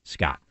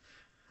 Scott.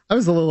 I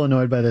was a little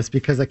annoyed by this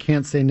because I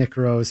can't say Nick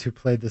Rose, who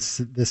played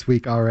this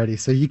week already,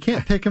 so you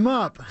can't pick him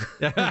up.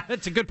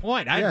 That's a good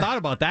point. I hadn't thought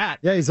about that.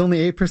 Yeah, he's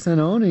only 8%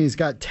 owned, and he's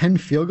got 10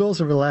 field goals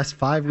over the last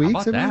 5 weeks.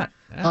 How about that?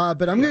 Yeah.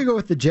 But I'm going to go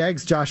with the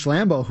Jags' Josh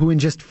Lambo, who in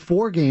just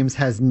 4 games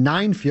has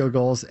 9 field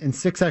goals and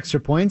 6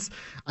 extra points.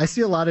 I see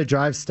a lot of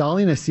drives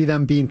stalling. I see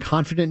them being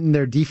confident in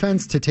their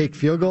defense to take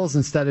field goals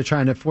instead of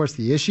trying to force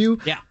the issue.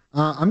 Yeah.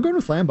 I'm going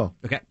with Lambo.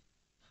 Okay.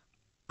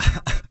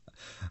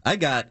 I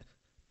got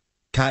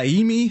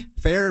Kaimi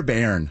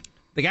Fairbairn.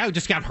 The guy who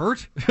just got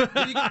hurt? No,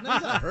 he's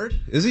not hurt.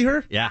 Is he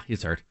hurt? Yeah,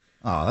 he's hurt.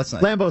 Oh, that's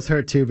nice. Lambo's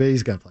hurt too, but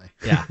he's going to play.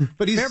 Yeah.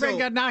 But Fairbairn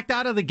got knocked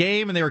out of the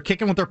game, and they were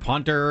kicking with their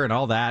punter and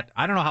all that.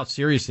 I don't know how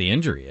serious the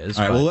injury is.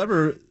 All right, well,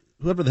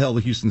 whoever the hell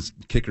the Houston's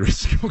kicker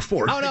is, go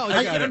for it. Oh,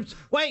 no.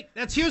 Wait,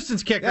 that's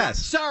Houston's kicker. Yes.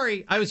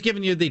 Sorry, I was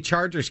giving you the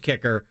Chargers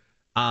kicker.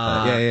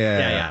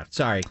 Yeah.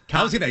 Sorry.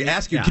 I was going to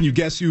ask you, can you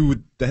guess who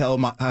the hell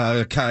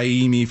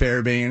Kaimi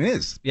Fairbairn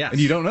is? Yes.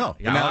 And you don't know.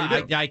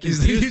 Yeah, I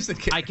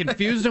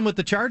confused him with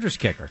the Chargers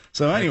kicker.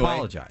 So anyway, I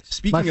apologize.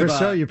 My first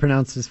show, you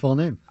pronounced his full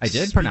name. I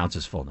did pronounce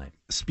his full name.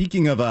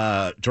 Speaking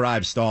of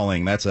drive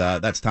stalling, that's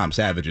Tom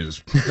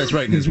Savage's. That's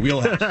right in his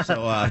wheelhouse.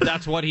 So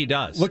that's what he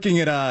does. Looking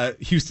at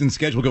Houston's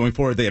schedule going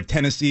forward, they have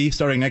Tennessee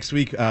starting next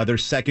week. They're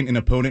second in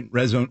opponent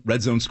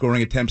red zone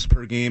scoring attempts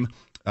per game.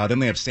 Then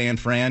they have San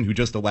Fran, who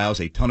just allows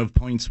a ton of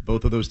points.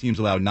 Both of those teams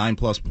allow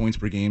 9+ points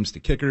per game to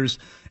kickers.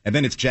 And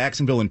then it's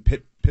Jacksonville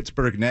and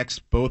Pittsburgh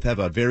next. Both have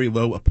a very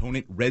low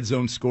opponent red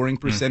zone scoring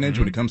percentage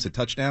when it comes to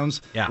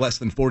touchdowns, less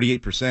than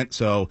 48%.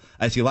 So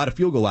I see a lot of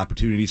field goal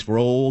opportunities for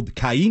old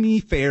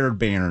Kaimi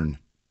Fairbairn.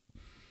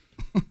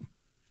 If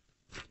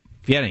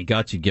you had any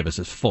guts, you'd give us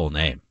his full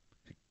name.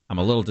 I'm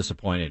a little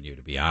disappointed in you,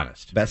 to be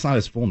honest. That's not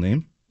his full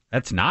name?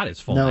 That's not his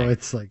full name. No,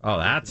 it's like... Oh,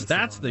 that's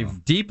the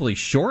deeply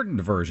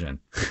shortened version.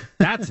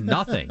 That's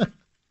nothing.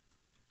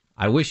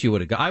 I wish you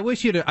would have. I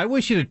wish you'd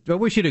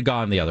have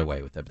gone the other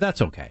way with it. But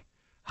that's okay.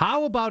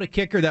 How about a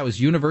kicker that was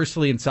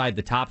universally inside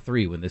the top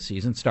 3 when this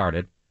season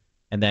started,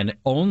 and then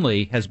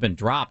only has been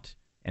dropped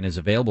and is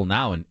available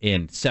now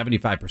in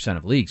 75%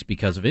 of leagues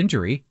because of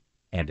injury,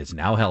 and is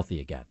now healthy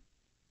again?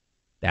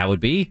 That would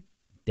be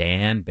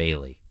Dan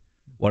Bailey,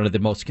 one of the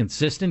most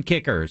consistent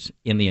kickers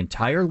in the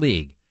entire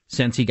league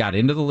since he got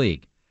into the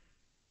league.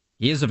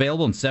 He is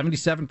available in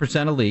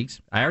 77% of leagues.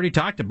 I already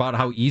talked about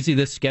how easy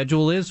this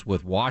schedule is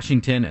with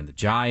Washington and the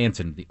Giants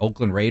and the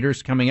Oakland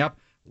Raiders coming up.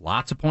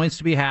 Lots of points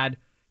to be had.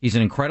 He's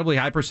an incredibly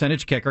high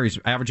percentage kicker. He's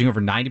averaging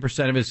over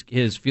 90% of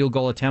his field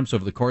goal attempts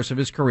over the course of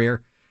his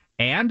career.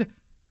 And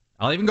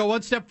I'll even go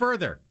one step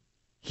further.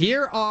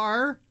 Here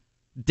are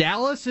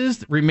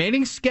Dallas's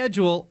remaining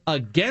schedule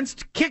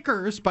against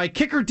kickers by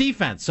kicker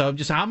defense. So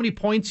just how many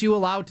points you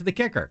allow to the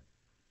kicker.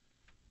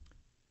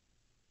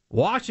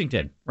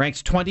 Washington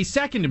ranks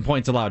 22nd in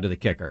points allowed to the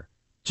kicker.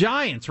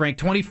 Giants rank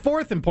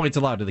 24th in points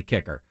allowed to the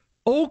kicker.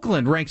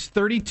 Oakland ranks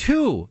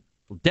 32,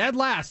 dead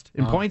last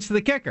in points to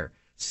the kicker.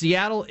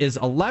 Seattle is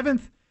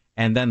 11th.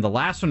 And then the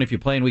last one, if you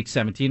play in Week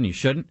 17 and you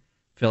shouldn't,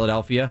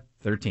 Philadelphia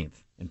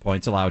 13th in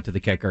points allowed to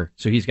the kicker.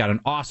 So he's got an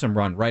awesome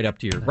run right up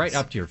to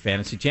your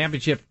fantasy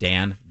championship,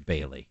 Dan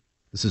Bailey.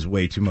 This is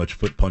way too much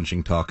foot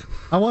punching talk.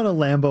 I want a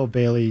Lambo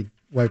Bailey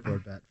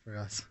whiteboard bet for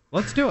us.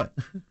 Let's do it.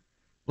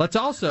 Let's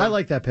also. I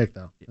like that pick,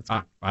 though.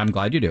 I'm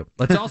glad you do.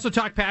 Let's also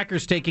talk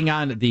Packers taking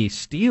on the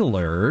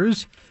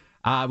Steelers.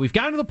 We've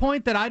gotten to the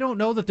point that I don't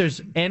know that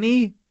there's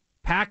any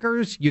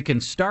Packers you can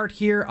start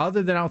here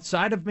other than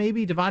outside of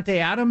maybe Davante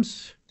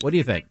Adams. What do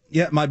you think?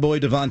 Yeah, my boy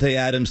Davante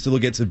Adams still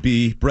gets a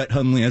B. Brett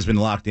Hundley has been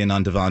locked in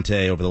on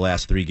Davante over the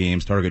last 3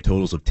 games. Target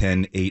totals of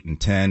 10, 8,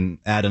 and 10.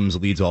 Adams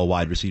leads all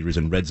wide receivers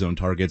in red zone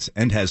targets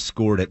and has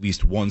scored at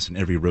least once in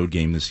every road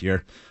game this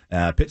year.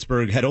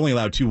 Pittsburgh had only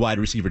allowed 2 wide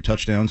receiver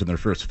touchdowns in their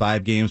first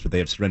 5 games, but they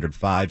have surrendered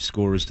 5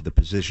 scores to the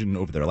position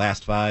over their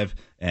last 5.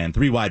 And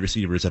 3 wide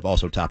receivers have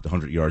also topped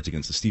 100 yards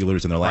against the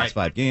Steelers in their last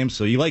 5 games.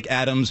 So you like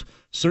Adams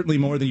certainly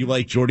more than you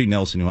like Jordy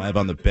Nelson, who I have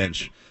on the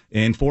bench.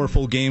 In 4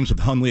 full games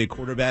with Hundley at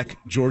quarterback,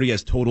 Jordy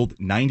has totaled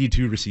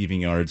 92 receiving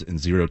yards and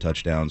 0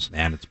 touchdowns.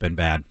 Man, it's been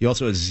bad. He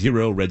also has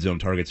 0 red zone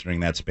targets during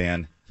that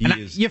span.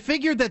 You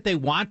figured that they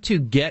want to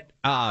get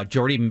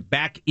Jordy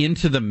back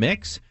into the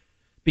mix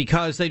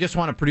because they just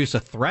want to produce a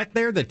threat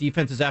there that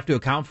defenses have to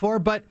account for,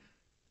 but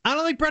I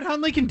don't think Brett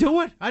Hundley can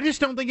do it. I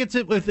just don't think it's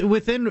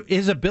within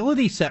his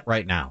ability set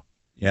right now.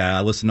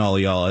 Yeah, listen to all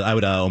of y'all. I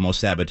would almost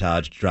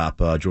sabotage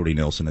drop Jordy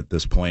Nelson at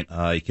this point.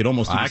 He could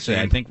almost do the actually,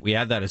 same. I think we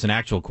had that as an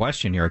actual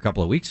question here a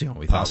couple of weeks ago.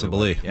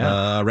 Possibly.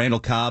 Randall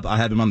Cobb, I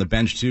have him on the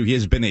bench too. He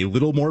has been a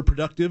little more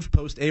productive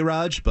post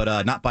A-Raj,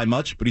 but not by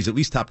much. But he's at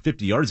least top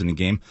 50 yards in the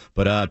game.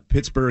 But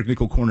Pittsburgh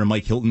nickel corner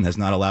Mike Hilton has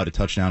not allowed a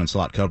touchdown in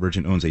slot coverage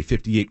and owns a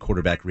 58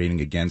 quarterback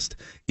rating against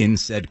in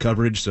said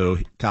coverage. So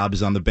Cobb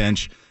is on the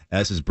bench,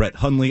 as is Brett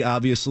Hundley,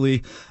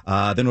 obviously.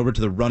 Then over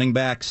to the running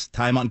backs,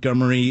 Ty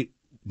Montgomery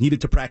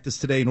needed to practice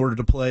today in order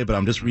to play, but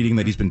I'm just reading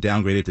that he's been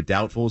downgraded to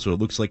doubtful, so it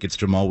looks like it's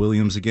Jamal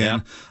Williams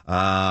again.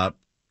 Yeah.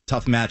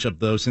 Tough matchup,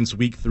 though. Since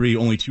week 3,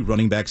 only 2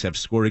 running backs have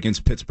scored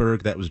against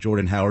Pittsburgh. That was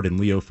Jordan Howard and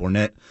Leo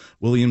Fournette.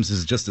 Williams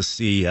is just a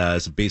C.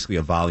 It's basically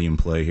a volume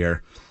play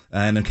here.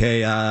 And,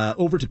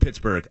 over to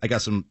Pittsburgh. I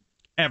got some...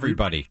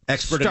 Everybody.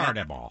 Start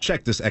them all.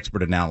 Check this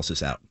expert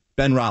analysis out.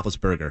 Ben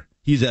Roethlisberger.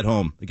 He's at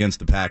home against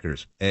the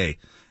Packers. A.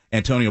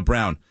 Antonio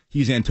Brown.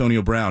 He's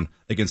Antonio Brown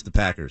against the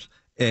Packers.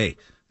 A.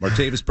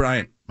 Martavis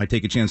Bryant might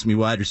take a chance to be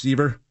wide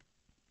receiver.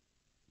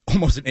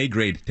 Almost an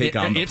A-grade take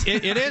on them.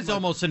 It is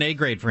almost an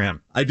A-grade for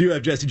him. I do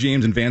have Jesse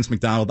James and Vance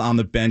McDonald on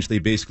the bench. They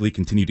basically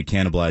continue to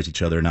cannibalize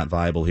each other. Not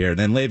viable here. And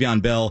then Le'Veon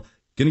Bell,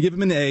 going to give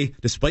him an A,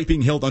 despite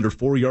being held under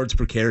 4 yards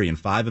per carry in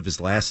 5 of his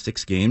last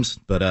 6 games.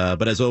 But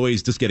as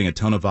always, just getting a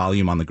ton of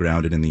volume on the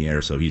ground and in the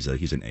air. So he's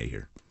an A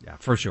here. Yeah,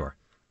 for sure.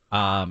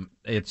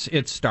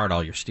 It's start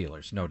all your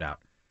Steelers, no doubt.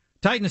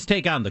 Titans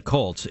take on the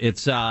Colts.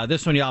 It's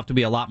this one you'll have to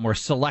be a lot more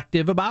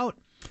selective about.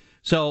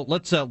 So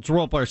let's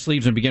roll up our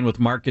sleeves and begin with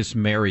Marcus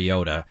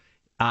Mariota.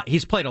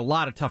 He's played a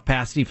lot of tough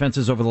pass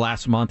defenses over the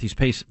last month. He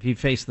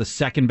faced the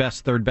second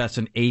best, third best,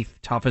 and 8th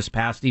toughest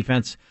pass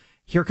defense.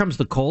 Here comes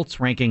the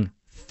Colts, ranking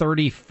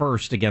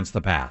 31st against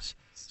the pass.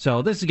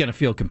 So this is going to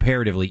feel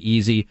comparatively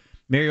easy.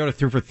 Mariota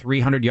threw for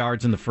 300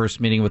 yards in the first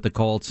meeting with the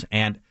Colts,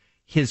 and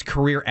his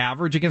career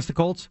average against the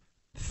Colts,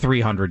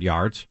 300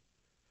 yards.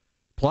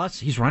 Plus,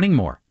 he's running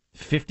more.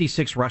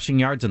 56 rushing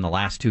yards in the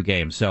last 2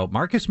 games. So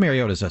Marcus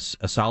Mariota is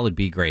a solid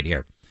B grade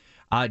here.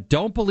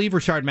 Don't believe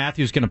Rashard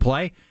Matthews is going to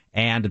play,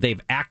 and they've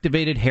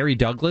activated Harry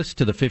Douglas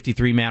to the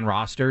 53-man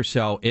roster,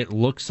 so it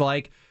looks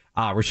like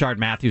Rashard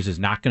Matthews is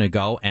not going to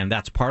go, and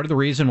that's part of the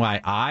reason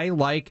why I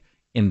like,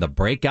 in the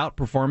breakout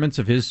performance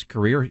of his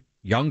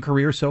young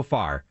career so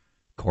far,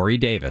 Corey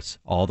Davis,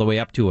 all the way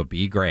up to a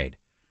B grade.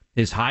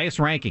 His highest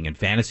ranking in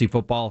Fantasy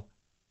Football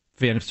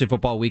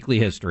Weekly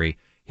history.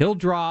 He'll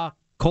draw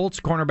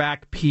Colts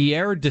cornerback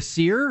Pierre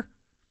Desir.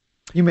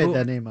 You made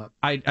that name up.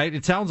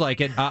 It sounds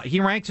like it. He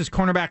ranks as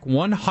cornerback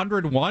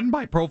 101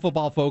 by Pro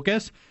Football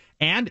Focus,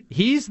 and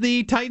he's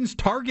the Titans'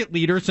 target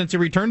leader since he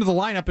returned to the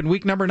lineup in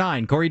week number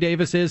 9. Corey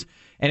Davis is,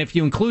 and if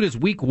you include his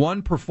week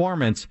 1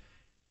 performance,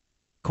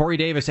 Corey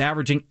Davis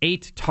averaging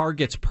 8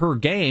 targets per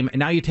game, and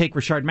now you take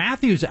Rashard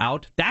Matthews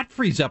out, that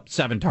frees up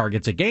 7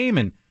 targets a game,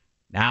 and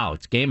now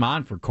it's game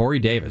on for Corey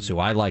Davis, who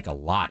I like a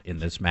lot in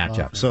this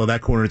matchup. So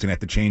that corner is going to have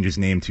to change his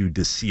name to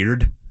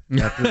Deceased.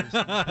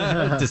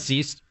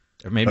 Deceased.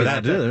 Or maybe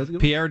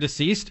Pierre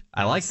Deceased.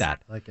 I like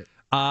that. I like it.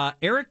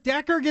 Eric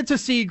Decker gets a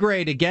C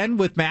grade. Again,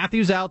 with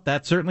Matthews out,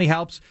 that certainly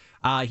helps.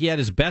 He had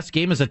his best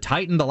game as a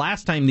Titan the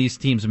last time these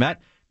teams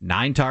met.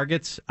 9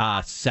 targets,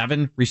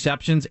 7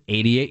 receptions,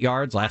 88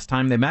 yards last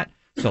time they met.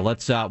 So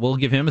we'll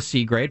give him a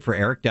C grade for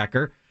Eric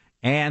Decker.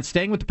 And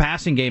staying with the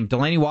passing game,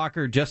 Delanie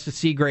Walker, just a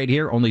C grade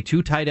here. Only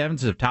 2 tight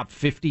ends have topped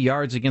 50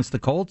 yards against the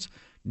Colts.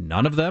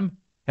 None of them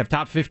have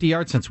topped 50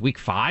 yards since week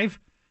 5.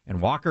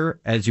 And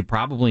Walker, as you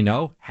probably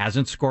know,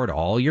 hasn't scored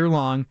all year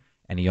long.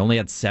 And he only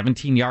had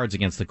 17 yards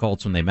against the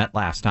Colts when they met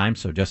last time.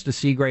 So just a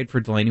C grade for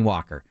Delanie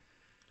Walker.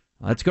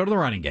 Let's go to the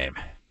running game,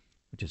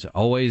 which is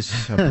always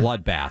a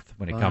bloodbath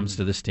when it comes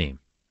to this team.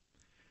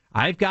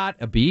 I've got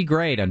a B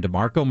grade on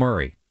DeMarco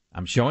Murray.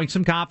 I'm showing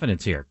some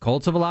confidence here.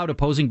 Colts have allowed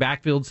opposing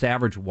backfields to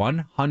average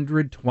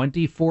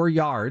 124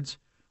 yards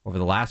over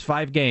the last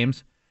 5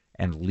 games,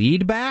 and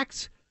lead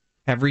backs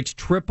have reached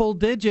triple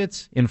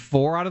digits in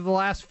 4 out of the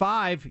last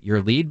 5.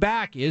 Your lead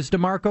back is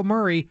DeMarco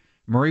Murray.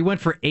 Murray went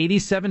for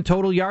 87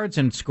 total yards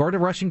and scored a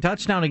rushing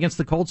touchdown against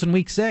the Colts in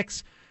Week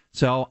 6.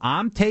 So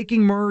I'm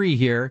taking Murray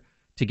here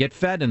to get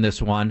fed in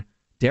this one.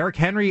 Derrick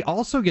Henry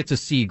also gets a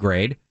C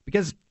grade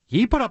because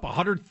he put up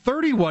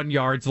 131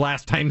 yards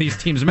last time these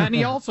teams met, and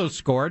he also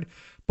scored.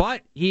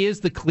 But he is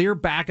the clear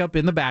backup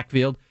in the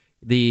backfield.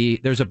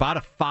 There's about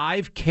a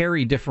 5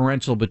 carry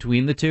differential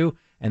between the two,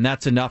 and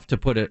that's enough to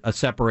put a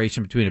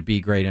separation between a B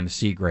grade and a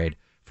C grade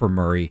for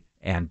Murray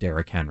and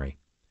Derrick Henry.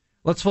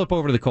 Let's flip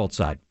over to the Colts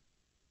side.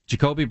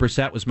 Jacoby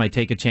Brissett was my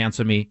take a chance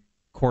on me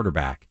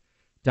quarterback.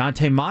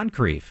 Dante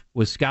Moncrief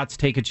was Scott's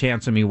take a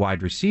chance on me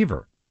wide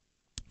receiver.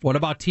 What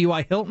about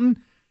T.Y.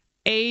 Hilton?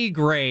 A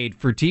grade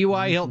for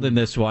T.Y. Hilton in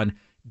this one.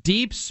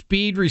 Deep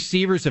speed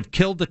receivers have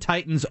killed the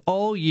Titans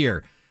all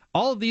year.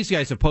 All of these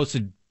guys have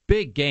posted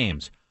big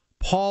games.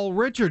 Paul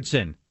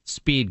Richardson,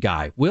 speed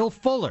guy. Will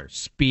Fuller,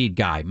 speed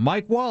guy.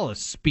 Mike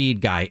Wallace,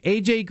 speed guy.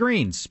 A.J.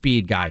 Green,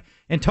 speed guy.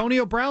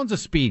 Antonio Brown's a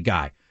speed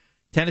guy.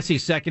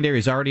 Tennessee's secondary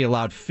has already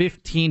allowed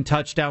 15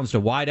 touchdowns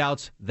to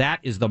wideouts. That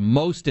is the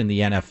most in the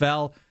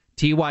NFL.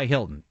 T.Y.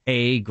 Hilton,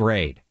 A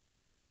grade.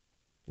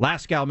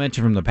 Last guy I'll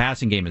mention from the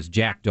passing game is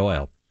Jack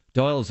Doyle.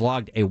 Doyle has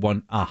logged a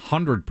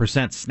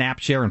 100% snap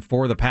share in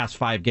 4 of the past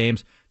 5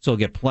 games, so he'll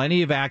get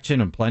plenty of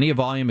action and plenty of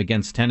volume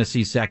against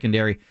Tennessee's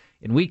secondary.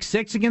 In Week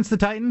 6 against the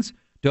Titans,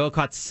 Doyle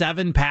caught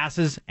 7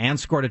 passes and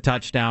scored a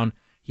touchdown.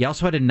 He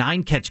also had a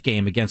 9-catch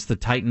game against the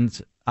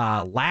Titans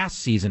last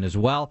season as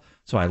well,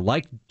 so I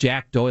like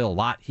Jack Doyle a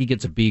lot. He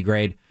gets a B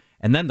grade.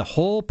 And then the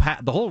whole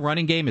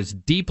running game is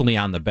deeply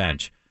on the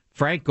bench.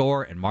 Frank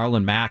Gore and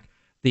Marlon Mack.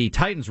 The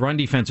Titans' run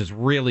defense is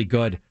really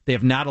good. They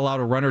have not allowed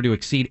a runner to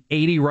exceed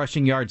 80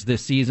 rushing yards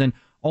this season,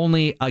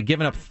 only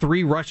given up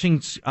 3 rushing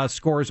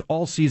scores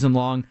all season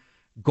long.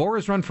 Gore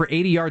has run for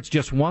 80 yards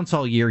just once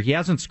all year. He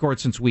hasn't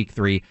scored since Week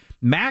 3.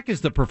 Mack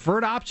is the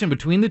preferred option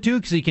between the two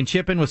because he can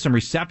chip in with some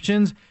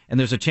receptions, and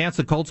there's a chance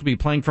the Colts will be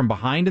playing from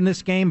behind in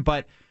this game,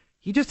 but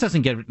he just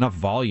doesn't get enough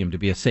volume to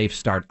be a safe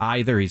start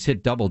either. He's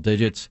hit double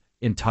digits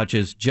in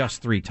touches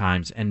just 3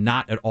 times, and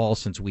not at all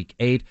since Week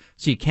 8,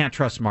 so you can't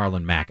trust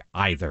Marlon Mack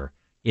either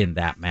in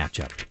that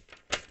matchup.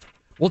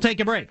 We'll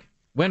take a break.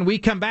 When we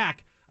come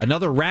back,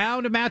 another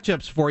round of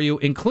matchups for you,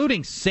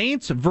 including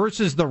Saints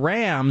versus the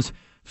Rams.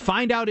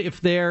 Find out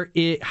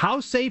how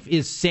safe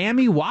is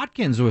Sammy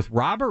Watkins with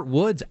Robert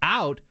Woods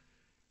out.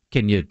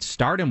 Can you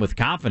start him with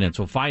confidence?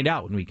 We'll find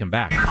out when we come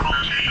back.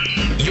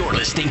 You're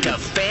listening to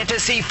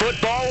Fantasy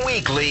Football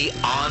Weekly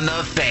on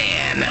The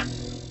Fan.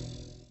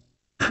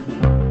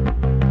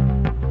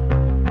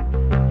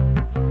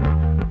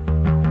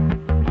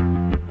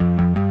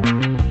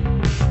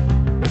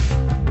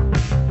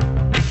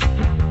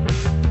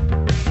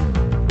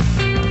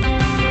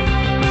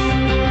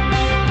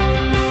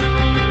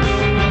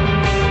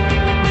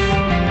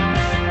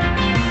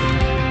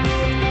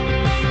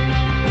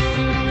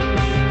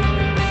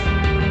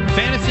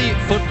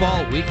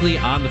 Football Weekly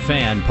on The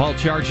Fan. Paul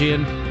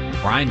Chargian,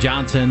 Brian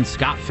Johnson,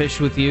 Scott Fish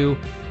with you.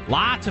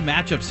 Lots of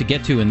matchups to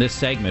get to in this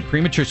segment.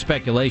 Premature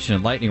speculation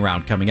and lightning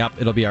round coming up.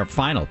 It'll be our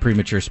final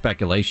premature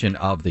speculation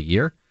of the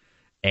year.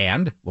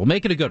 And we'll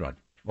make it a good one.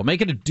 We'll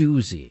make it a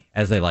doozy,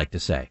 as they like to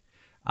say.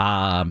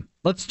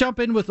 Let's start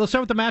with the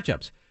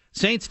matchups.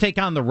 Saints take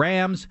on the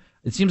Rams.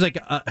 It seems like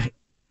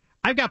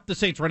I've got the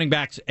Saints running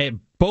backs,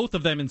 both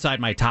of them inside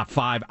my top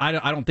 5.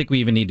 I don't think we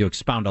even need to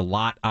expound a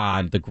lot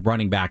on the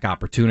running back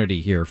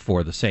opportunity here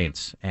for the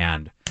Saints,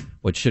 and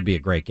what should be a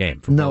great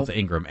game for both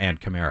Ingram and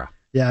Kamara.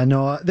 Yeah,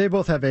 no, they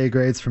both have A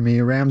grades for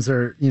me. Rams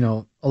are,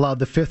 allowed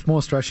the 5th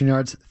most rushing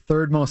yards,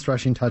 3rd most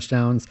rushing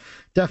touchdowns.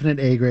 Definite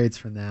A grades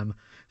from them.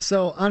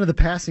 So, onto the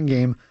passing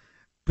game.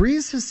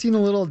 Breeze has seen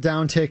a little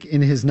downtick in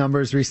his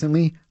numbers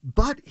recently,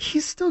 but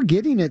he's still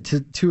getting it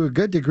to a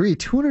good degree.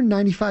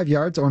 295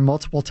 yards or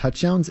multiple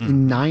touchdowns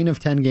in 9 of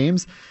 10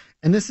 games.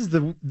 And this is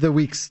the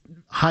week's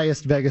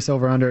highest Vegas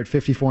over-under at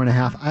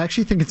 54.5. I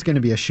actually think it's going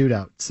to be a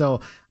shootout. So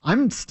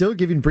I'm still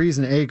giving Breeze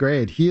an A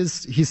grade.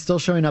 He's still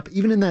showing up.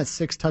 Even in that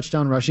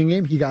 6-touchdown rushing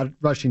game, he got a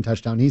rushing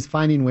touchdown. He's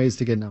finding ways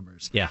to get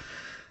numbers. Yeah.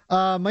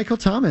 Michael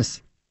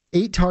Thomas,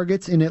 8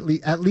 targets in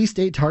at least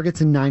 8 targets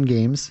in 9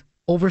 games.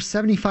 Over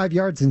 75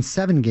 yards in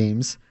 7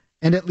 games,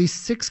 and at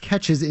least 6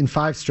 catches in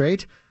 5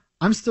 straight.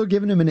 I'm still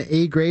giving him an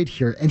A grade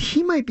here, and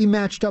he might be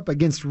matched up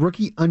against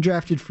rookie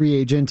undrafted free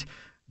agent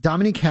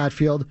Dominic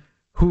Hatfield,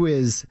 who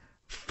is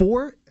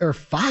 4 or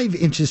 5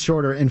 inches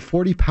shorter and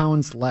 40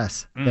 pounds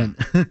less than.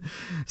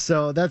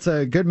 So that's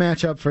a good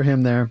matchup for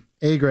him there.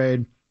 A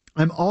grade.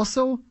 I'm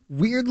also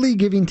weirdly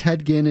giving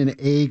Ted Ginn an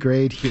A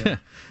grade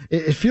here.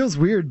 It feels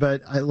weird,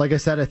 but like I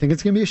said, I think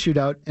it's going to be a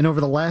shootout. And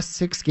over the last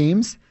 6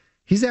 games,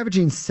 he's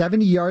averaging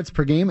 70 yards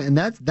per game, and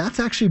that's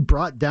actually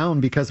brought down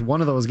because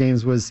one of those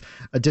games was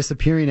a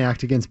disappearing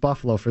act against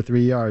Buffalo for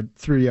 3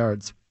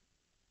 yards.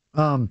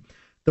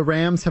 The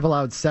Rams have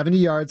allowed 70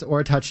 yards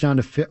or a touchdown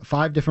to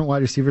 5 different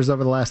wide receivers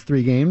over the last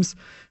 3 games,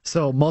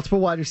 so multiple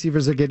wide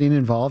receivers are getting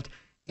involved.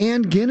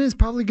 And Ginn is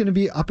probably going to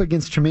be up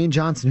against Tremaine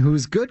Johnson,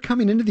 who's good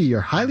coming into the year,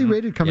 highly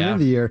rated coming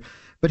into the year,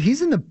 but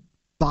he's in the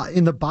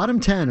in the bottom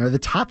 10 or the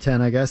top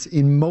 10, I guess,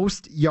 in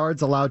most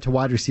yards allowed to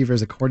wide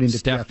receivers according to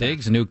Steph PFF.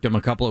 Diggs nuked him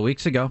a couple of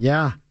weeks ago.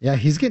 Yeah,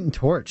 he's getting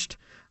torched.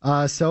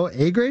 So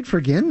A grade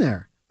for Ginn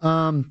there.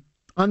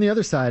 On the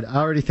other side, I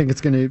already think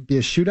it's going to be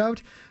a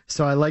shootout.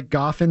 So I like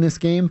Goff in this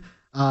game.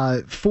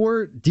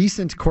 4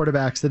 decent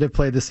quarterbacks that have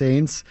played the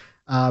Saints.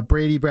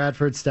 Brady,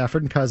 Bradford,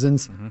 Stafford, and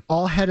Cousins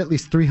all had at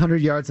least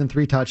 300 yards and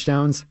 3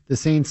 touchdowns. The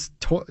Saints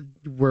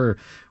were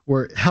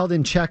held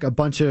in check a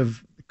bunch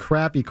of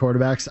crappy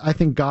quarterbacks. I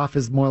think Goff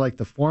is more like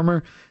the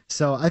former.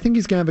 So I think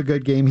he's going to have a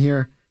good game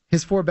here.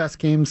 His 4 best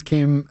games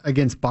came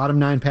against bottom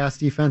 9 pass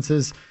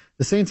defenses.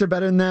 The Saints are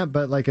better than that,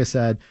 but like I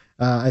said,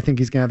 I think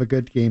he's going to have a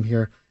good game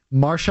here.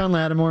 Marshawn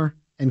Lattimore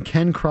and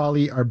Ken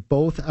Crawley are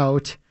both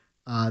out.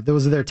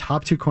 Those are their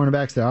top 2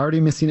 cornerbacks. They're already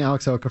missing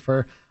Alex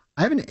Okafor.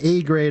 I have an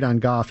A grade on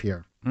Goff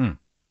here.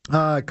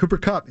 Cooper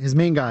Kupp, his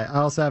main guy, I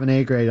also have an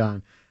A grade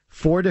on.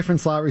 4 different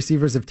slot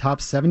receivers have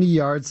topped 70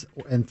 yards,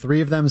 and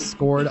 3 of them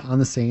scored on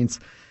the Saints.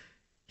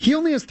 He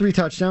only has 3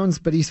 touchdowns,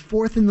 but he's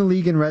 4th in the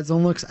league in red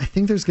zone looks. I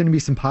think there's going to be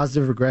some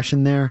positive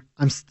regression there.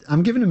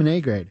 I'm giving him an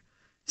A grade.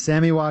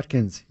 Sammy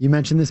Watkins, you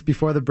mentioned this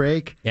before the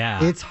break.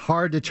 Yeah. It's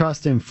hard to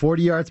trust him.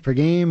 40 yards per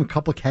game, a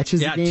couple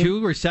catches a game.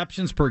 2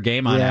 receptions per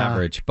game on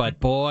average. But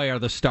boy, are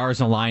the stars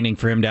aligning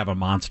for him to have a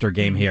monster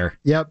game here.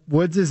 Yep,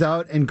 Woods is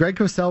out. And Greg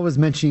Cosell was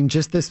mentioning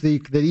just this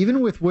week that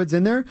even with Woods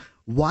in there,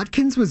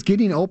 Watkins was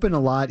getting open a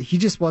lot. He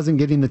just wasn't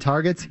getting the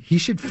targets. He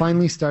should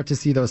finally start to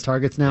see those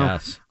targets now.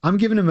 Yes. I'm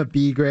giving him a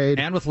B grade.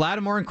 And with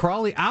Lattimore and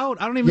Crawley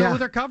out, I don't even know who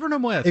they're covering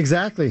him with.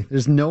 Exactly.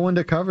 There's no one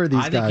to cover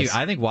these guys.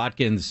 I think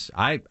Watkins,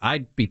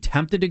 I'd be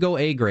tempted to go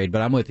A grade,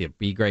 but I'm with you.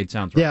 B grade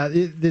sounds right.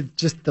 Yeah,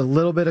 just a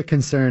little bit of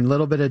concern, a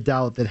little bit of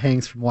doubt that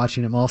hangs from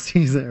watching him all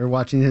season, or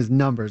watching his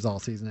numbers all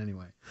season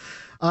anyway.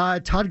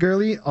 Todd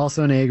Gurley,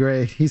 also an A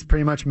grade. He's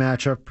pretty much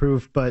matchup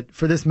proof, but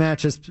for this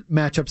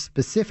matchup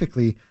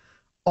specifically,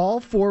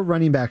 all 4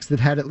 running backs that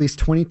had at least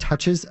 20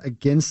 touches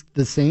against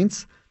the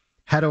Saints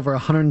had over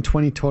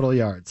 120 total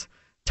yards.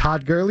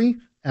 Todd Gurley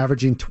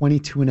averaging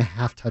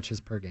 22.5 touches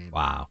per game.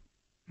 Wow.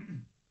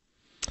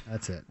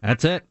 That's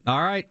it.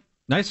 All right.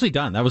 Nicely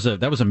done. That was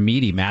a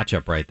meaty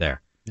matchup right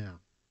there. Yeah.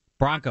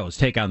 Broncos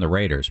take on the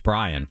Raiders.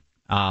 Brian,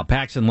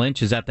 Paxton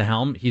Lynch is at the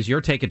helm. He's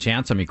your take a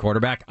chance on me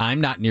quarterback.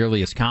 I'm not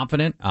nearly as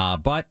confident,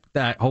 but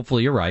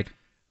hopefully you're right.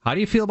 How do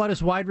you feel about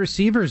his wide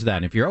receivers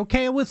then? If you're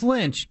okay with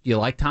Lynch, do you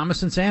like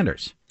Thomas and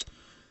Sanders?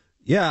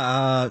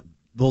 Yeah,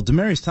 well,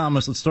 Demaryius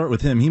Thomas, let's start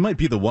with him. He might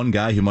be the one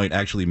guy who might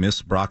actually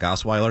miss Brock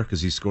Osweiler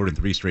because he scored in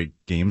 3 straight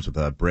games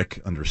with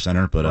Brick under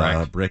center,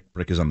 but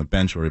Brick is on the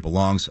bench where he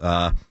belongs.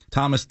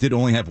 Thomas did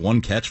only have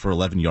 1 catch for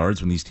 11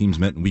 yards when these teams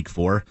met in Week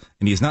 4,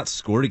 and he has not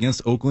scored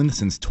against Oakland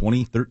since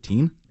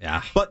 2013.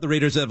 Yeah. But the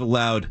Raiders have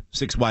allowed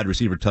 6 wide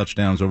receiver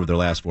touchdowns over their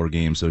last 4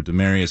 games, so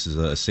Demaryius is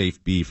a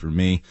safe B for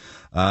me.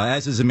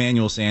 As is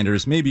Emmanuel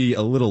Sanders, maybe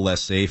a little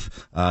less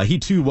safe. He,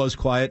 too, was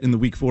quiet in the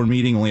Week 4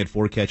 meeting, only had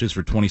 4 catches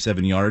for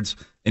 27 yards,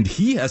 and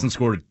he hasn't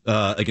scored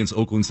against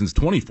Oakland since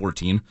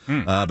 2014.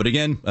 But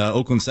again,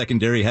 Oakland's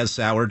secondary has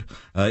soured.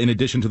 In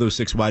addition to those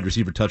 6 wide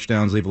receiver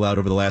touchdowns they've allowed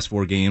over the last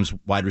 4 games,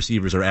 wide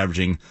receivers are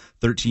averaging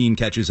 13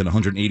 catches and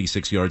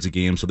 186 yards a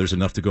game, so there's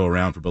enough to go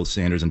around for both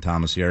Sanders and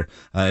Thomas here.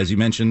 As you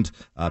mentioned,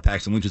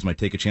 Paxton Lynch might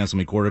take a chance on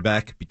my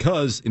quarterback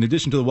because, in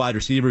addition to the wide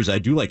receivers, I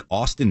do like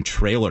Austin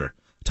Traylor,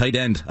 tight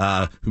end,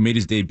 who made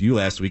his debut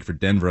last week for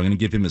Denver. I'm going to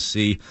give him a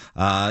C.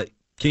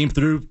 Came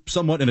through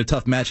somewhat in a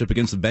tough matchup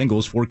against the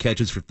Bengals, 4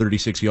 catches for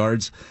 36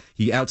 yards.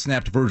 He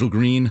outsnapped Virgil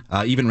Green,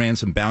 even ran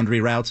some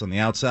boundary routes on the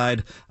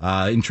outside.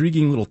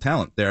 Intriguing little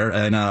talent there.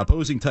 And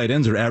opposing tight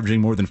ends are averaging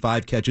more than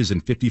 5 catches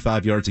and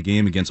 55 yards a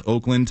game against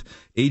Oakland.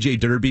 A.J.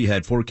 Derby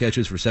had 4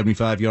 catches for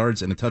 75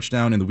 yards and a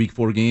touchdown in the Week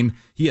 4 game.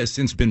 He has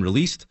since been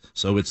released,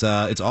 so it's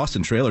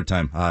Austin Traylor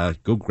time.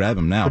 Go grab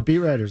him now. The beat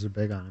writers are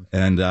big on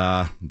him.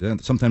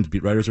 And sometimes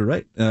beat writers are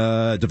right.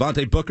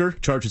 Devontae Booker,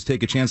 Chargers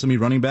take a chance on me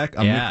running back.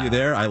 I'm with you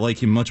there. I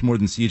like him much more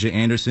than C.J.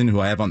 Anderson, who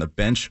I have on the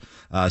bench.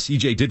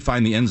 C.J. did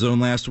find the end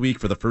zone last week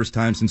for the first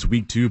time since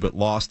Week 2, but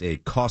lost a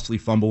costly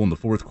fumble in the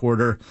 4th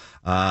quarter.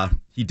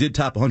 He did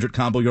top 100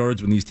 combo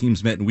yards when these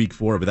teams met in Week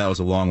 4, but that was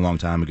a long, long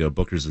time ago.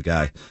 Booker's the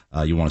guy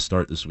you want to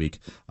start this week.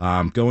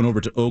 Going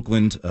over to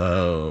Oakland,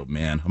 oh,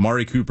 man.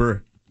 Amari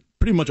Cooper,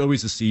 pretty much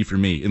always a C for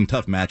me, in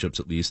tough matchups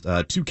at least.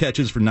 2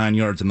 catches for 9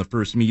 yards in the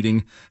first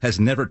meeting, has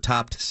never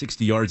topped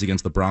 60 yards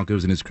against the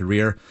Broncos in his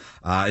career.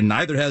 And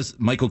neither has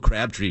Michael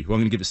Crabtree, who I'm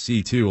going to give a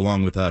C too,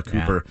 along with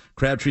Cooper. Yeah.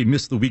 Crabtree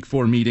missed the Week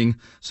 4 meeting,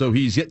 so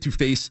he's yet to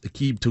face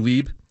Aqib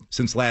Talib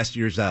since last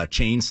year's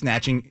chain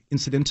snatching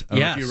incident,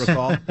 if you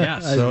recall.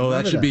 Yes. So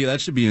that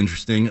should be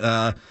interesting.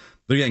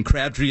 But again,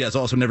 Crabtree has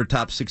also never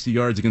topped 60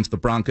 yards against the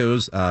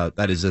Broncos.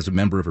 That is as a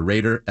member of a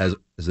Raider, as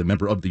a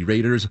member of the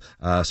Raiders.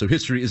 So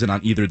history isn't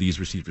on either of these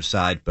receivers'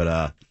 side,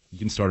 but you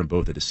can start them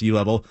both at a C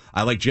level.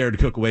 I like Jared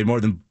Cook way more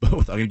than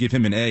both. I'm going to give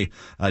him an A.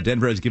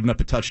 Denver has given up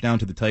a touchdown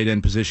to the tight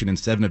end position in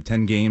 7 of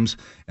 10 games,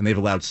 and they've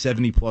allowed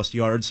 70-plus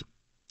yards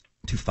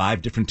to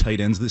 5 different tight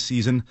ends this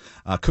season.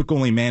 Cook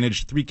only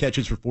managed 3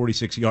 catches for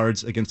 46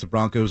 yards against the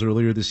Broncos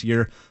earlier this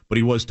year, but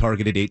he was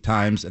targeted 8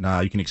 times,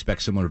 and you can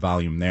expect similar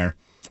volume there.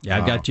 Yeah,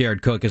 I've got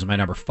Jared Cook as my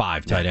number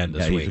 5 tight end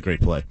this week. He's a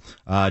great play.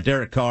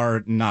 Derek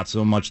Carr, not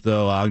so much,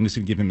 though. I'm just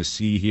going to give him a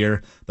C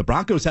here. The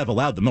Broncos have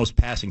allowed the most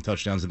passing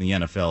touchdowns in the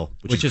NFL,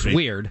 which is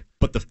weird.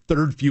 But the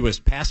third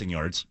fewest passing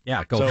yards.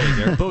 Yeah, go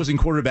figure. Opposing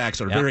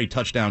quarterbacks are very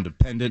touchdown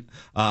dependent.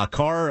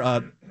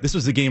 Carr, this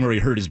was the game where he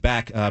hurt his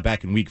back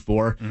back in week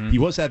 4. Mm-hmm. He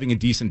was having a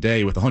decent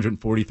day with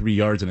 143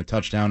 yards and a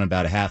touchdown and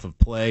about a half of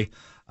play.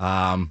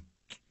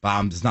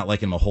 Does not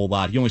like him a whole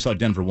lot. He only saw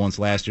Denver once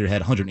last year,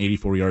 had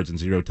 184 yards and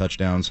 0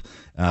 touchdowns.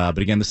 But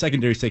again, the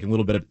secondary's taking a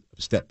little bit of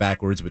a step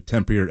backwards, but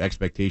temper your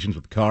expectations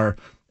with Carr,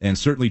 and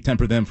certainly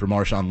temper them for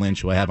Marshawn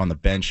Lynch, who I have on the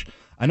bench.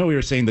 I know we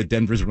were saying that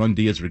Denver's run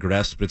D has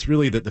regressed, but it's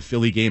really that the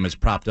Philly game has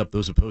propped up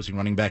those opposing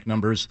running back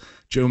numbers.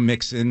 Joe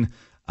Mixon,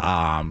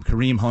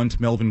 Kareem Hunt,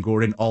 Melvin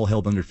Gordon, all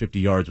held under 50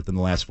 yards within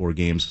the last 4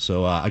 games.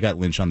 So I got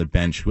Lynch on the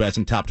bench, who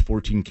hasn't topped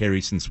 14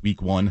 carries since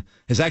week 1.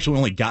 Has actually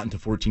only gotten to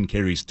 14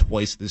 carries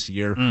twice this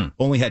year.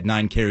 Only had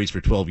 9 carries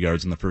for 12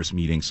 yards in the first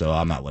meeting, so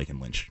I'm not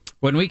liking Lynch.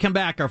 When we come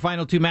back, our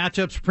final 2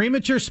 matchups,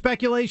 premature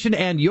speculation,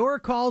 and your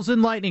calls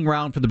in lightning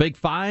round for the big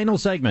final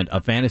segment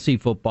of Fantasy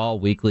Football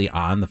Weekly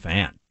on The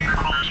Fan.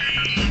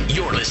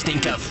 You're listening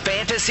to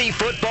Fantasy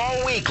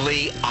Football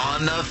Weekly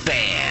on The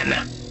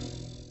Fan.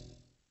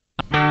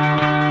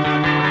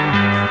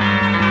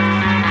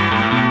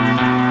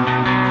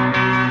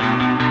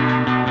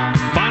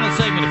 Final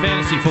segment of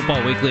Fantasy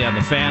Football Weekly on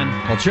The Fan.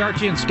 Well,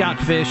 Charchi and Scott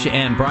Fish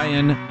and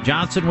Brian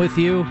Johnson with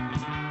you.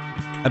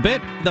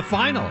 The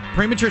final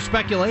premature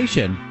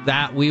speculation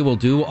that we will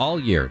do all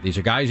year. These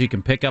are guys you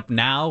can pick up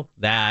now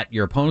that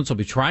your opponents will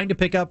be trying to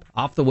pick up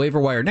off the waiver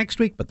wire next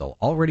week, but they'll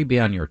already be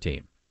on your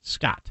team.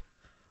 Scott.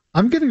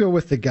 I'm going to go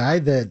with the guy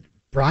that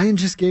Brian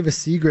just gave a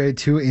C grade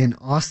to in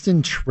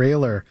Austin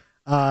Traylor.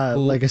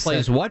 Like I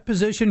plays said, what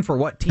position for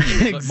what team?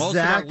 Exactly. Most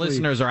of our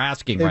listeners are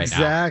asking right now.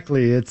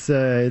 Exactly. It's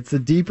a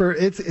deeper.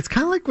 It's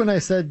kind of like when I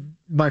said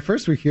my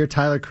first week here,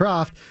 Tyler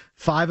Kroft.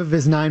 5 of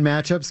his 9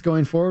 matchups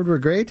going forward were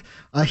great.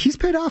 He's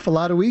paid off a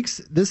lot of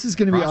weeks. This is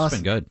going to be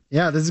Austin. Been good.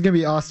 Yeah, this is going to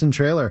be Austin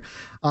Traylor.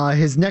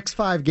 His next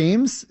 5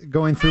 games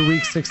going through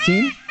week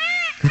 16.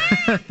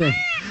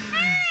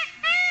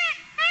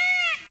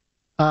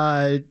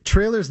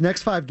 Traylor's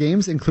next 5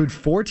 games include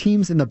 4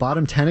 teams in the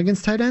bottom 10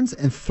 against tight ends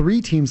and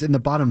 3 teams in the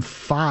bottom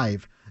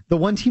 5. The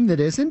one team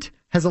that isn't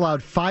has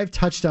allowed 5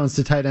 touchdowns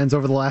to tight ends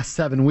over the last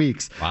 7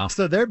 weeks. Wow.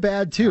 So they're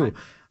bad too.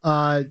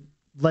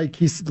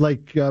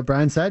 Like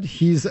Brian said,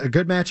 he's a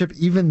good matchup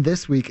even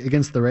this week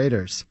against the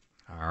Raiders.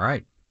 All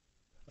right.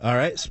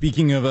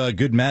 Speaking of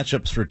good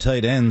matchups for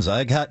tight ends,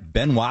 I got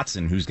Ben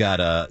Watson, who's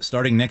got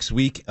starting next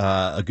week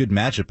a good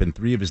matchup in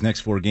 3 of his next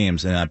 4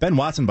 games. And Ben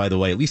Watson, by the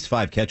way, at least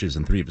 5 catches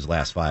in 3 of his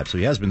last 5, so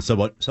he has been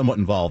somewhat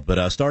involved.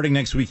 But starting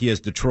next week, he has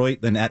Detroit,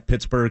 then at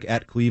Pittsburgh,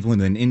 at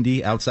Cleveland, then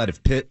Indy. Outside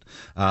of Pitt,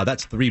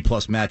 that's 3+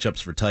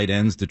 matchups for tight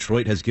ends.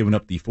 Detroit has given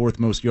up the 4th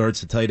most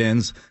yards to tight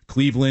ends.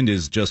 Cleveland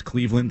is just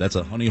Cleveland. That's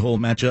a honey hole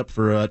matchup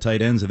for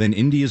tight ends. And then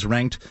Indy is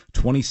ranked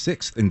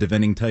 26th in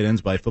defending tight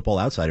ends by Football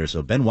Outsiders.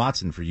 So Ben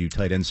Watson for you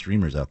tight end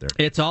streamers out there.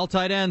 It's all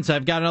tight ends.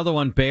 I've got another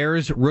one.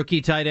 Bears rookie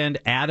tight end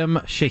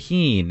Adam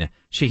Shaheen.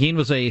 Shaheen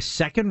was a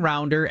 2nd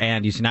rounder,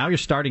 and he's now your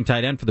starting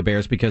tight end for the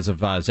Bears because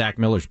of Zach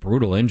Miller's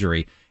brutal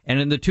injury. And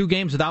in the 2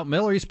 games without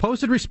Miller, he's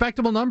posted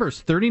respectable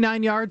numbers,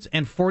 39 yards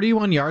and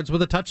 41 yards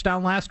with a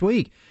touchdown last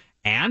week.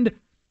 And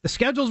the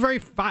schedule's very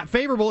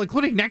favorable,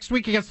 including next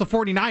week against the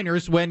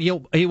 49ers, when he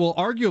will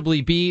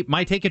arguably be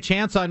my take a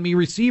chance on me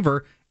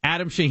receiver,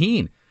 Adam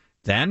Shaheen.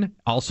 Then,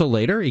 also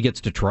later, he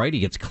gets Detroit. He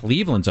gets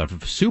Cleveland's a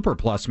super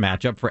plus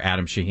matchup for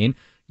Adam Shaheen.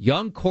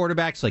 Young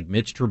quarterbacks like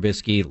Mitch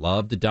Trubisky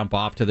love to dump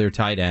off to their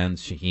tight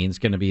ends. Shaheen's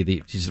going to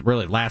be he's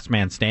really last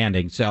man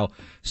standing. So,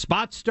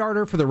 spot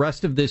starter for the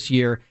rest of this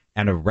year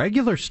and a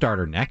regular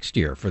starter next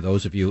year for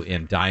those of you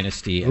in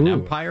Dynasty and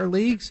Empire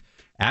leagues.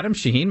 Adam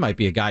Shaheen might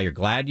be a guy you're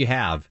glad you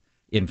have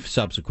in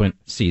subsequent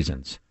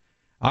seasons.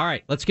 All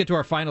right, let's get to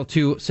our final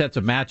 2 sets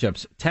of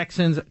matchups.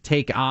 Texans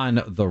take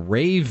on the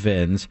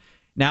Ravens.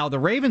 Now, the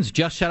Ravens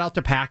just shut out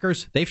the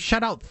Packers. They've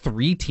shut out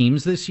 3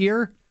 teams this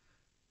year.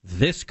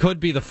 This could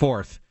be the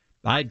 4th.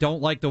 I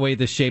don't like the way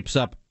this shapes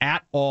up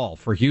at all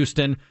for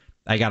Houston.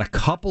 I got a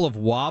couple of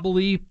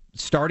wobbly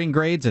starting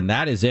grades, and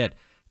that is it.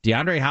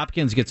 DeAndre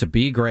Hopkins gets a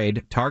B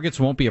grade. Targets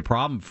won't be a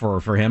problem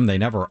for him. They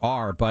never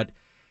are, but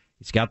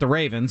he's got the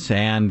Ravens,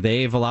 and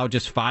they've allowed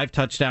just 5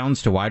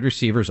 touchdowns to wide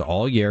receivers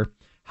all year.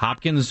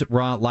 Hopkins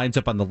lines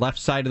up on the left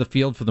side of the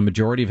field for the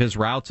majority of his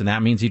routes, and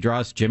that means he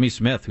draws Jimmy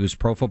Smith, who's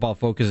Pro Football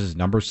Focus's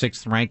number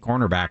 6th ranked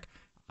cornerback.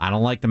 I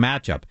don't like the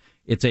matchup.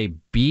 It's a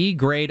B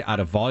grade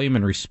out of volume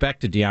and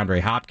respect to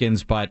DeAndre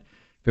Hopkins, but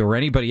if it were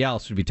anybody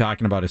else, we'd be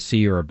talking about a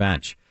C or a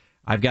bench.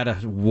 I've got a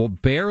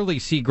barely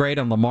C grade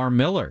on Lamar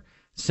Miller.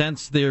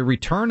 Since the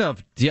return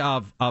of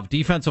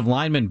defensive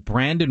lineman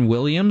Brandon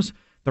Williams,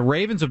 the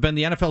Ravens have been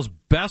the NFL's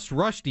best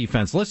rush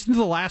defense. Listen to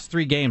the last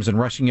 3 games in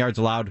rushing yards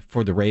allowed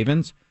for the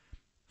Ravens.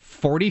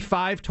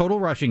 45 total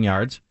rushing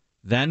yards,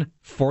 then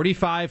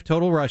 45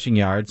 total rushing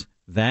yards,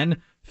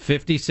 then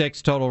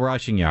 56 total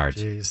rushing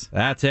yards. Jeez.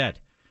 That's it.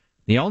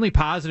 The only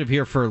positive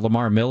here for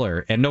Lamar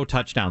Miller, and no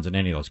touchdowns in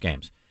any of those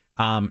games,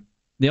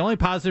 The only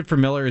positive for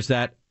Miller is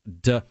that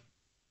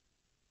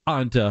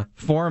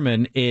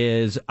Foreman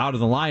is out of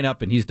the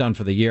lineup, and he's done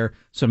for the year.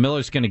 So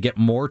Miller's going to get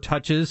more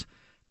touches.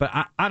 But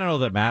I don't know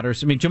that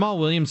matters. I mean, Jamal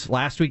Williams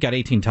last week got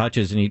 18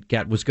 touches, and he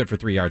was good for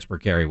 3 yards per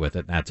carry with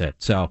it, and that's it.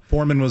 So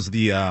Foreman was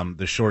the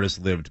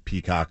shortest-lived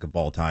peacock of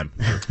all time.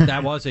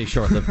 That was a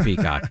short-lived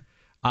peacock.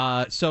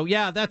 So,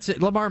 yeah, that's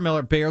it. Lamar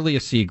Miller, barely a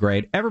C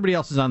grade. Everybody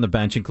else is on the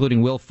bench,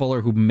 including Will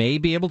Fuller, who may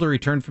be able to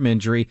return from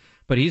injury,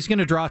 but he's going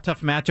to draw a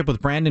tough matchup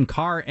with Brandon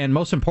Carr. And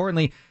most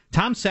importantly,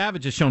 Tom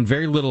Savage has shown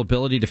very little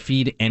ability to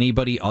feed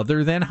anybody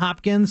other than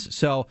Hopkins.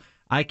 So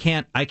I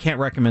can't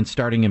recommend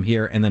starting him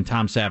here. And then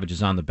Tom Savage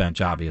is on the bench,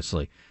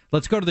 obviously.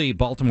 Let's go to the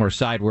Baltimore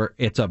side, where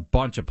it's a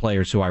bunch of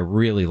players who I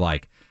really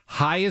like.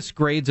 Highest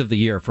grades of the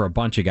year for a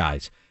bunch of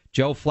guys.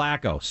 Joe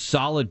Flacco,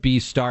 solid B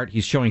start.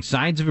 He's showing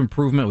signs of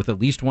improvement with at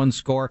least 1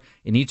 score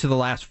in each of the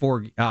last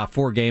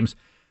four games.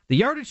 The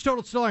yardage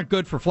totals still aren't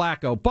good for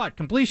Flacco, but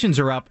completions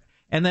are up.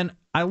 And then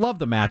I love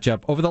the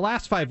matchup. Over the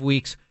last 5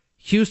 weeks,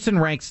 Houston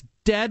ranks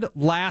dead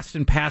last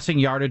in passing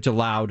yardage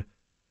allowed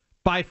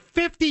by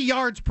 50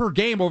 yards per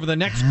game over the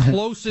next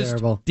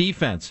closest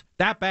defense.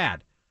 That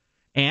bad.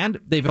 And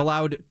they've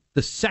allowed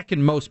the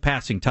second most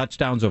passing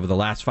touchdowns over the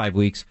last 5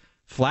 weeks.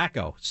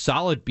 Flacco,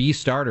 solid B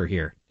starter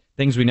here.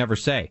 Things we never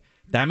say.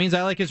 That means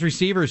I like his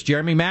receivers,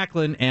 Jeremy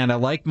Maclin, and I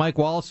like Mike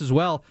Wallace as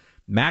well.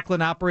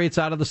 Maclin operates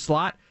out of the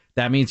slot.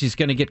 That means he's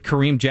going to get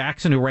Kareem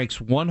Jackson, who ranks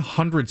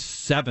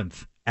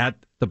 107th at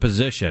the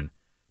position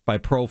by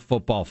Pro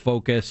Football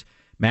Focus.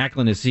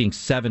 Maclin is seeing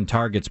 7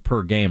 targets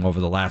per game over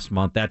the last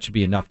month. That should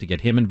be enough to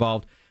get him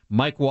involved.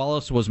 Mike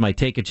Wallace was my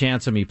take a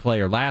chance on me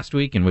player last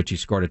week, in which he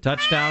scored a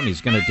touchdown.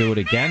 He's going to do it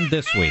again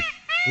this week.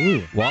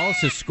 Ooh.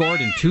 Wallace has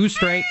scored in 2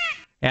 straight,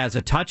 has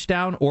a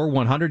touchdown or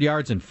 100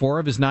 yards in 4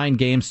 of his 9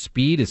 games.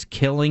 Speed is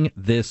killing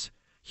this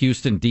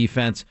Houston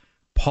defense.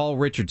 Paul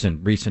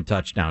Richardson, recent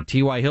touchdown.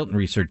 T.Y. Hilton,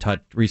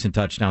 recent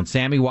touchdown.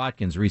 Sammy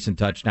Watkins, recent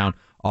touchdown.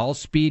 All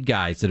speed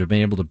guys that have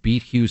been able to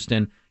beat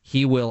Houston.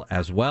 He will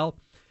as well.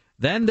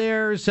 Then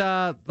there's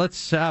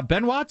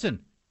Ben Watson.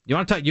 You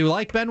want to talk? You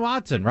like Ben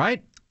Watson,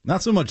 right?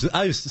 Not so much.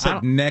 I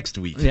said next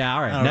week. Yeah,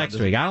 all right, next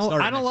week.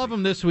 I don't love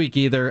him this week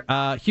either.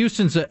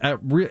 Houston's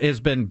has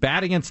been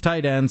bad against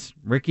tight ends.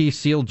 Ricky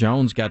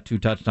Seals-Jones got 2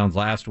 touchdowns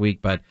last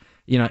week, but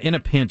in a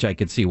pinch, I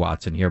could see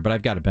Watson here. But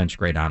I've got a bench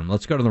grade on him.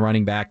 Let's go to the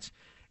running backs.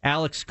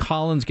 Alex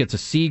Collins gets a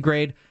C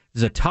grade.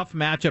 This is a tough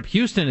matchup.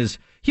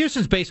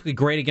 Houston's basically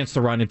great against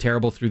the run and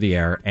terrible through the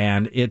air,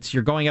 and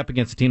you're going up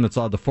against a team that's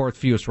allowed the 4th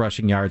fewest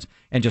rushing yards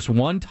and just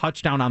 1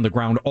 touchdown on the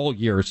ground all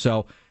year.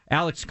 So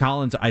Alex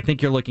Collins, I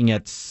think you're looking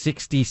at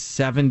 60,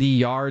 70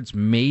 yards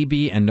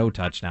maybe, and no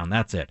touchdown.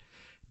 That's it.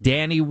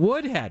 Danny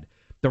Woodhead.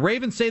 The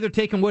Ravens say they're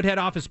taking Woodhead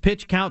off his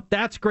pitch count.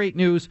 That's great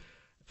news.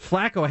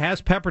 Flacco has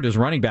peppered his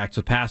running backs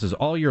with passes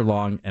all year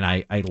long, and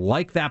I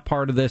like that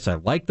part of this. I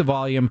like the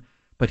volume.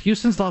 But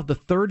Houston's allowed the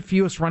 3rd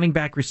fewest running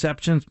back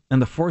receptions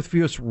and the 4th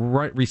fewest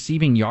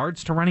receiving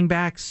yards to running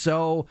backs.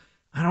 So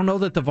I don't know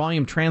that the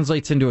volume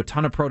translates into a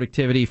ton of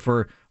productivity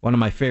for one of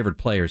my favorite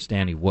players,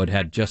 Danny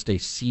Woodhead. Just a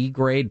C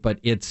grade, but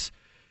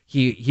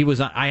he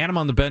was. I had him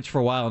on the bench for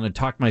a while and had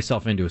talked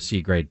myself into a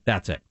C grade.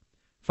 That's it.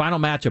 Final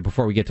matchup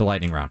before we get to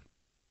lightning round.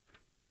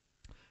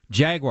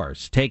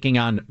 Jaguars taking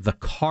on the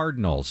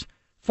Cardinals.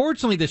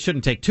 Fortunately, this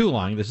shouldn't take too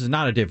long. This is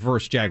not a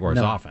diverse Jaguars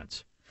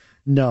offense.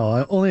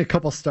 No, only a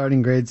couple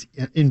starting grades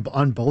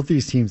on both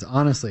these teams,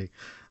 honestly.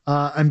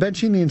 I'm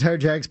benching the entire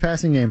Jags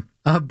passing game.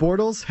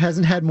 Bortles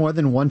hasn't had more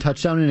than 1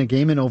 touchdown in a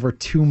game in over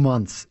 2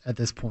 months at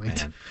this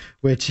point,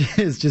 which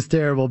is just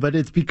terrible. But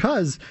it's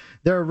because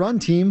they're a run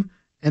team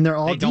and they're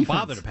all defense. They don't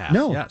bother to pass.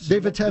 No,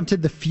 they've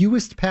attempted the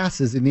fewest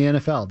passes in the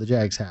NFL, the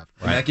Jags have.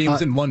 Right. That game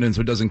was in London,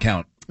 so it doesn't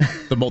count.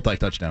 The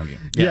multi-touchdown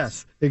game.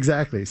 Yes,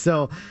 exactly.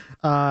 So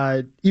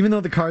even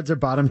though the Cards are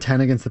bottom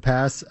 10 against the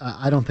pass,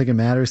 I don't think it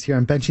matters here.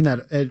 I'm benching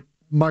that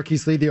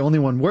Marquise Lee, the only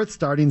one worth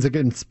starting, is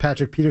against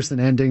Patrick Peterson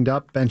and dinged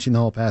up, benching the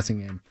whole passing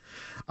game.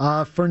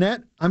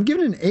 Fournette, I'm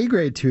giving an A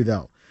grade to,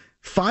 though.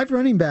 5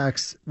 running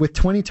backs with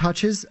 20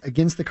 touches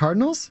against the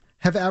Cardinals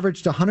have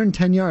averaged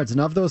 110 yards, and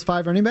of those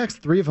 5 running backs,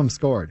 3 of them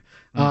scored.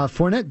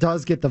 Fournette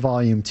does get the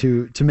volume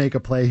to make a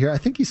play here. I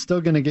think he's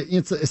still going to get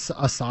it's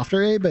a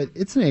softer A, but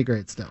it's an A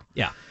grade still.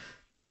 Yeah.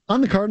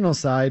 On the Cardinals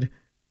side,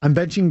 I'm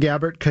benching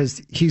Gabbert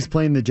because he's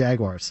playing the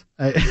Jaguars.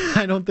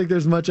 I don't think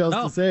there's much else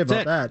to say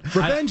about that.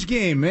 Revenge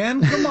game,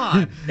 man. Come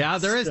on. Yeah,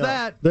 there is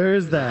that. There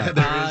is that.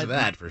 There is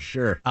that for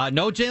sure.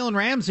 No Jalen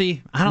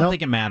Ramsey. I don't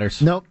think it matters.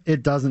 Nope,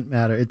 it doesn't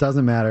matter. It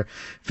doesn't matter.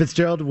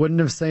 Fitzgerald wouldn't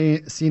have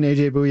seen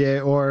A.J.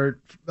 Bouye or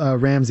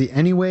Ramsey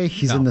anyway.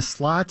 He's in the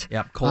slot.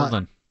 Yep,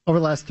 Coleman. Over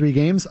the last 3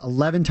 games,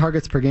 11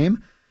 targets per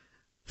game.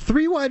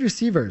 3 wide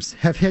receivers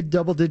have hit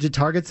double-digit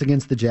targets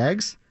against the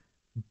Jags.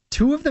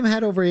 2 of them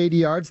had over 80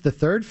 yards. The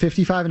third,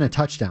 55 and a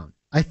touchdown.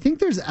 I think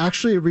there's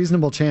actually a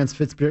reasonable chance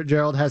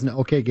Fitzgerald has an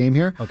okay game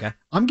here. Okay.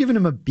 I'm giving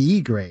him a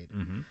B grade.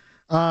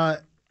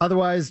 Mm-hmm.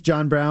 Otherwise,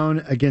 John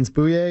Brown against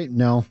Bouye,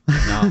 no.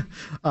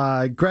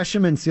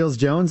 Gresham and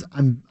Seals-Jones,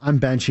 I'm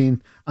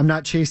benching. I'm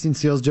not chasing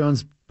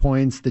Seals-Jones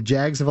points. The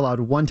Jags have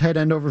allowed one tight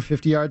end over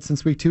 50 yards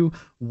since week 2,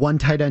 one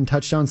tight end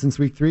touchdown since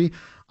week 3.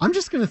 I'm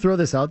just going to throw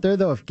this out there,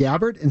 though. If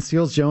Gabbert and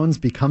Seals-Jones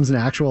becomes an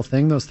actual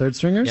thing, those third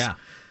stringers,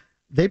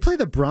 they play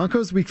the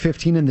Broncos week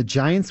 15 and the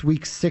Giants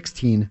week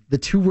 16, the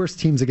two worst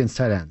teams against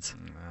tight ends.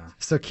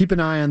 So keep an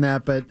eye on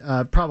that,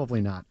 but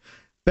probably not.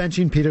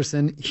 Benching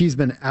Peterson, he's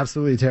been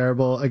absolutely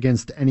terrible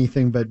against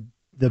anything but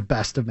the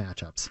best of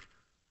matchups.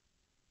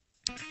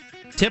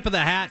 Tip of the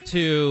hat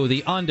to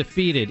the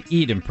undefeated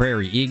Eden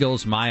Prairie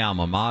Eagles, my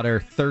alma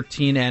mater,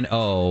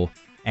 13-0,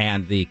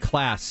 and the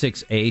Class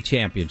 6A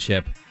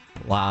championship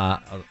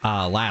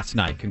last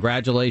night.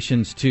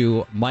 Congratulations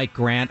to Mike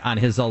Grant on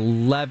his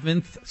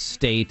 11th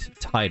state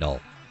title.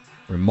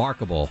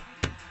 Remarkable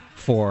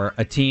for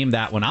a team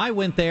that, when I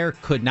went there,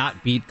 could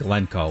not beat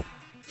Glencoe.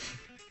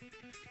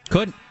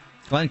 Couldn't.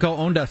 Glencoe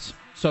owned us.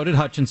 So did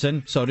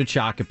Hutchinson. So did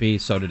Shakopee.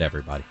 So did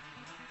everybody.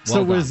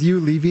 So was you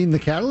leaving the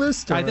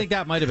Catalyst? Or? I think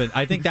that might have been.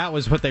 I think that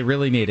was what they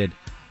really needed.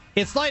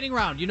 It's lightning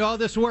round. You know how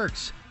this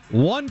works.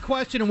 One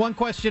question and one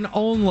question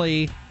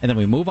only, and then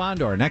we move on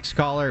to our next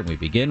caller, and we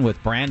begin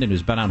with Brandon,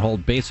 who's been on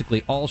hold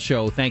basically all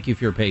show. Thank you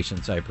for your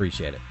patience. I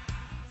appreciate it.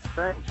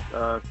 Thanks.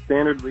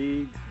 Standard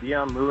League,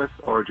 Dion Lewis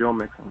or Joe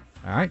Mixon?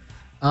 All right.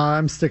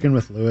 I'm sticking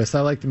with Lewis.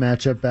 I like the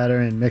matchup better,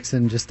 and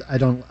Mixon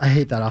I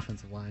hate that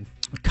offensive line.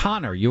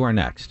 Connor, you are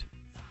next.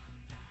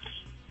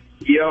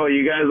 Yo,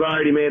 you guys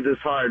already made this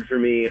hard for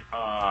me.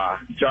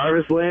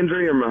 Jarvis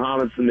Landry or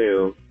Mohamed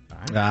Sanu?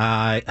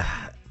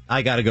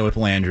 I got to go with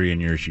Landry in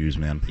your shoes,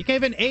 man. You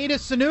gave an A to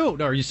Sanu.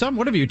 Or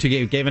one of you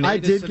two gave an A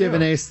to Sanu. I did give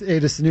an A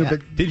to Sanu,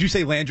 but... Did you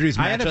say Landry's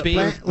matchup? I had a B.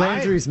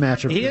 Landry's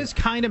matchup proof. He is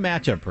kind of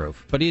matchup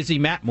proof, but is he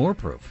Matt Moore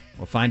proof?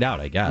 We'll find out,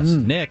 I guess.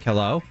 Nick,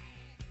 hello.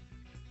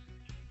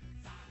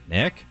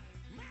 Nick?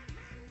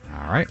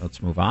 All right,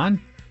 let's move on.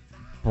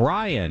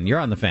 Brian, you're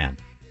on the fan.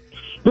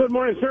 Good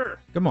morning, sir.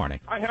 Good morning.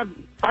 I have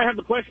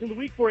the question of the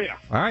week for you.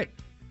 All right.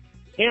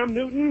 Cam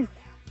Newton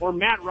or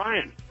Matt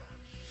Ryan?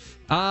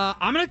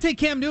 I'm going to take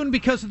Cam Newton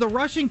because of the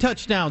rushing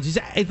touchdowns.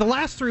 The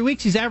last 3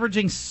 weeks, he's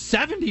averaging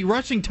 70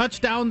 rushing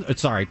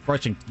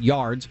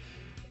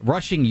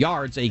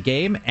yards a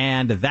game,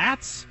 and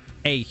that's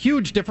a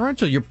huge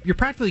differential. You're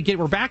practically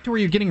we're back to where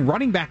you're getting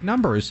running back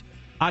numbers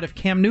out of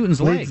Cam Newton's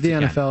legs. Leads the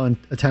NFL in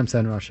attempts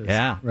and rushes.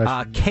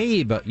 Yeah.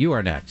 Cabe, you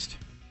are next.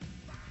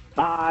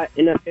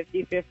 In a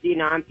 50-50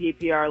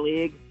 non-PPR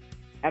league,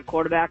 at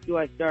quarterback, do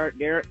I start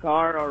Derek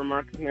Carr or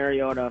Marcus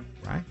Mariota?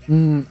 Right.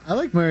 I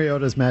like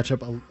Mariota's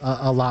matchup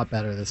a lot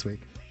better this week.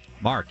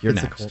 Mark, you're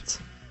next. The Colts.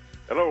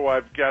 Hello,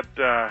 I've got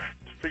to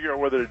figure out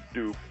whether to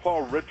do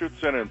Paul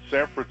Richardson in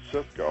San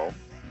Francisco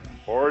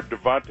or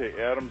Devontae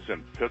Adams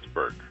in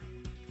Pittsburgh.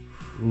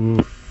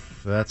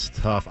 Oof, that's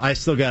tough. I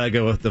still got to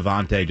go with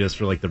Devontae just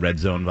for like the red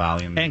zone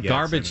volume. And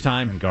garbage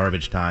time. And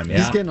garbage time, yeah.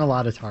 He's getting a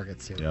lot of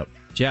targets too. Yep.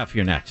 Jeff,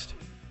 you're next.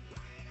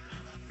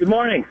 Good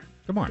morning.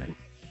 Good morning.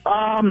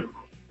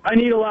 I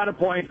need a lot of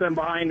points. I'm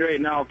behind right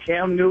now.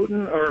 Cam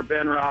Newton or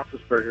Ben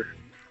Roethlisberger?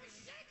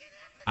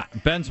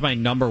 Ben's my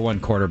number one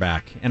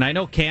quarterback. And I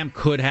know Cam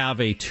could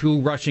have a 2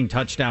 rushing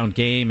touchdown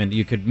game, and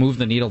you could move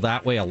the needle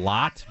that way a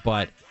lot,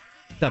 but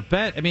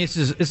this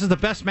is the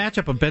best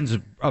matchup of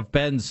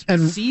Ben's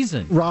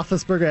season.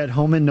 Roethlisberger at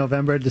home in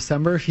November,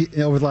 December,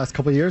 over the last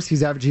couple of years,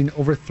 he's averaging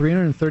over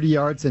 330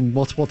 yards and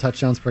multiple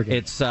touchdowns per game.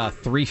 It's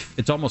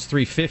it's almost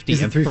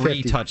 350 and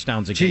 3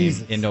 touchdowns a game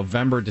in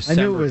November,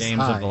 December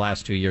games of the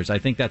last 2 years. I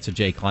think that's a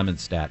Jay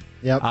Clemens stat.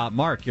 Yep.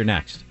 Mark, you're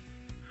next.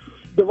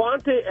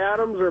 Devontae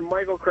Adams or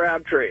Michael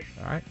Crabtree?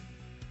 All right.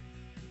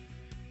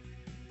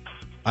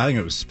 I think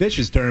it was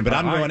Fitch's turn, but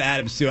I'm going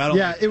Adams too.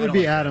 It would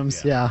be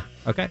Adams. Yeah.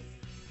 Okay.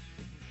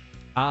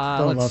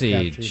 Let's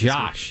see.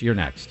 Josh, you're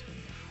next.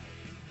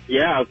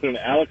 Yeah, I was going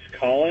to Alex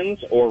Collins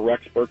or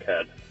Rex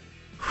Burkhead.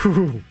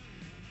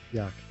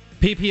 Yuck.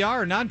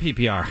 PPR or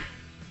non-PPR?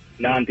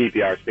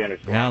 Non-PPR,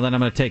 standard score. Well, then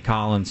I'm going to take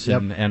Collins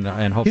and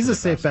hopefully he's a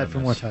safe bet for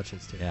more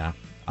touches too. Yeah.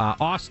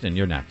 Austin,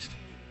 you're next.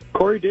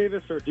 Corey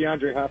Davis or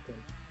DeAndre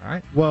Hopkins? All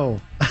right.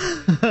 Whoa.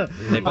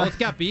 They both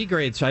got B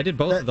grades, so I did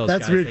both of those.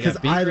 That's weird because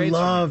I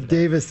love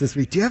Davis this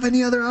week. Do you have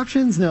any other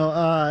options?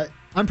 No.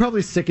 I'm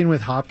probably sticking with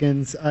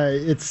Hopkins.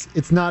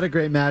 It's not a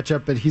great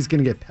matchup, but he's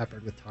going to get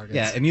peppered with targets.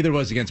 Yeah, and neither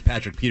was against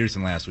Patrick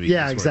Peterson last week.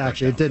 Yeah,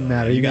 exactly. It didn't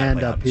matter. You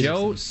manned up.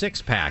 Joe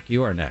Sixpack,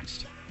 you are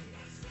next.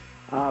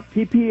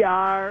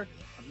 PPR,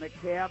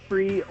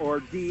 McCaffrey, or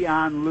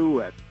Dion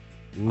Lewis?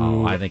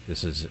 Oh, I think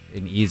this is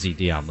an easy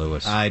Dion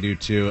Lewis. I do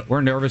too.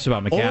 We're nervous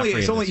about McCaffrey.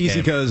 It's only easy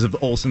because of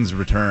Olsen's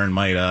return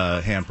might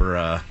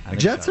hamper.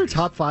 Jets are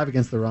top 5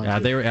 against the run.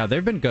 Yeah,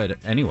 they've been good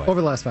anyway over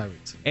the last 5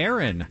 weeks.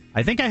 Aaron,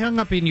 I think I hung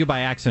up on you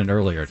by accident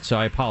earlier, so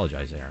I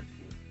apologize, Aaron.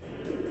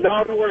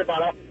 No, don't worry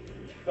about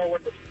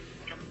it.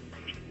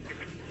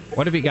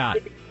 What have you got?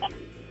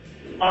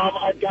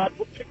 I've got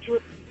the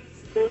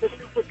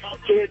super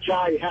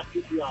Ajayi half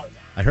PPR.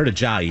 I heard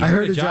Ajayi.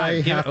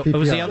 Half PPR. What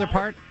was the other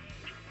part?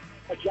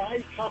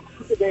 Ajayi top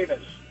Super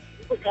Davis.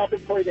 Super Cup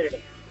and Corey Davis.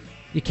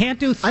 You can't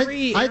do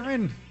 3,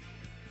 Aaron.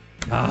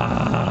 Do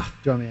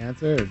you want me to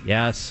answer?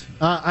 Yes.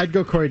 I'd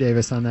go Corey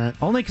Davis on that.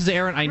 Only because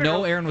I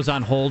know Aaron was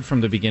on hold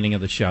from the beginning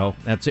of the show.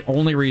 That's the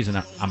only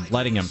reason I'm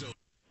letting him.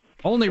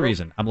 Only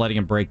reason I'm letting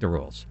him break the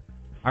rules.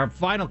 Our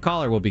final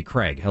caller will be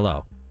Craig.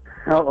 Hello.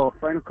 Hello,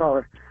 final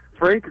caller.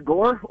 Frank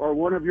Gore or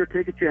one of your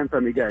Take a Chance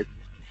on Me guys?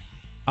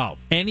 Oh,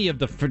 any of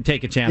the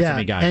Take a Chance on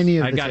Me guys.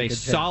 I've got a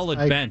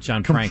solid bench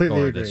on Frank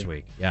Gore this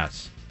week.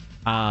 Yes.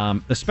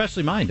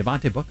 Especially mine,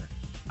 Devontae Booker.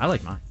 I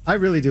like mine. I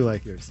really do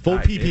like yours. Full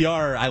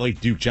PPR, I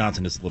like Duke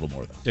Johnson just a little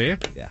more, though. Do you?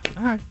 Yeah.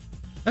 All right.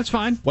 That's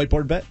fine.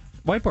 Whiteboard bet?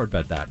 Whiteboard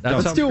bet that.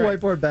 Let's do a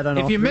whiteboard bet on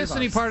all If you three miss of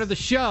any us. part of the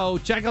show,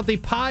 check out the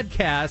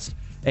podcast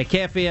at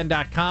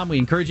KFAN.com. We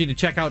encourage you to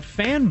check out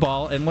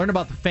Fanball and learn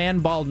about the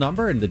Fanball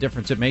number and the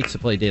difference it makes to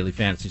play daily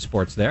fantasy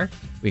sports there.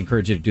 We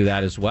encourage you to do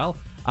that as well.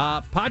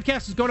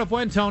 Podcast is going up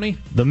when, Tony?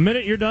 The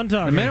minute you're done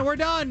talking. The minute we're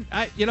done.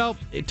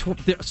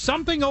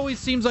 Something always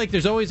seems like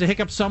there's always a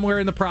hiccup somewhere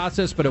in the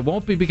process, but it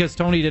won't be because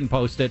Tony didn't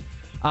post it.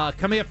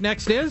 Coming up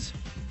next is...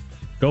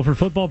 Go for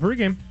football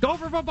pregame. Go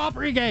for football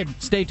pregame.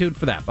 Stay tuned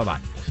for that. Bye-bye.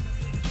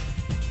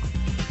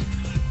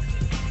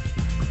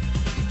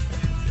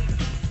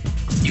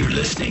 You're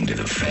listening to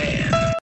The Fan.